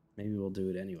commander, maybe we'll do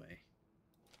it anyway.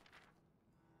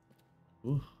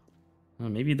 Ooh. Oh,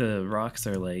 maybe the rocks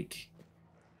are like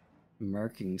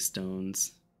marking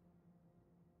stones.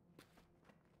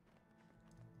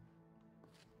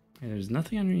 Okay, there's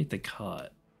nothing underneath the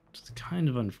cot, which is kind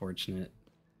of unfortunate.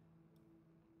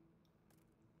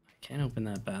 I can't open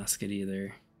that basket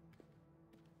either.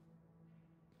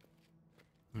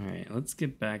 Alright, let's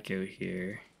get back out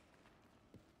here.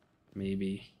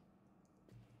 Maybe.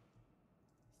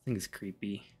 This thing's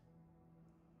creepy.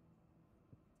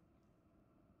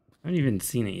 I haven't even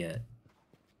seen it yet.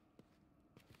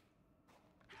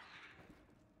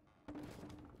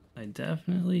 I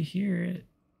definitely hear it.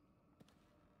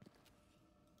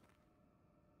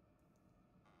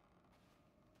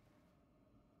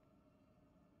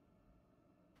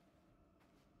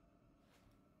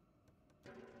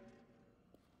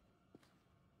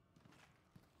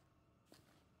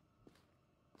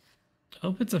 I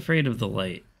hope it's afraid of the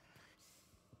light.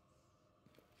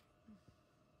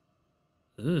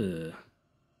 Ugh. These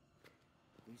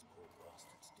poor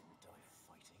bastards didn't die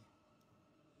fighting.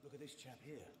 Look at this chap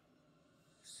here.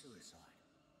 Suicide.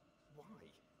 Why?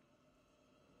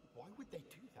 Why would they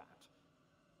do that?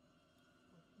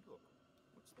 Look,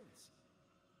 what's this?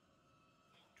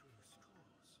 Dangerous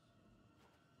straws.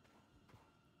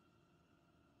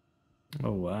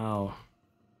 Oh wow.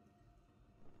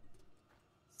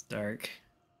 It's dark.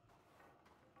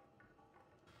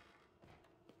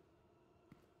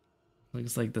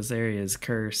 Looks like this area is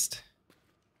cursed.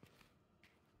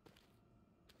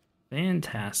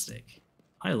 Fantastic.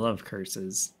 I love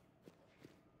curses.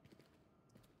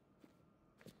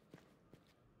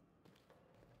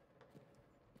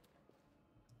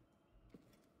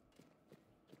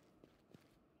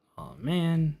 Oh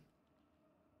man.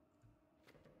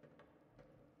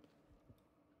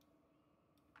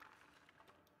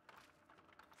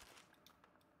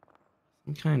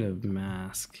 Some kind of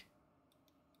mask.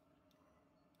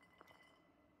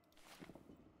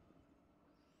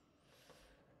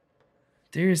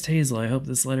 Dearest Hazel, I hope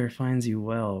this letter finds you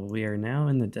well. We are now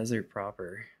in the desert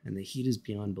proper, and the heat is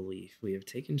beyond belief. We have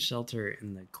taken shelter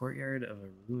in the courtyard of a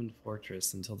ruined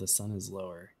fortress until the sun is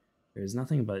lower. There is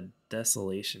nothing but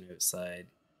desolation outside,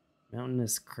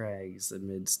 mountainous crags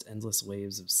amidst endless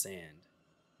waves of sand.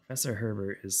 Professor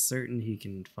Herbert is certain he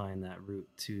can find that route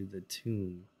to the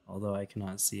tomb, although I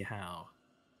cannot see how.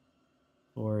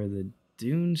 For the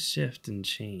dunes shift and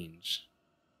change.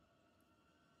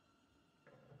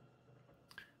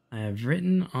 I have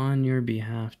written on your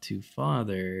behalf to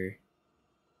Father,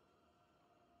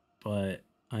 but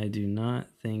I do not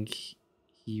think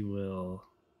he will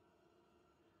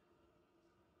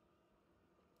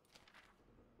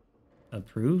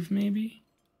approve, maybe?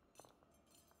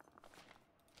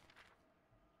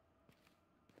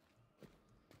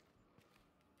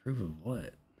 Approve of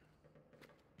what?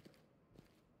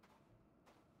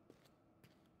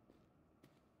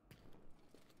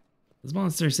 This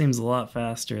monster seems a lot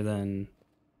faster than,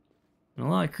 and a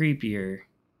lot creepier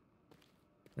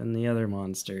than the other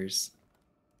monsters.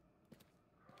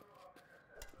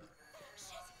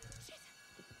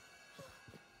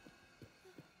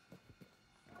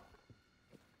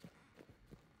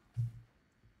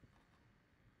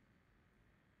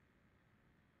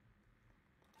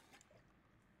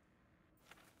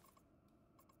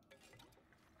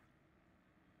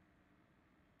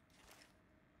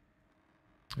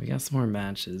 We got some more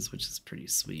matches, which is pretty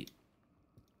sweet.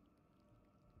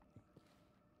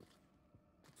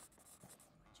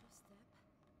 Watch your step.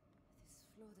 This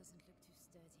floor doesn't look too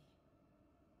sturdy.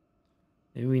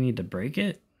 Maybe we need to break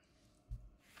it?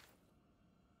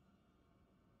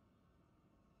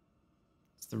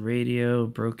 It's the radio,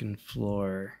 broken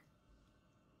floor.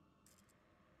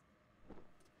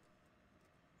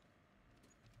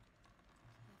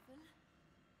 Careful.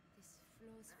 This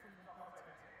floor's falling apart.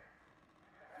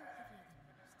 You're heavier than you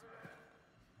used to be.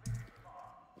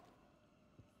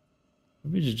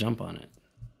 Maybe we just jump on it.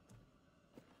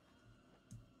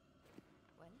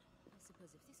 Well, I suppose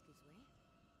if this gives way,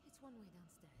 it's one way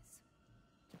downstairs.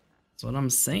 That's what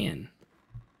I'm saying.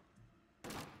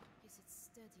 Guess it's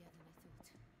sturdier than I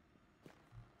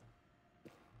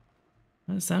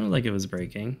thought. It sounded like it was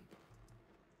breaking.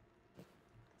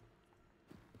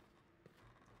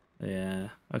 Yeah.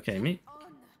 Okay, might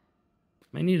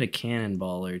need a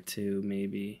cannonball or two,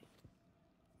 maybe.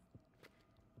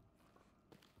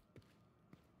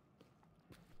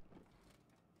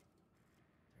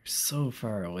 They're so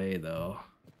far away, though.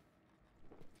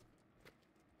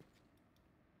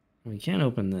 We can't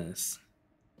open this.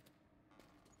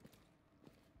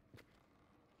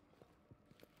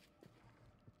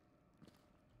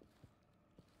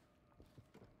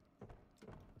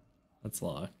 That's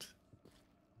locked.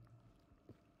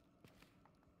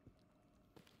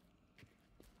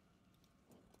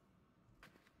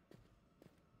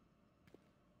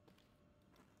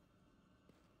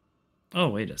 Oh,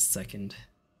 wait a second.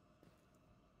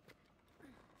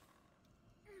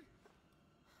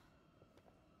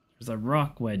 There's a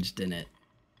rock wedged in it.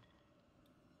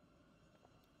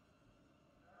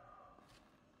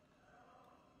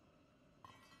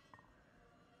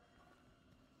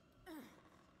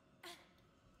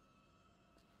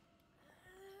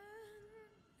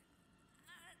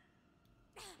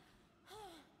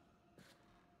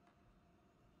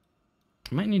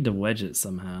 I might need to wedge it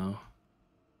somehow.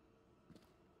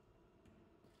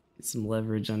 Get some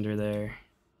leverage under there.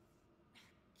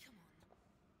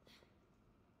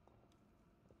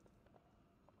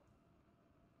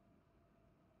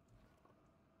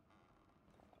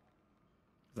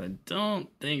 I don't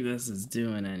think this is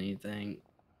doing anything.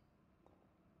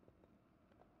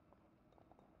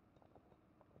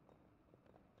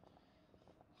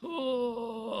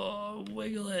 Oh,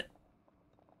 wiggle it.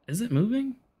 Is it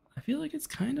moving? I feel like it's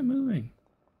kind of moving.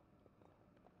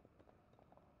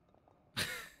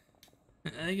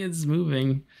 I think it's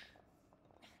moving.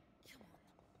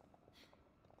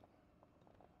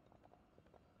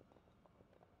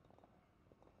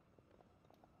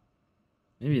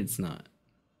 Maybe it's not.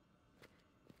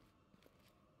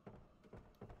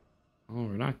 Oh,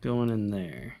 we're not going in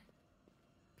there.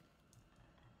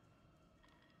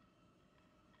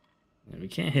 And we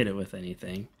can't hit it with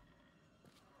anything.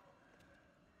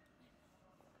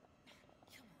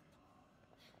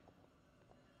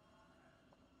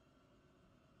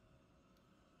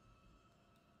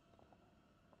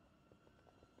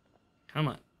 Come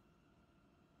on.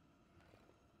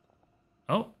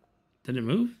 Oh, did it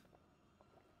move?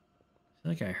 I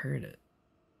feel like I heard it.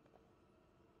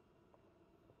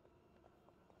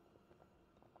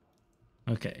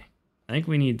 Okay. I think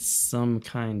we need some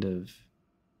kind of...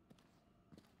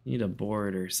 Need a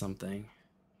board or something.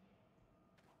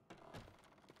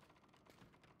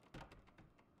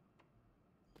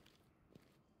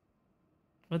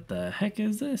 What the heck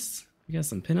is this? We got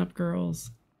some pinup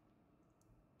girls.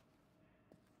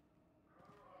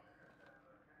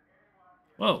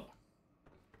 Whoa.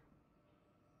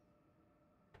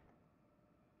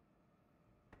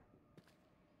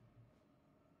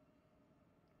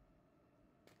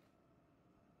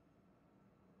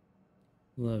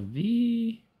 La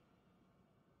vie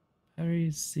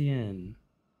Parisienne.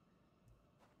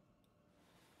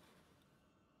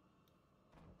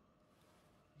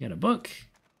 We got a book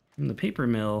from the paper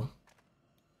mill.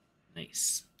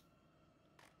 Nice.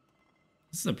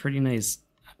 This is a pretty nice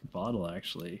bottle,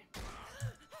 actually.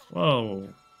 Whoa.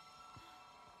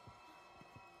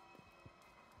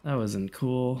 That wasn't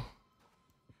cool.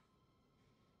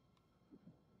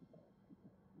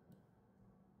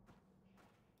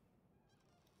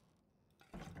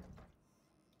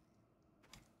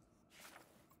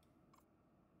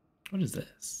 What is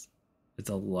this? It's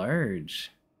a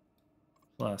large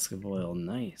flask of oil.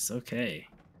 Nice. Okay.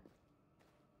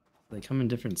 They come in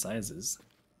different sizes.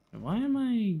 Why am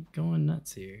I going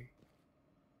nuts here?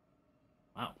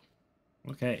 Wow.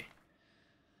 Okay.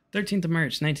 13th of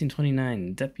March,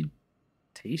 1929.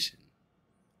 Deputation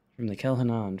from the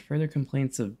Kelhanan. Further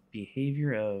complaints of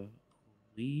behavior of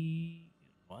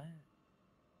what?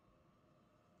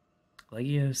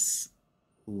 Legios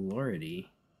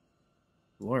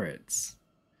Loritz.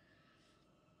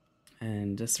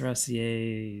 And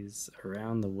disraciers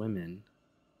around the women.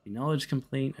 Acknowledged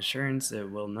complaint, assurance it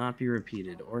will not be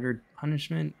repeated. Ordered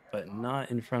punishment, but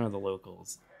not in front of the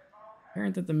locals.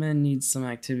 Apparent that the men need some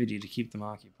activity to keep them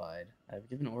occupied. I have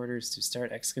given orders to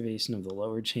start excavation of the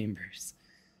lower chambers.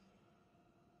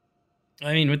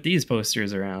 I mean, with these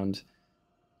posters around,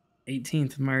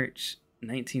 18th March,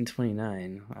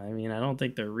 1929, I mean, I don't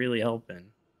think they're really helping.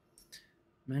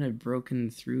 Men had broken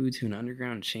through to an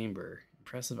underground chamber.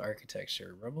 Impressive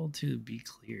architecture. Rubble to be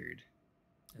cleared.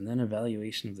 And then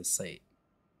evaluation of the site.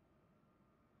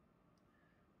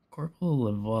 Corporal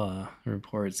Lavoie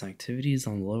reports activities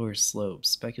on lower slopes,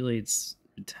 speculates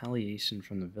retaliation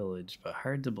from the village, but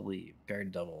hard to believe.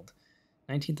 Guard doubled.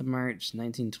 19th of March,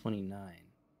 1929.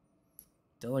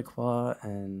 Delacroix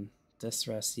and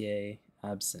Desraciers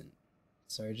absent.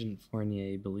 Sergeant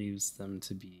Fournier believes them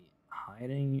to be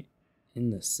hiding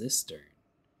in the cistern.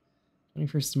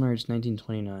 21st of March,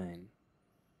 1929.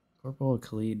 Corporal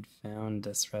Khalid found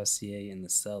Desraciers in the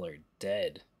cellar,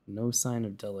 dead. No sign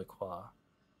of Delacroix.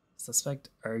 Suspect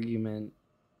argument,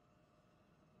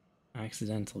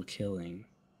 accidental killing,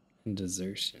 and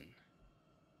desertion.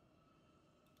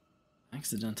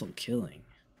 Accidental killing.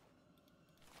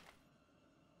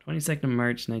 22nd of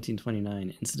March,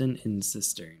 1929. Incident in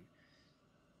cistern.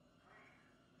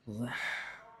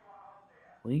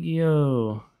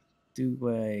 Legio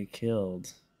Dugway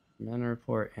killed. Men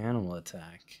report animal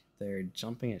attack. They're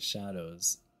jumping at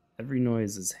shadows. Every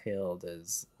noise is hailed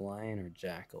as lion or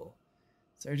jackal.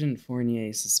 Sergeant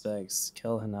Fournier suspects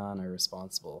Kelhanan are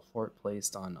responsible. Fort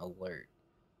placed on alert.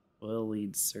 Will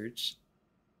lead search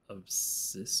of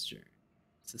cistern.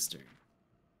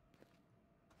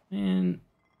 Man,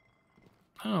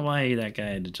 I don't know why that guy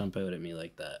had to jump out at me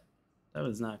like that. That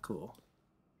was not cool.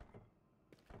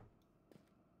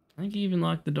 I think he even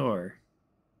locked the door.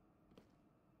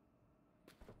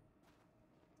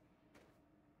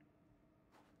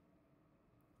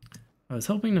 I was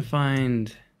hoping to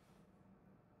find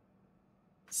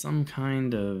some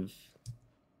kind of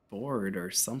board or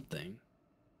something.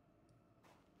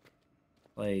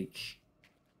 Like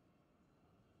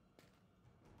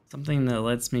something that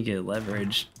lets me get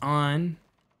leverage on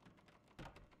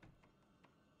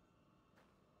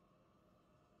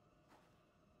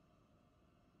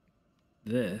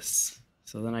this,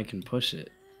 so then I can push it.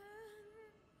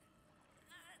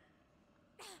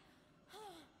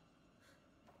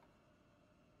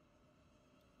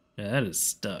 Yeah, that is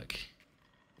stuck.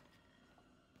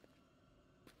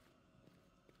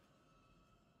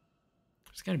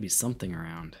 There's gotta be something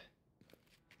around.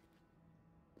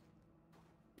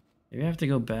 Maybe I have to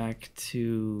go back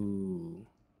to...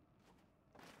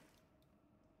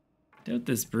 I doubt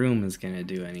this broom is gonna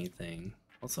do anything.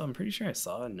 Also, I'm pretty sure I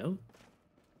saw a note.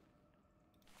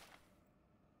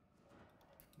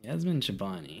 Yasmin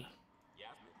Shabani.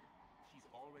 Yasmin, she's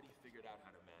already figured out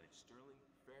how to manage Sterling,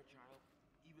 Fairchild,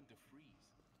 even DeFreeze.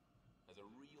 Has a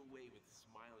real way with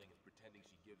smiling and pretending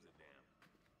she gives a damn.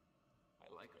 I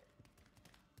like her.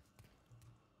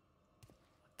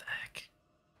 What the heck?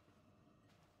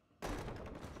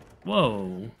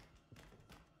 Whoa.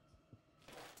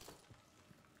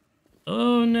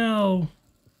 Oh no.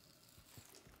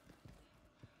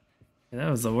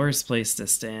 That was the worst place to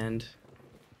stand.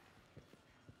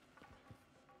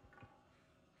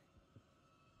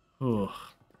 Ooh.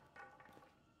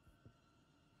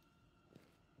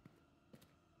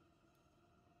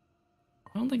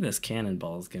 I don't think this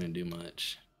cannonball is gonna do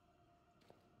much.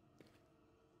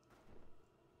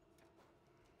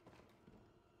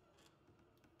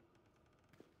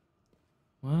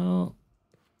 Well,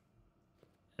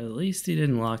 at least he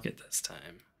didn't lock it this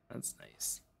time. That's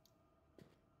nice.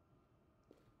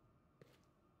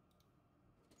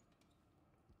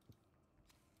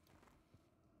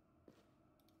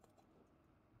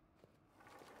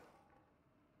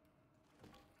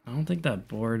 I don't think that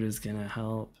board is gonna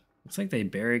help. Looks like they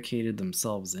barricaded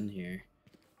themselves in here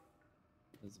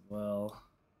as well.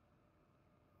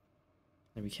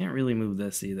 And we can't really move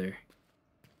this either.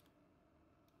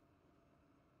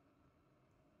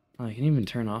 Oh, I can even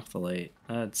turn off the light.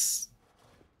 That's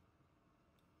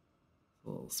a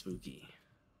little spooky.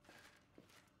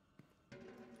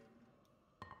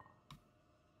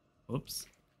 Whoops.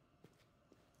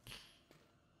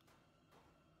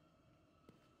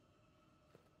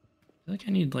 I feel like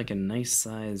I need like a nice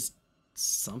sized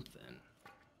something.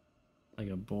 Like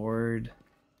a board.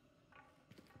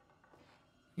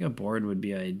 I think a board would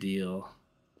be ideal.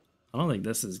 I don't think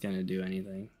this is gonna do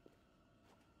anything.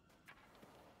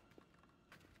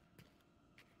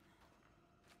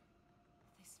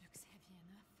 This looks heavy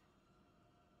enough.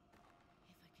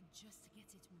 If I can just get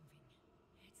it moving.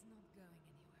 It's not going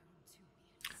anywhere on 2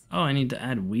 wheels. Oh, I need to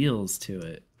add wheels to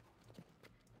it.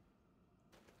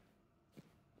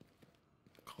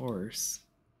 Of course.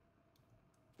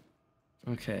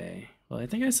 Okay. Well, I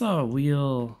think I saw a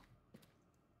wheel.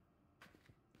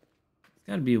 There's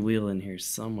got to be a wheel in here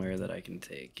somewhere that I can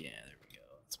take. Yeah, there we go.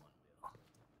 That's one wheel.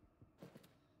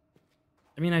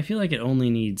 I mean, I feel like it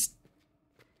only needs...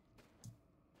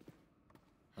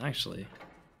 Actually.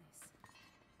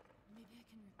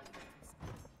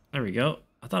 There we go.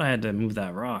 I thought I had to move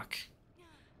that rock.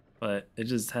 But it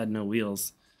just had no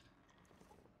wheels.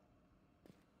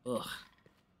 Ugh.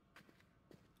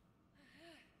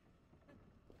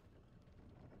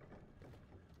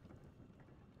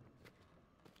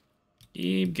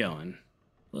 Keep going.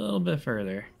 A little bit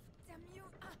further. Damn you!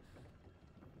 Come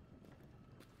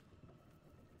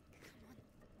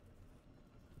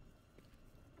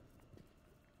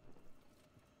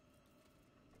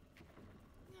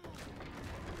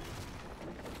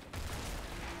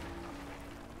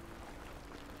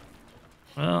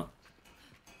on. Well,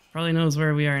 probably knows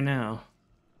where we are now.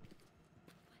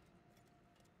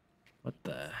 What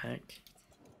the heck?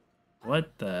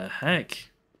 What the heck?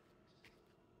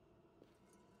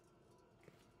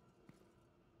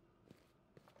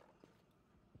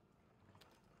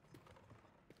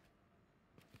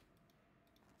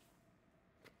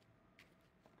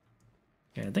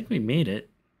 Okay, I think we made it.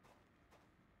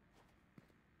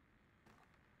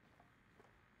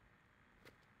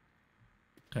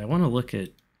 Okay, I want to look at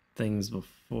things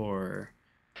before.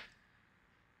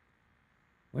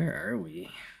 Where are we?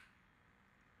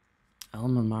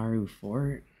 Almamaru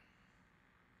Fort?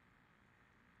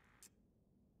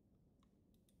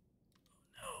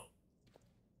 Oh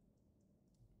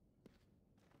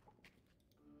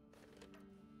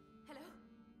Hello?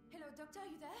 Hello, Doctor, are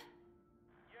you there?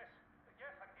 Yes, I'm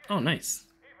here. no. Oh, nice.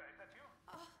 Ava, is that you?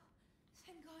 Oh,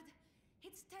 thank God.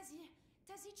 It's Tazi.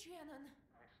 Tazi Trianon.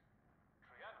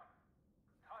 Triana.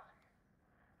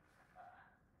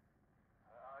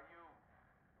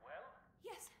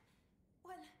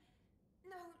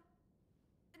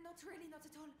 really, not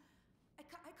at all. I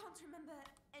can't remember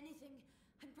anything.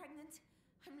 I'm pregnant.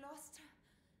 I'm lost.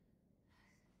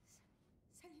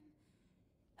 Salim,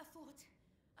 a fort.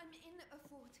 I'm in a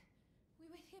fort. We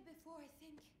were here before, I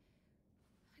think.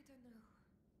 I don't know.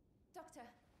 Doctor,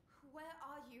 where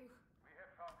are you? We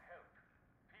have found help.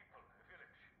 People, a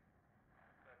village.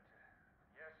 But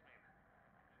Yasmin,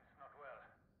 she's not well.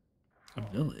 A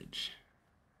village?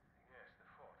 Yes, the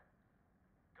fort.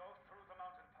 Go through the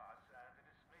mountain pass, and it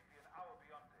is maybe an hour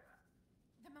beyond there.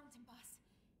 The mountain pass.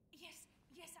 Yes,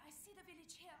 yes, I see the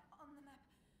village here on the map.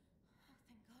 Oh,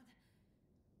 thank God.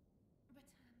 But,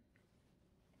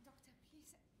 Doctor,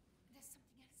 please, there's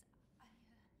something else.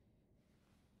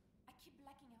 I keep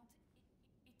blacking out.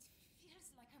 It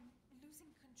feels like I'm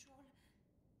losing control.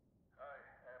 I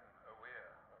am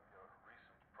aware of your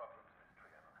recent problems, Miss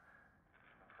Triana.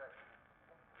 In fact,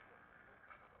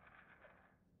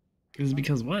 Is it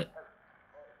because what?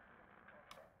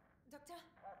 Doctor?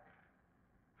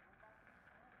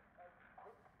 as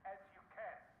quick as you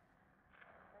can.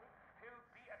 There may still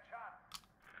be a chance.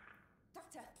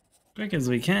 Doctor! Quick as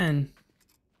we can.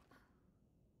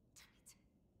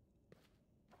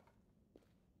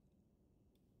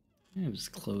 Damn it. I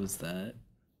just close that.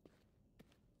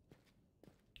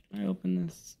 Can I open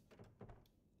this?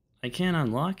 I can't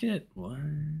unlock it? What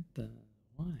the?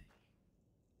 Why?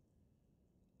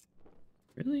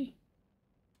 Really?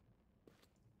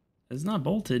 It's not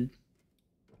bolted.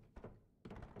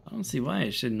 I don't see why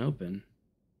it shouldn't open.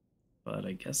 But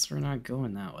I guess we're not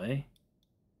going that way.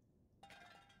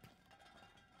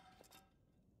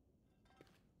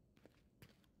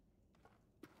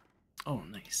 Oh,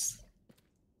 nice.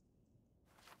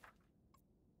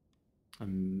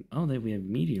 Oh, we have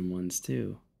medium ones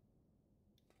too.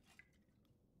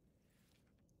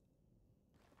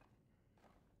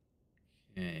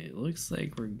 Okay, it looks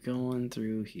like we're going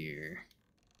through here.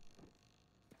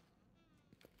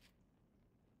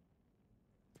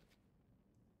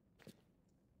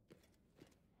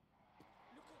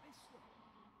 Look at this one.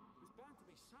 There's bound to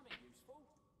be something useful.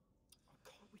 Oh,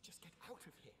 can't we just get out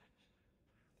of here?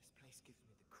 This place gives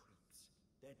me the creeps.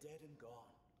 They're dead and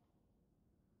gone.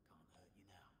 Can't hurt you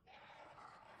now.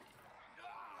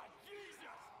 Ah, Jesus!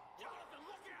 Jonathan,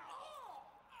 look out!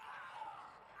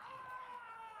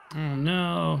 Oh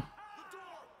no. The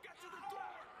door! Get to the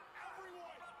door!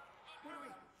 Everyone! What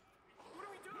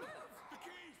do we do? The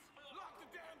keys! Lock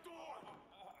the damn door!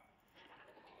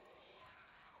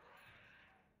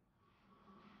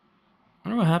 I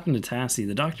don't know what happened to Tassie.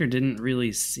 The doctor didn't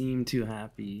really seem too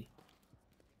happy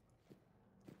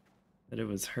that it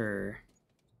was her.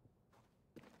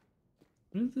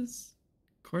 What is this?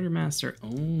 Quartermaster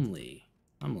only.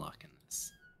 I'm locking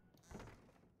this.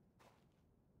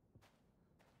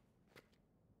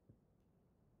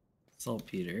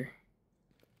 Saltpeter.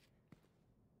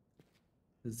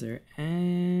 Is there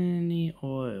any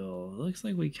oil? It looks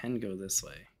like we can go this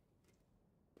way.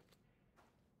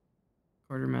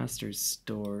 Quartermaster's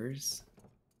stores.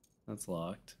 That's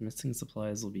locked. Missing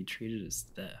supplies will be treated as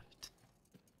theft.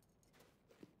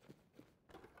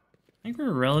 I think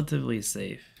we're relatively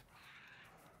safe.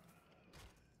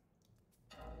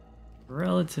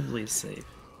 Relatively safe.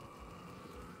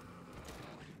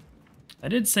 I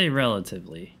did say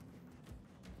relatively.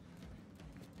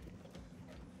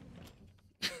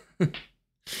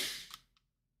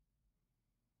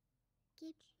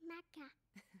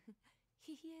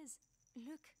 He is.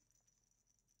 Look.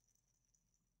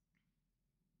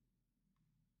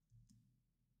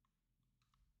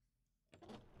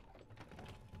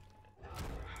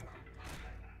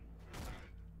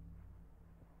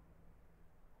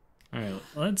 Alright,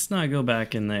 let's not go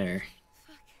back in there.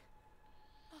 Fuck.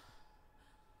 Oh.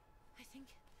 I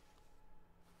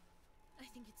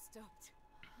think it stopped.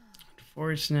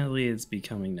 Unfortunately, it's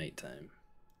becoming nighttime.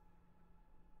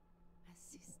 A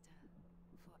sister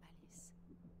for Alice.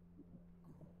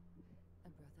 Oh, a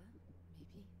brother,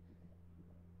 maybe.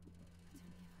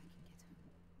 But only if I can get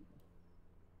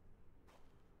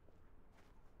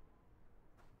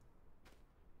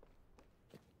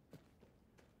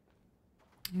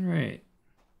home. Alright.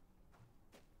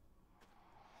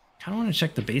 I kinda wanna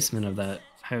check the basement of that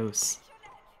house.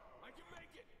 I can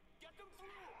make it! Get them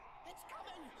through! It's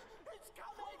coming! It's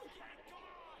coming! Come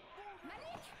on!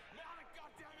 Malik! Malik,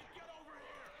 goddammit, get over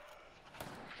here!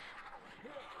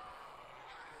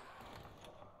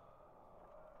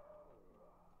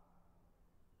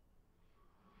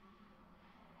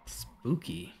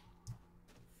 Spooky.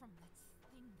 From that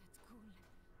thing, that ghoul.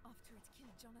 After it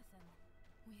killed Jonathan,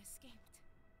 we escaped.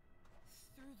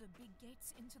 Through the big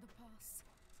gates into the pass.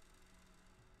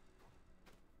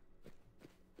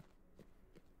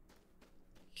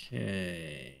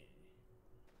 Okay.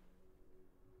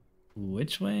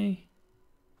 Which way?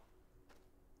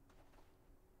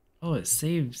 Oh, it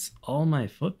saves all my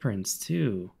footprints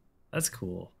too. That's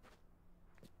cool.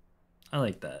 I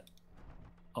like that.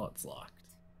 Oh, it's locked.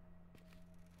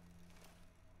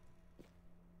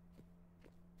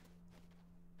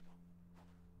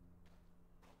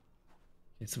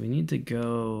 Okay, so we need to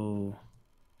go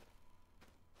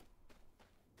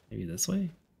maybe this way?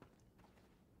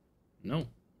 Nope.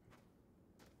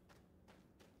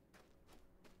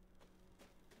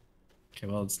 Okay,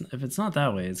 well, if it's not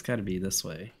that way, it's got to be this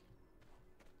way.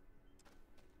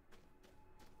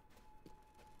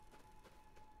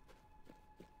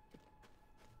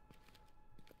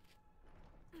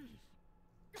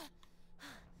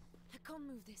 I can't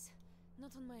move this.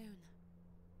 Not on my own.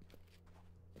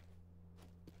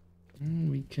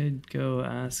 We could go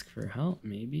ask for help,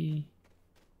 maybe.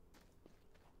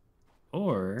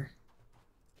 Or,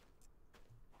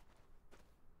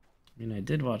 I mean, I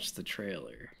did watch the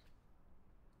trailer.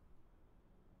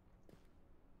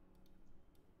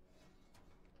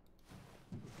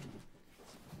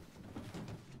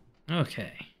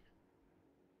 Okay.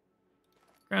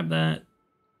 Grab that,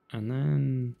 and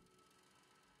then...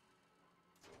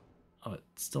 Oh, it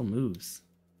still moves.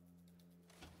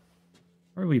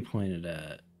 Where are we pointed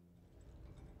at?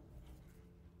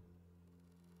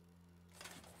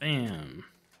 Bam.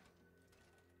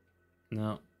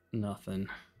 No, nothing.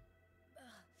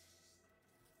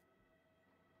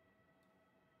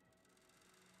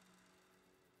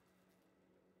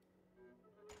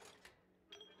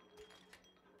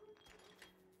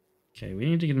 Okay, we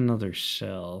need to get another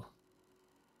shell.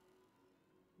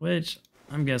 Which,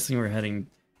 I'm guessing we're heading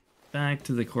back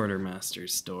to the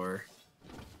quartermaster's store.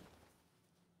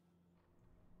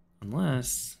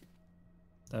 Unless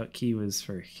that key was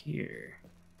for here.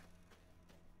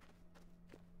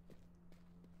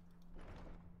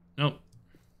 Nope.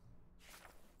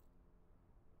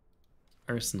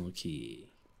 Arsenal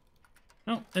key.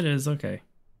 Oh, it is, okay.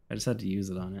 I just had to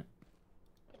use it on it.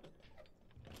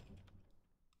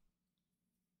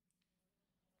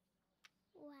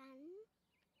 One.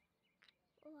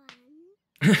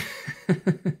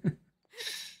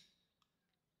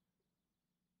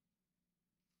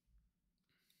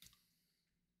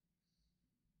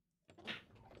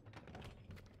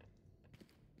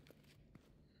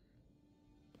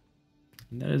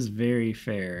 That is very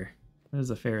fair. That is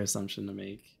a fair assumption to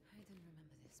make. I don't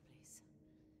remember this place.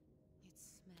 It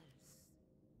smells dead.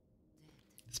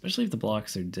 Especially if the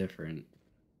blocks are different.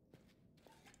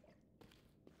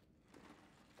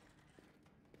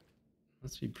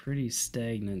 Must be pretty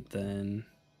stagnant then.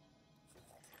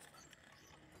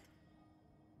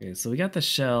 Okay, so we got the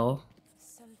shell.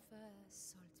 Sulfur,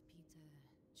 saltpeter,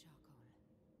 charcoal.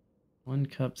 1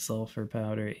 cup sulfur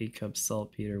powder, 8 cups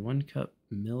saltpeter, 1 cup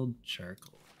milled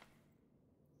charcoal.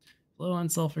 Low on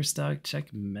sulfur stock,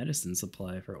 check medicine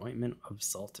supply for ointment of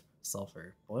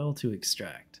sulfur. Boil to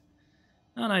extract.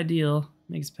 Not ideal,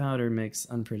 makes powder mix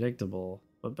unpredictable,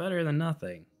 but better than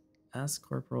nothing. Ask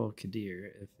Corporal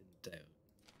Kadir if in doubt.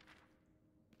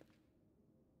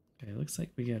 Okay, looks like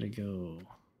we gotta go...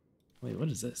 Wait, what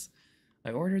is this?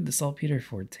 I ordered the saltpeter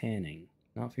for tanning,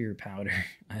 not for your powder.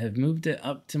 I have moved it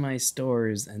up to my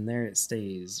stores, and there it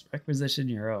stays. Requisition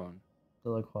your own.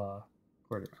 Delacroix,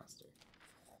 Quartermaster.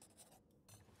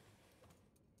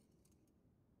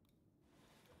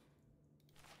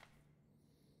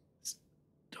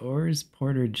 Stores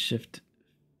portered shift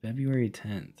February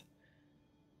 10th.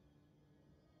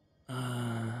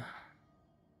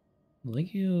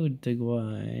 Legio de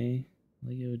Guay,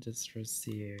 Legio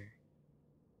d'Estrasier,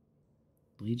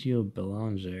 Legio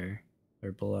Belanger,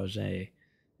 or Belanger.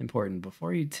 Important.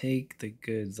 Before you take the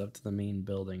goods up to the main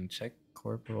building, check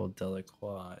Corporal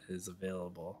Delacroix is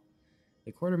available.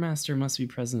 The quartermaster must be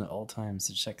present at all times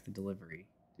to check the delivery.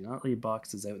 Do not leave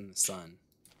boxes out in the sun.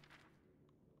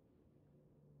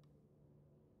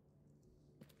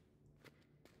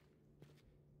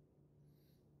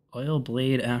 Oil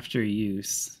blade after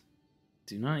use.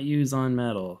 Do not use on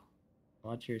metal.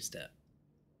 Watch your step.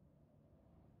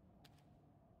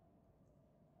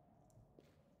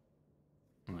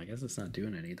 Well, I guess it's not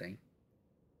doing anything.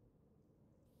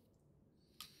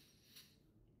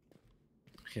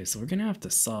 Okay, so we're gonna have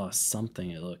to saw something,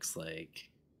 it looks like.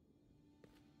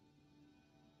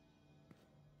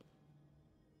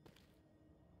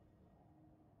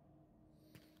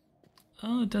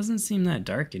 Oh, it doesn't seem that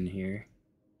dark in here.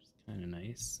 It's kind of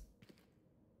nice.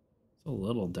 It's a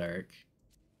little dark.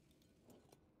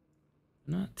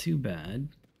 Not too bad.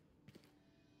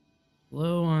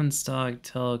 Low on stock,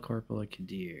 tell Corporal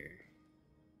Kadir.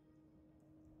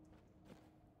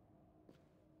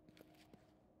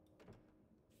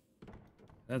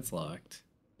 That's locked.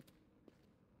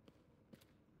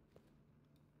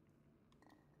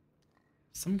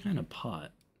 Some kind of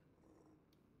pot.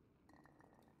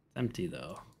 It's empty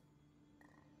though.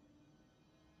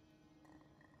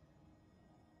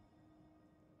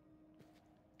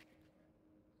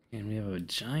 And we have a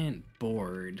giant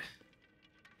board.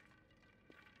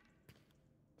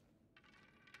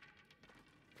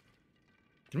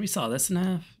 Can we saw this in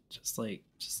half? Just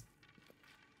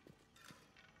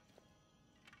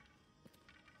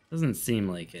doesn't seem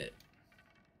like it.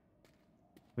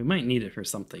 We might need it for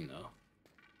something though.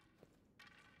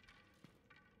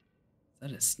 Is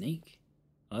that a snake?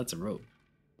 Oh, that's a rope.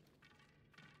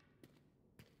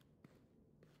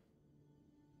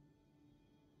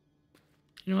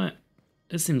 You know what?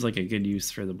 This seems like a good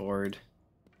use for the board.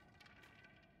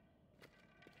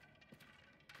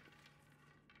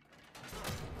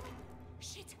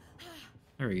 Shit.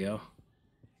 There we go.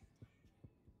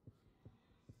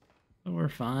 Oh, we're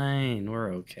fine.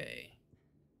 We're okay.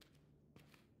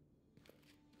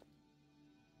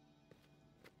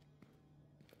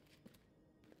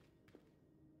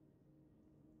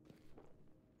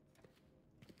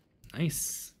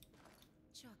 Nice.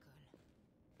 Charcoal.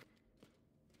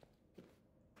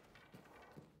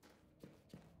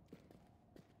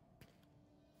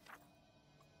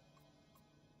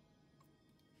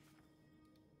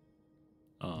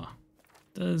 Oh,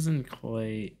 doesn't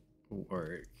quite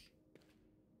work.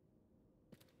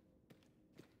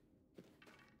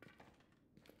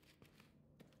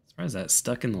 Surprised that's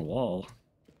stuck in the wall.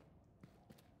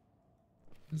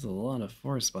 There's a lot of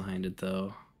force behind it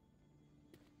though.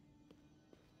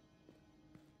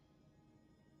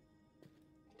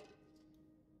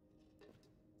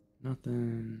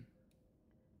 Nothing.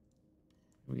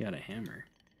 We got a hammer.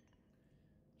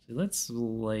 So let's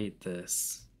light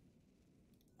this.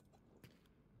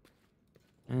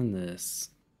 And this.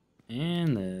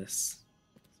 And this.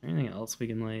 Is there anything else we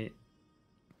can light?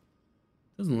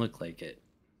 Doesn't look like it.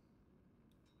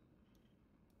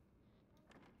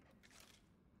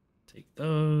 Take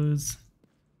those.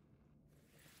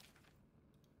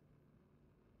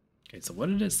 Okay, so what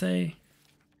did it say?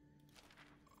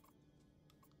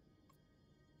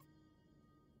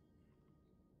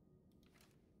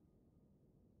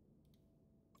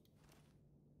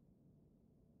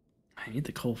 I need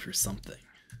the coal for something.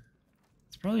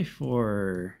 It's probably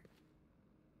for...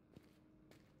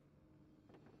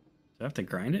 Do I have to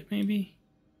grind it, maybe?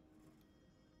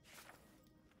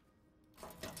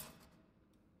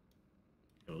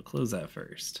 We'll close that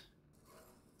first.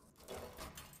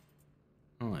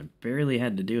 Oh, I barely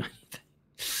had to do anything.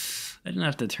 I didn't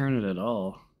have to turn it at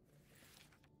all.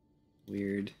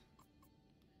 Weird.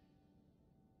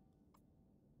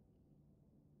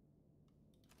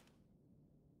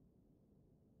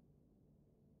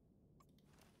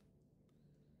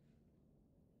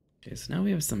 Okay, so now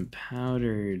we have some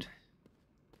powdered...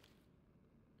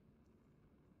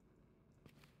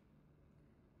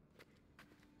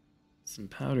 Some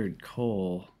powdered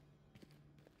coal.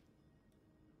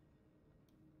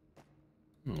 I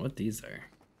don't know what these are.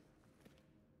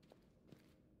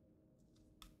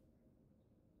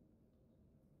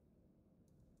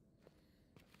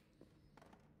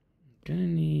 Gonna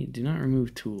need... Do not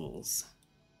remove tools.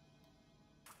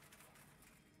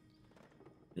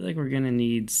 I feel like we're gonna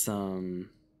need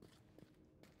some...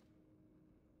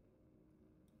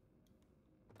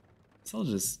 So I'll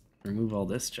just remove all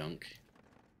this junk.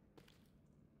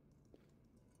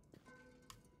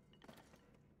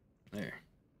 There.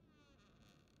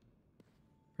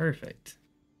 Perfect.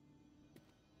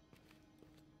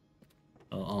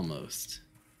 Well, almost.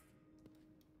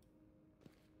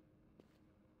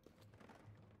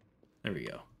 There we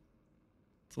go.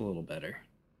 It's a little better.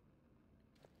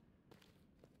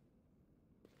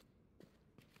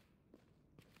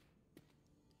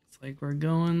 It's like we're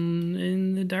going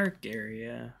in the dark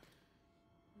area.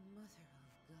 Mother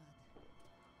of God.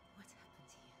 What happened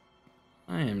here?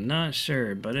 I am not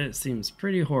sure, but it seems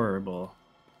pretty horrible.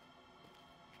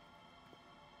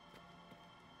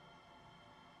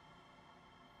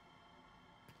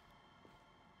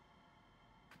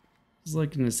 Just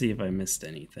looking to see if I missed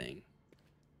anything.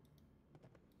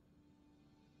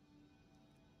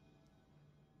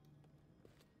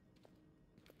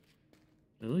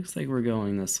 It looks like we're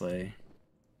going this way.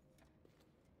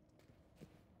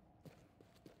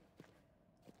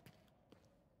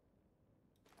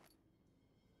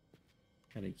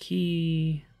 Got a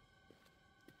key.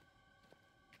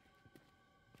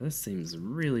 This seems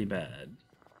really bad.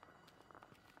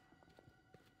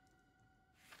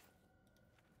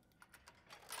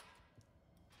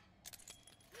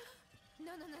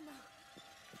 No, no, no, no.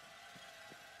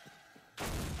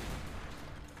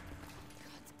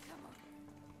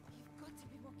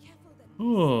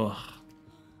 Oh.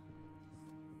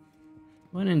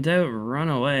 When in doubt, run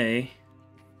away.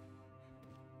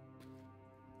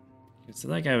 So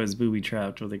that guy was booby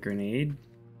trapped with a grenade.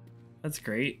 That's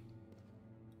great.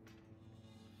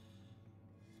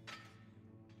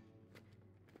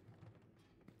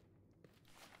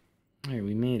 Alright,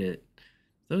 we made it.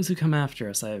 Those who come after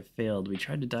us, I have failed. We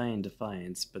tried to die in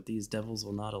defiance, but these devils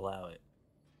will not allow it.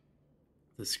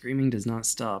 The screaming does not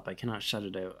stop. I cannot shut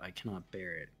it out. I cannot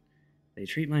bear it. They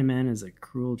treat my men as a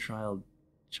cruel child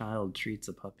treats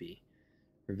a puppy,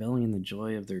 reveling in the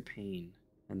joy of their pain,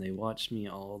 and they watch me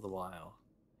all the while.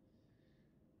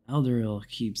 Aldoril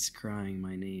keeps crying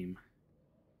my name.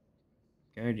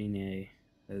 Gardinier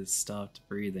has stopped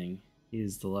breathing. He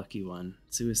is the lucky one.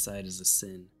 Suicide is a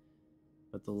sin.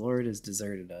 But the Lord has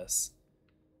deserted us,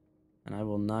 and I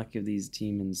will not give these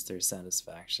demons their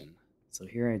satisfaction. So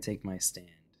here I take my stand,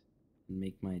 and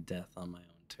make my death on my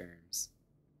own terms.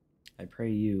 I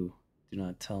pray you do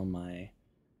not tell my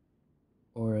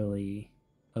orally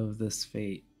of this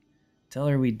fate. Tell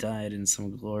her we died in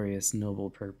some glorious, noble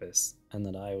purpose, and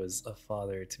that I was a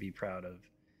father to be proud of.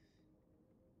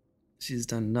 She's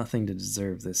done nothing to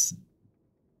deserve this.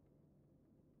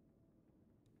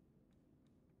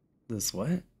 This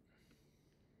what?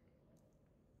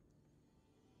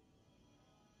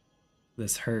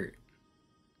 This hurt.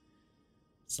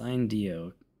 Signed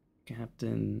Dio,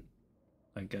 Captain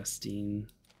Augustine.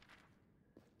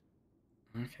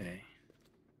 Okay.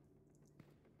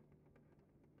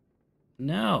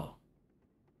 No!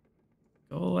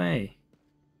 Go away.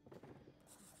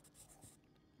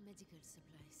 Medical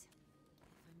supplies.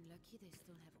 If I'm lucky, they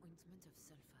still have ointment of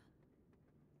sulfur.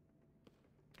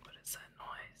 What is that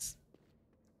noise?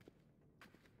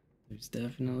 There's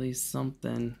definitely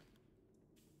something.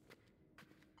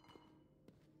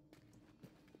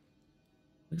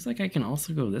 Looks like I can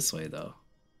also go this way, though.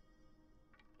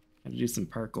 Gotta do some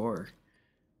parkour.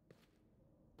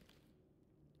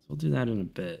 So we'll do that in a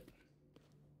bit.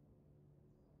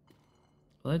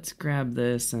 Let's grab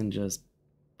this and just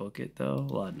book it, though.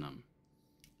 Laudanum.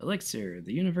 Elixir,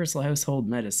 the universal household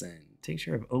medicine.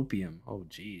 Tincture of opium. Oh,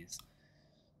 jeez.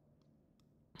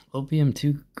 Opium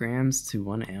 2 grams to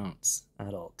 1 ounce.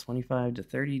 Adult. 25 to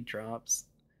 30 drops.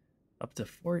 Up to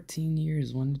 14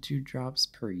 years, 1 to 2 drops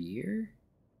per year?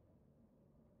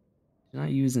 Do not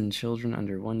use in children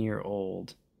under 1 year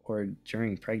old or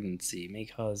during pregnancy. May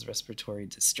cause respiratory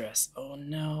distress. Oh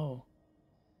no.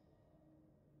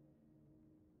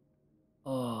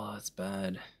 Oh, that's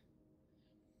bad.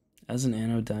 As an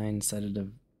anodyne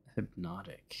sedative,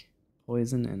 hypnotic.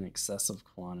 Poison in excessive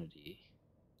quantity.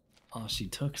 Oh, she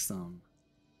took some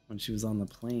when she was on the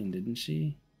plane, didn't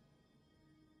she?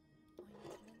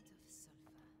 Ointment of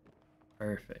sulfur.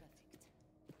 Perfect.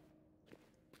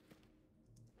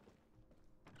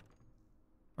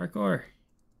 Parkour.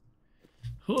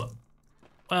 Huh.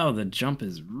 Wow, the jump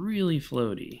is really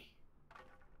floaty.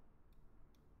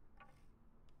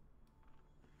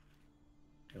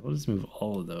 Okay, we'll just move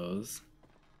all of those.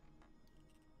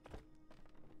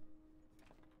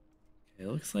 Okay,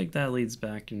 looks like that leads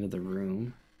back into the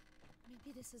room.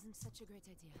 Maybe this isn't such a great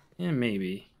idea. Yeah,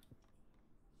 maybe.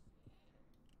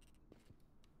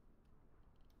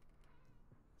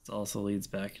 This also leads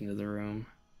back into the room.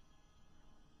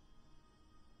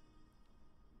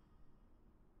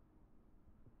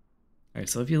 Alright,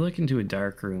 so if you look into a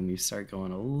dark room, you start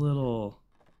getting a little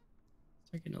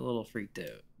freaked out.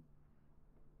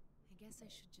 I guess I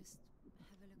should just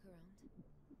have a look around.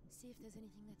 See if there's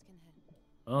anything that can help.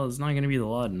 Well, it's not going to be the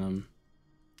laudanum.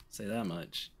 I'll say that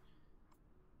much.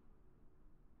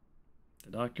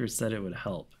 The doctor said it would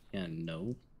help. Yeah,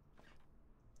 no.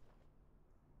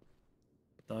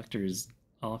 Doctor's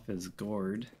off his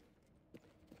gourd.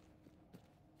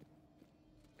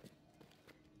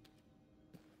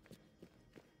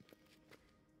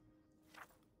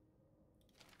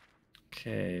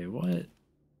 Okay, what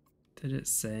did it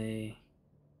say?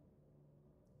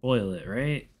 Boil it,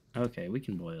 right? Okay, we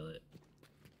can boil it.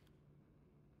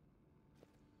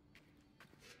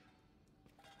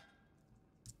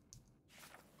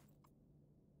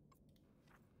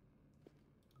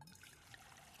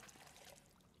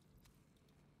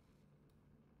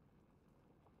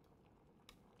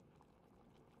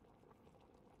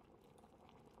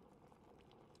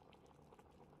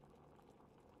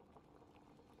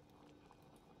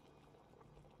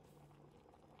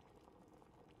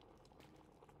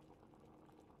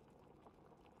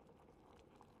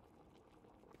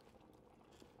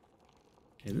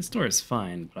 Okay, this door is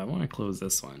fine, but I want to close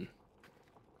this one.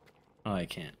 Oh, I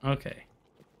can't. Okay.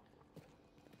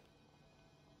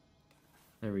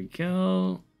 There we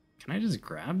go. Can I just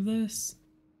grab this?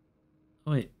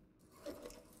 Oh, wait.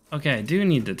 Okay, I do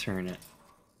need to turn it.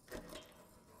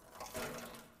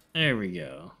 There we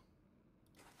go.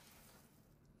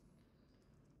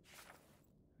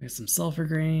 We have some sulfur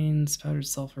grains, powdered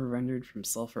sulfur rendered from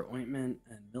sulfur ointment,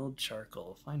 and milled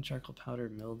charcoal. Fine charcoal powder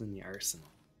milled in the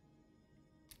arsenal.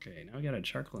 Okay, now we got a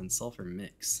charcoal and sulfur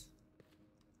mix.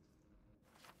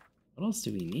 What else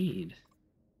do we need?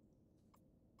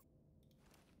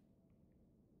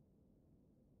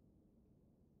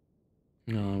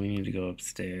 No, we need to go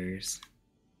upstairs.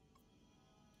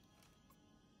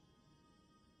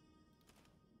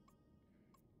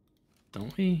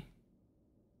 Don't we?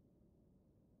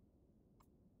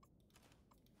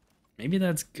 Maybe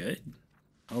that's good.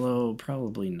 Although,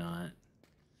 probably not.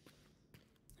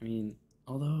 I mean,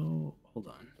 although, hold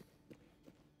on.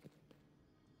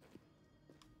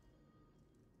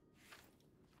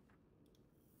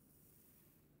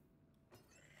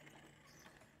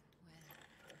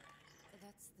 Well,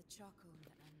 that's the charcoal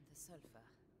and the sulfur.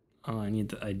 Oh,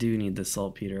 I do need the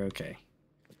saltpeter, okay.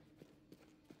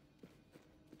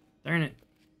 Darn it.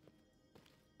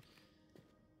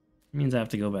 It means I have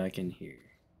to go back in here.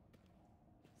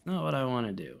 It's not what I want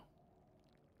to do.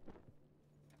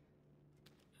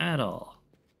 At all.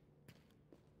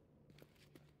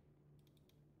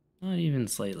 Not even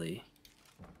slightly.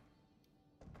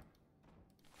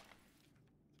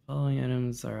 Following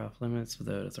items are off limits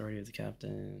without authority of the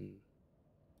captain.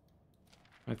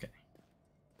 Okay.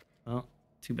 Well,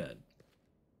 too bad.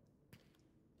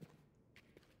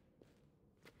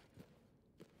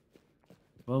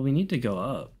 Well, we need to go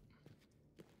up.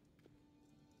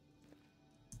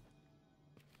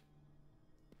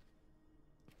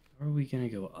 How are we gonna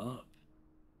go up?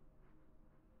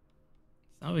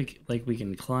 It's not like we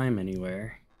can climb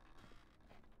anywhere.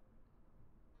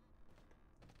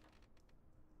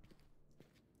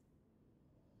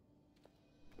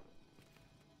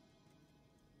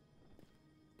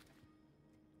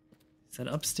 He said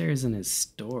upstairs in his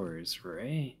stores,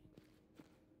 right?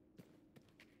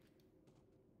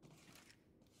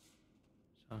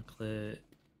 Chocolate.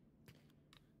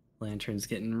 Lantern's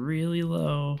getting really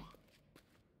low.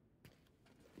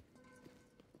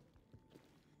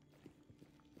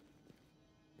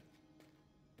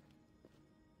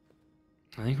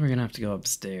 I think we're gonna have to go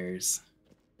upstairs.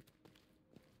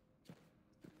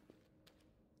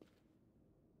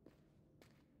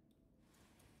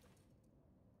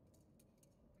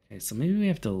 Okay, so maybe we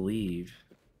have to leave.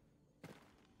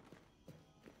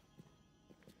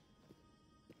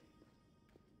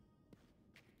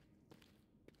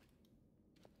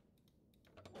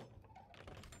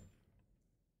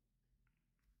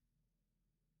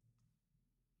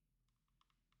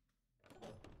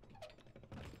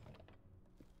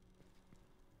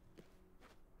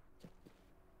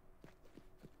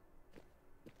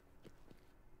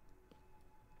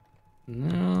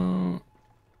 No,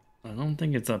 I don't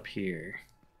think it's up here.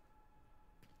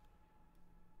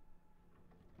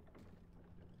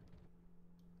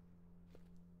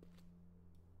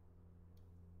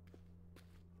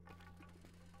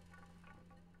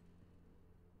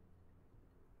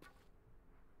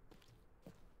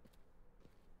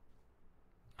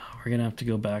 Oh, we're gonna have to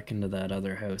go back into that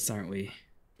other house, aren't we?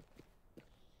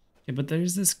 Okay, but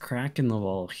there's this crack in the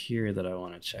wall here that I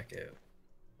want to check out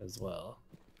as well.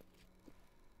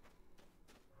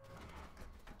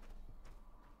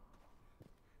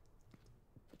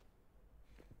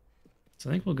 So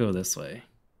I think we'll go this way.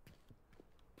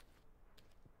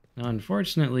 Now,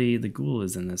 unfortunately, the ghoul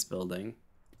is in this building.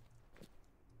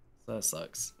 So that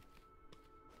sucks.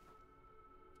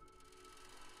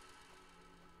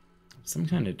 Some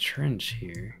kind of trench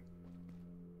here.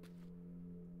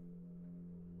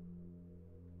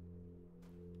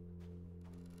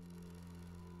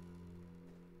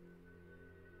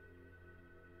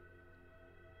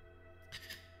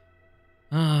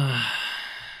 Ah.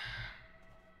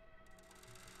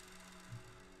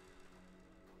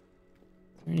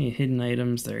 Are there any hidden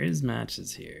items? There is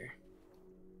matches here.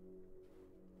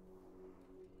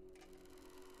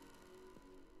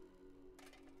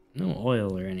 No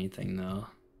oil or anything, though.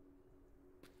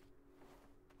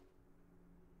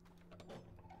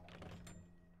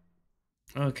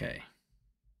 Okay.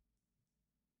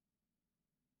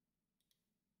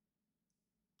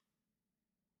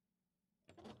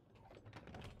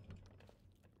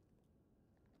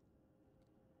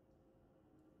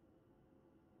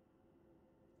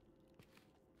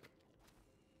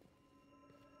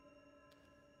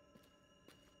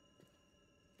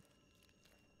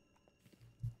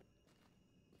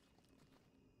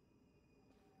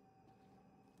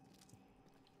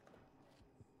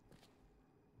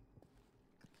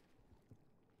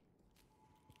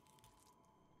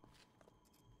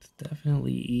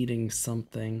 Definitely eating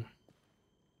something.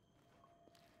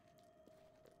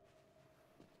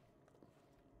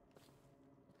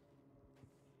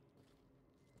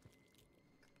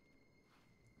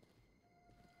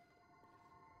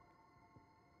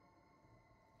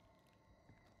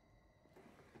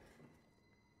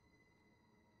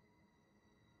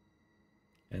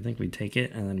 I think we take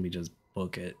it and then we just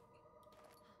book it.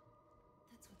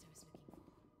 That's what I was looking for.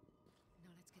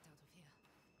 Now let's get out of here.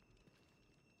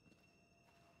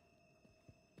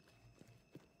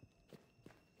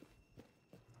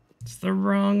 It's the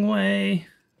wrong way.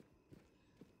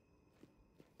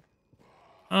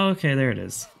 Oh, okay, there it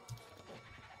is.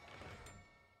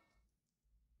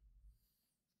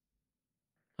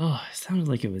 Oh, it sounded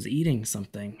like it was eating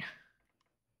something.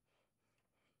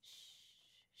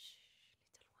 Shh,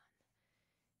 little one.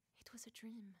 It was a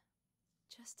dream.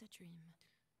 Just a dream.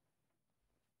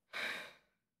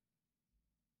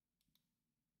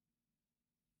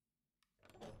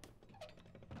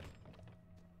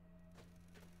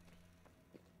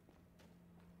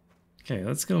 Okay,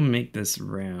 let's go make this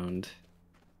round.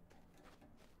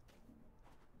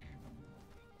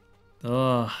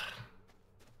 Oh,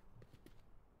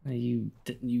 you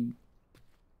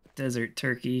desert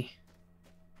turkey.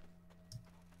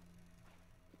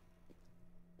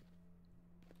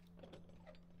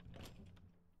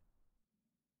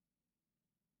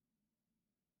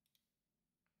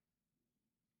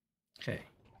 Okay,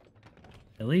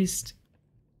 at least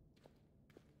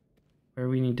where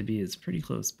we need to be is pretty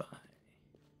close by.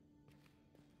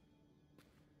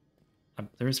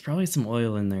 There was probably some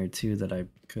oil in there too that I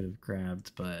could have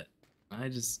grabbed, but I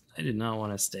did not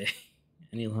want to stay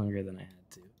any longer than I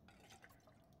had to.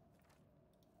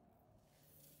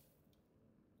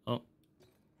 Oh,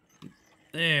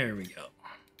 there we go. Oh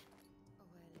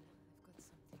well, I've got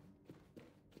something.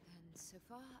 And so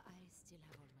far, I still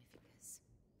have all my fingers.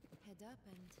 Head up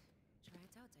and try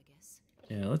it out, I guess.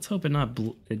 Yeah, let's hope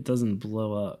it doesn't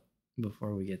blow up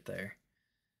before we get there.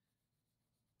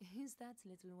 Who's that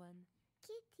little one?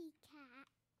 Kitty cat.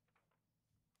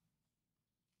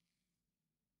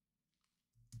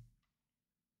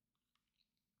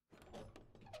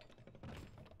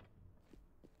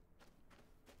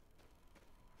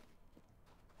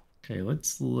 Okay,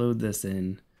 let's load this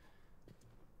in.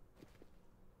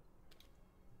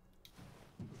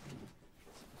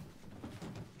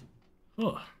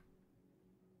 Oh.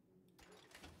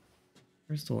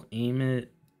 First we'll aim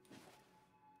it.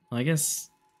 Well, I guess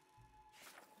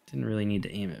didn't really need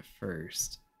to aim it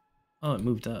first. Oh, it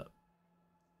moved up.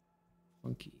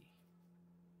 Funky.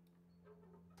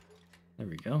 There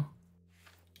we go.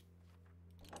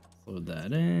 Load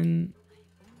that in.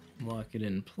 Lock it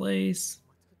in place.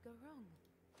 What could go wrong?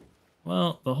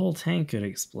 Well, the whole tank could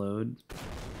explode.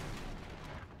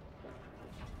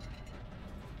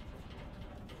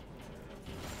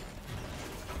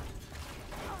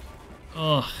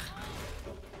 Ugh.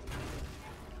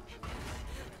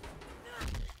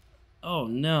 Oh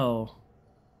no.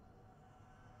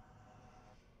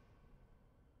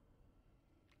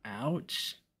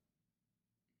 Ouch.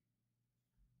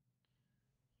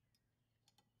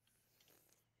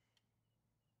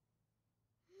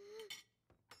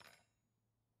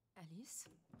 Alice?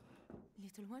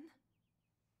 Little one?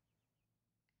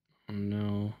 Oh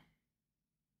no.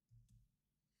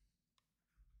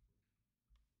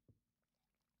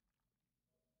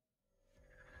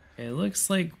 It looks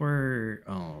like we're...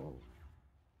 Oh.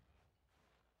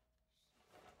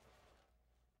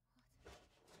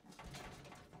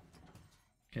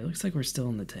 Okay, it looks like we're still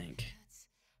in the tank. That's...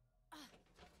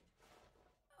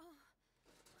 Oh.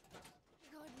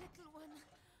 God, little one.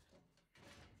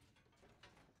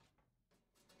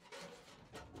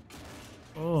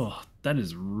 Oh, that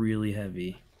is really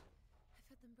heavy. I've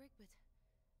had them break, but...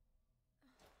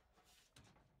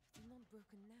 they're not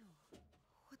broken now.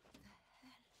 What the hell?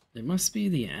 It must be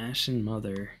the Ashen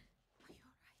Mother. Are you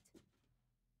alright?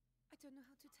 I don't know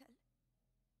how to tell.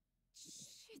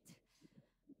 Shit!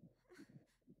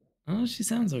 Oh, she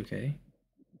sounds okay.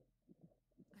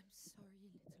 I'm sorry,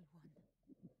 little one.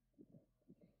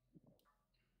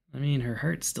 I mean, her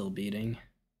heart's still beating.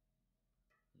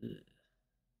 Ugh.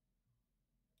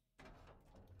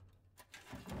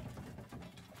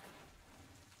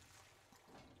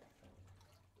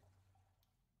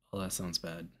 Oh, that sounds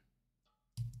bad.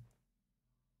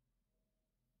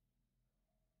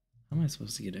 How am I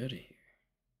supposed to get out of here?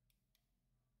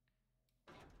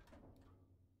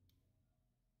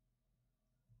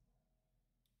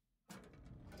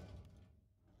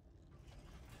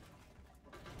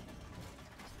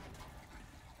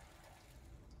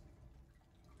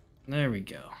 There we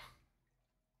go.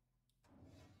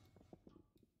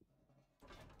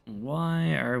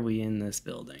 Why are we in this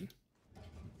building?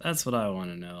 That's what I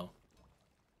want to know.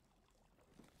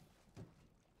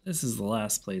 This is the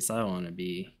last place I want to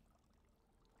be.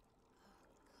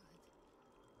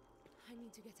 I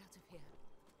need to get out of here.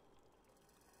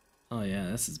 Oh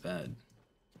yeah, this is bad.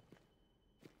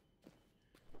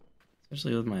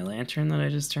 Especially with my lantern that I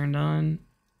just turned on.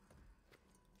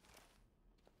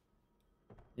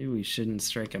 Maybe we shouldn't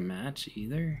strike a match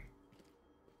either.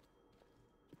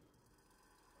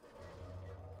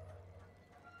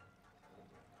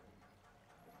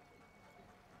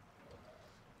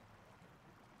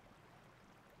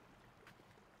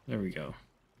 There we go.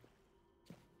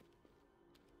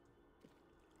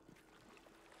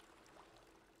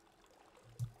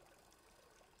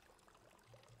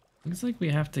 Looks like we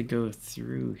have to go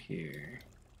through here.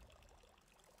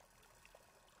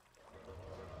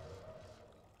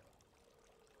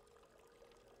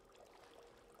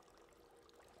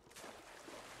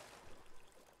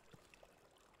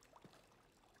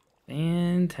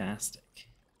 Fantastic.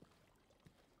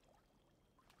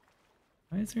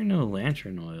 Why is there no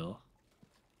lantern oil?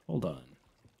 Hold on.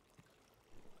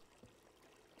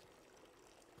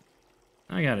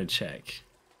 I gotta check.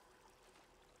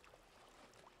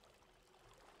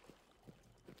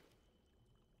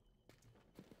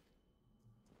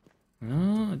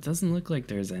 No, it doesn't look like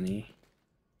there's any.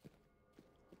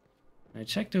 I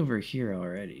checked over here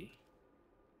already.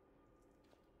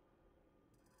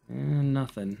 And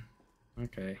nothing.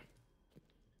 Okay.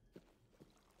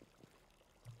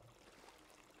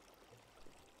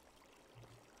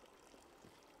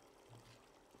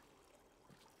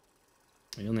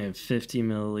 We only have 50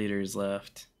 milliliters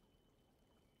left.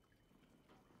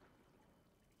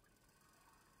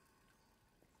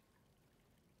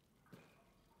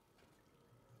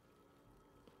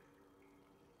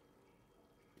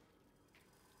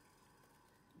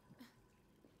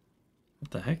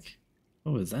 What the heck?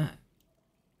 What was that?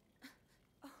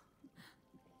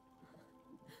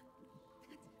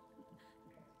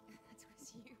 That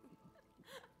was you.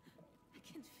 I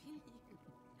can feel you.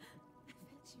 I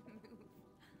felt you move.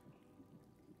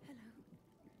 Hello.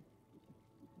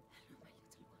 Hello,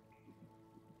 my little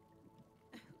one.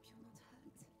 I hope you're not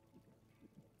hurt.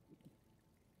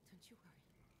 Don't you worry.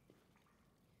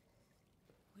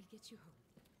 We'll get you home.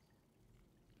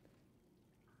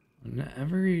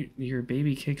 Whenever your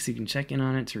baby kicks, you can check in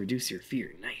on it to reduce your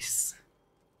fear. Nice.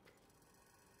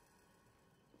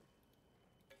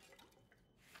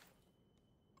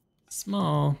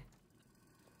 Small.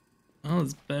 Well,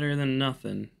 it's better than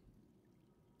nothing.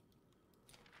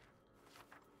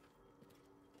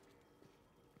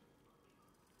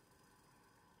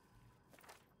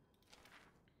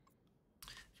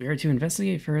 If we are to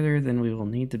investigate further, then we will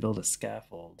need to build a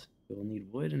scaffold. We will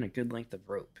need wood and a good length of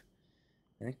rope.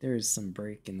 I think there is some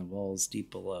break in the walls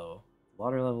deep below. The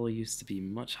water level used to be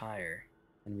much higher,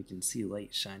 and we can see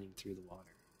light shining through the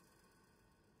water.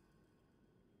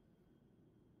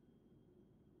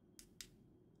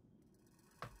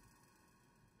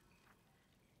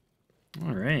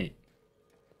 Alright.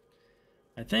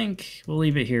 I think we'll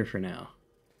leave it here for now.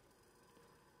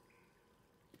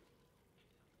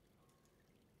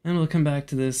 And we'll come back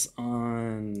to this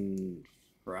on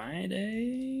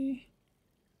Friday?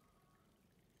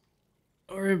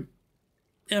 Or,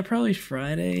 yeah, probably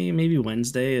Friday, maybe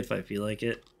Wednesday if I feel like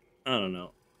it. I don't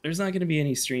know. There's not going to be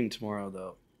any stream tomorrow,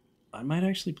 though. I might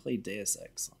actually play Deus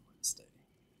Ex on Wednesday,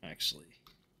 actually,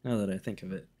 now that I think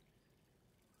of it.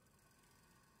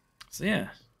 So yeah,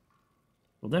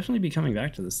 we'll definitely be coming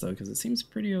back to this, though, because it seems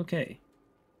pretty okay.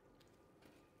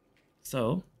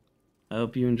 So, I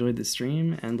hope you enjoyed the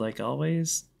stream, and like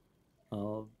always,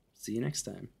 I'll see you next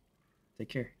time. Take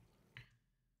care.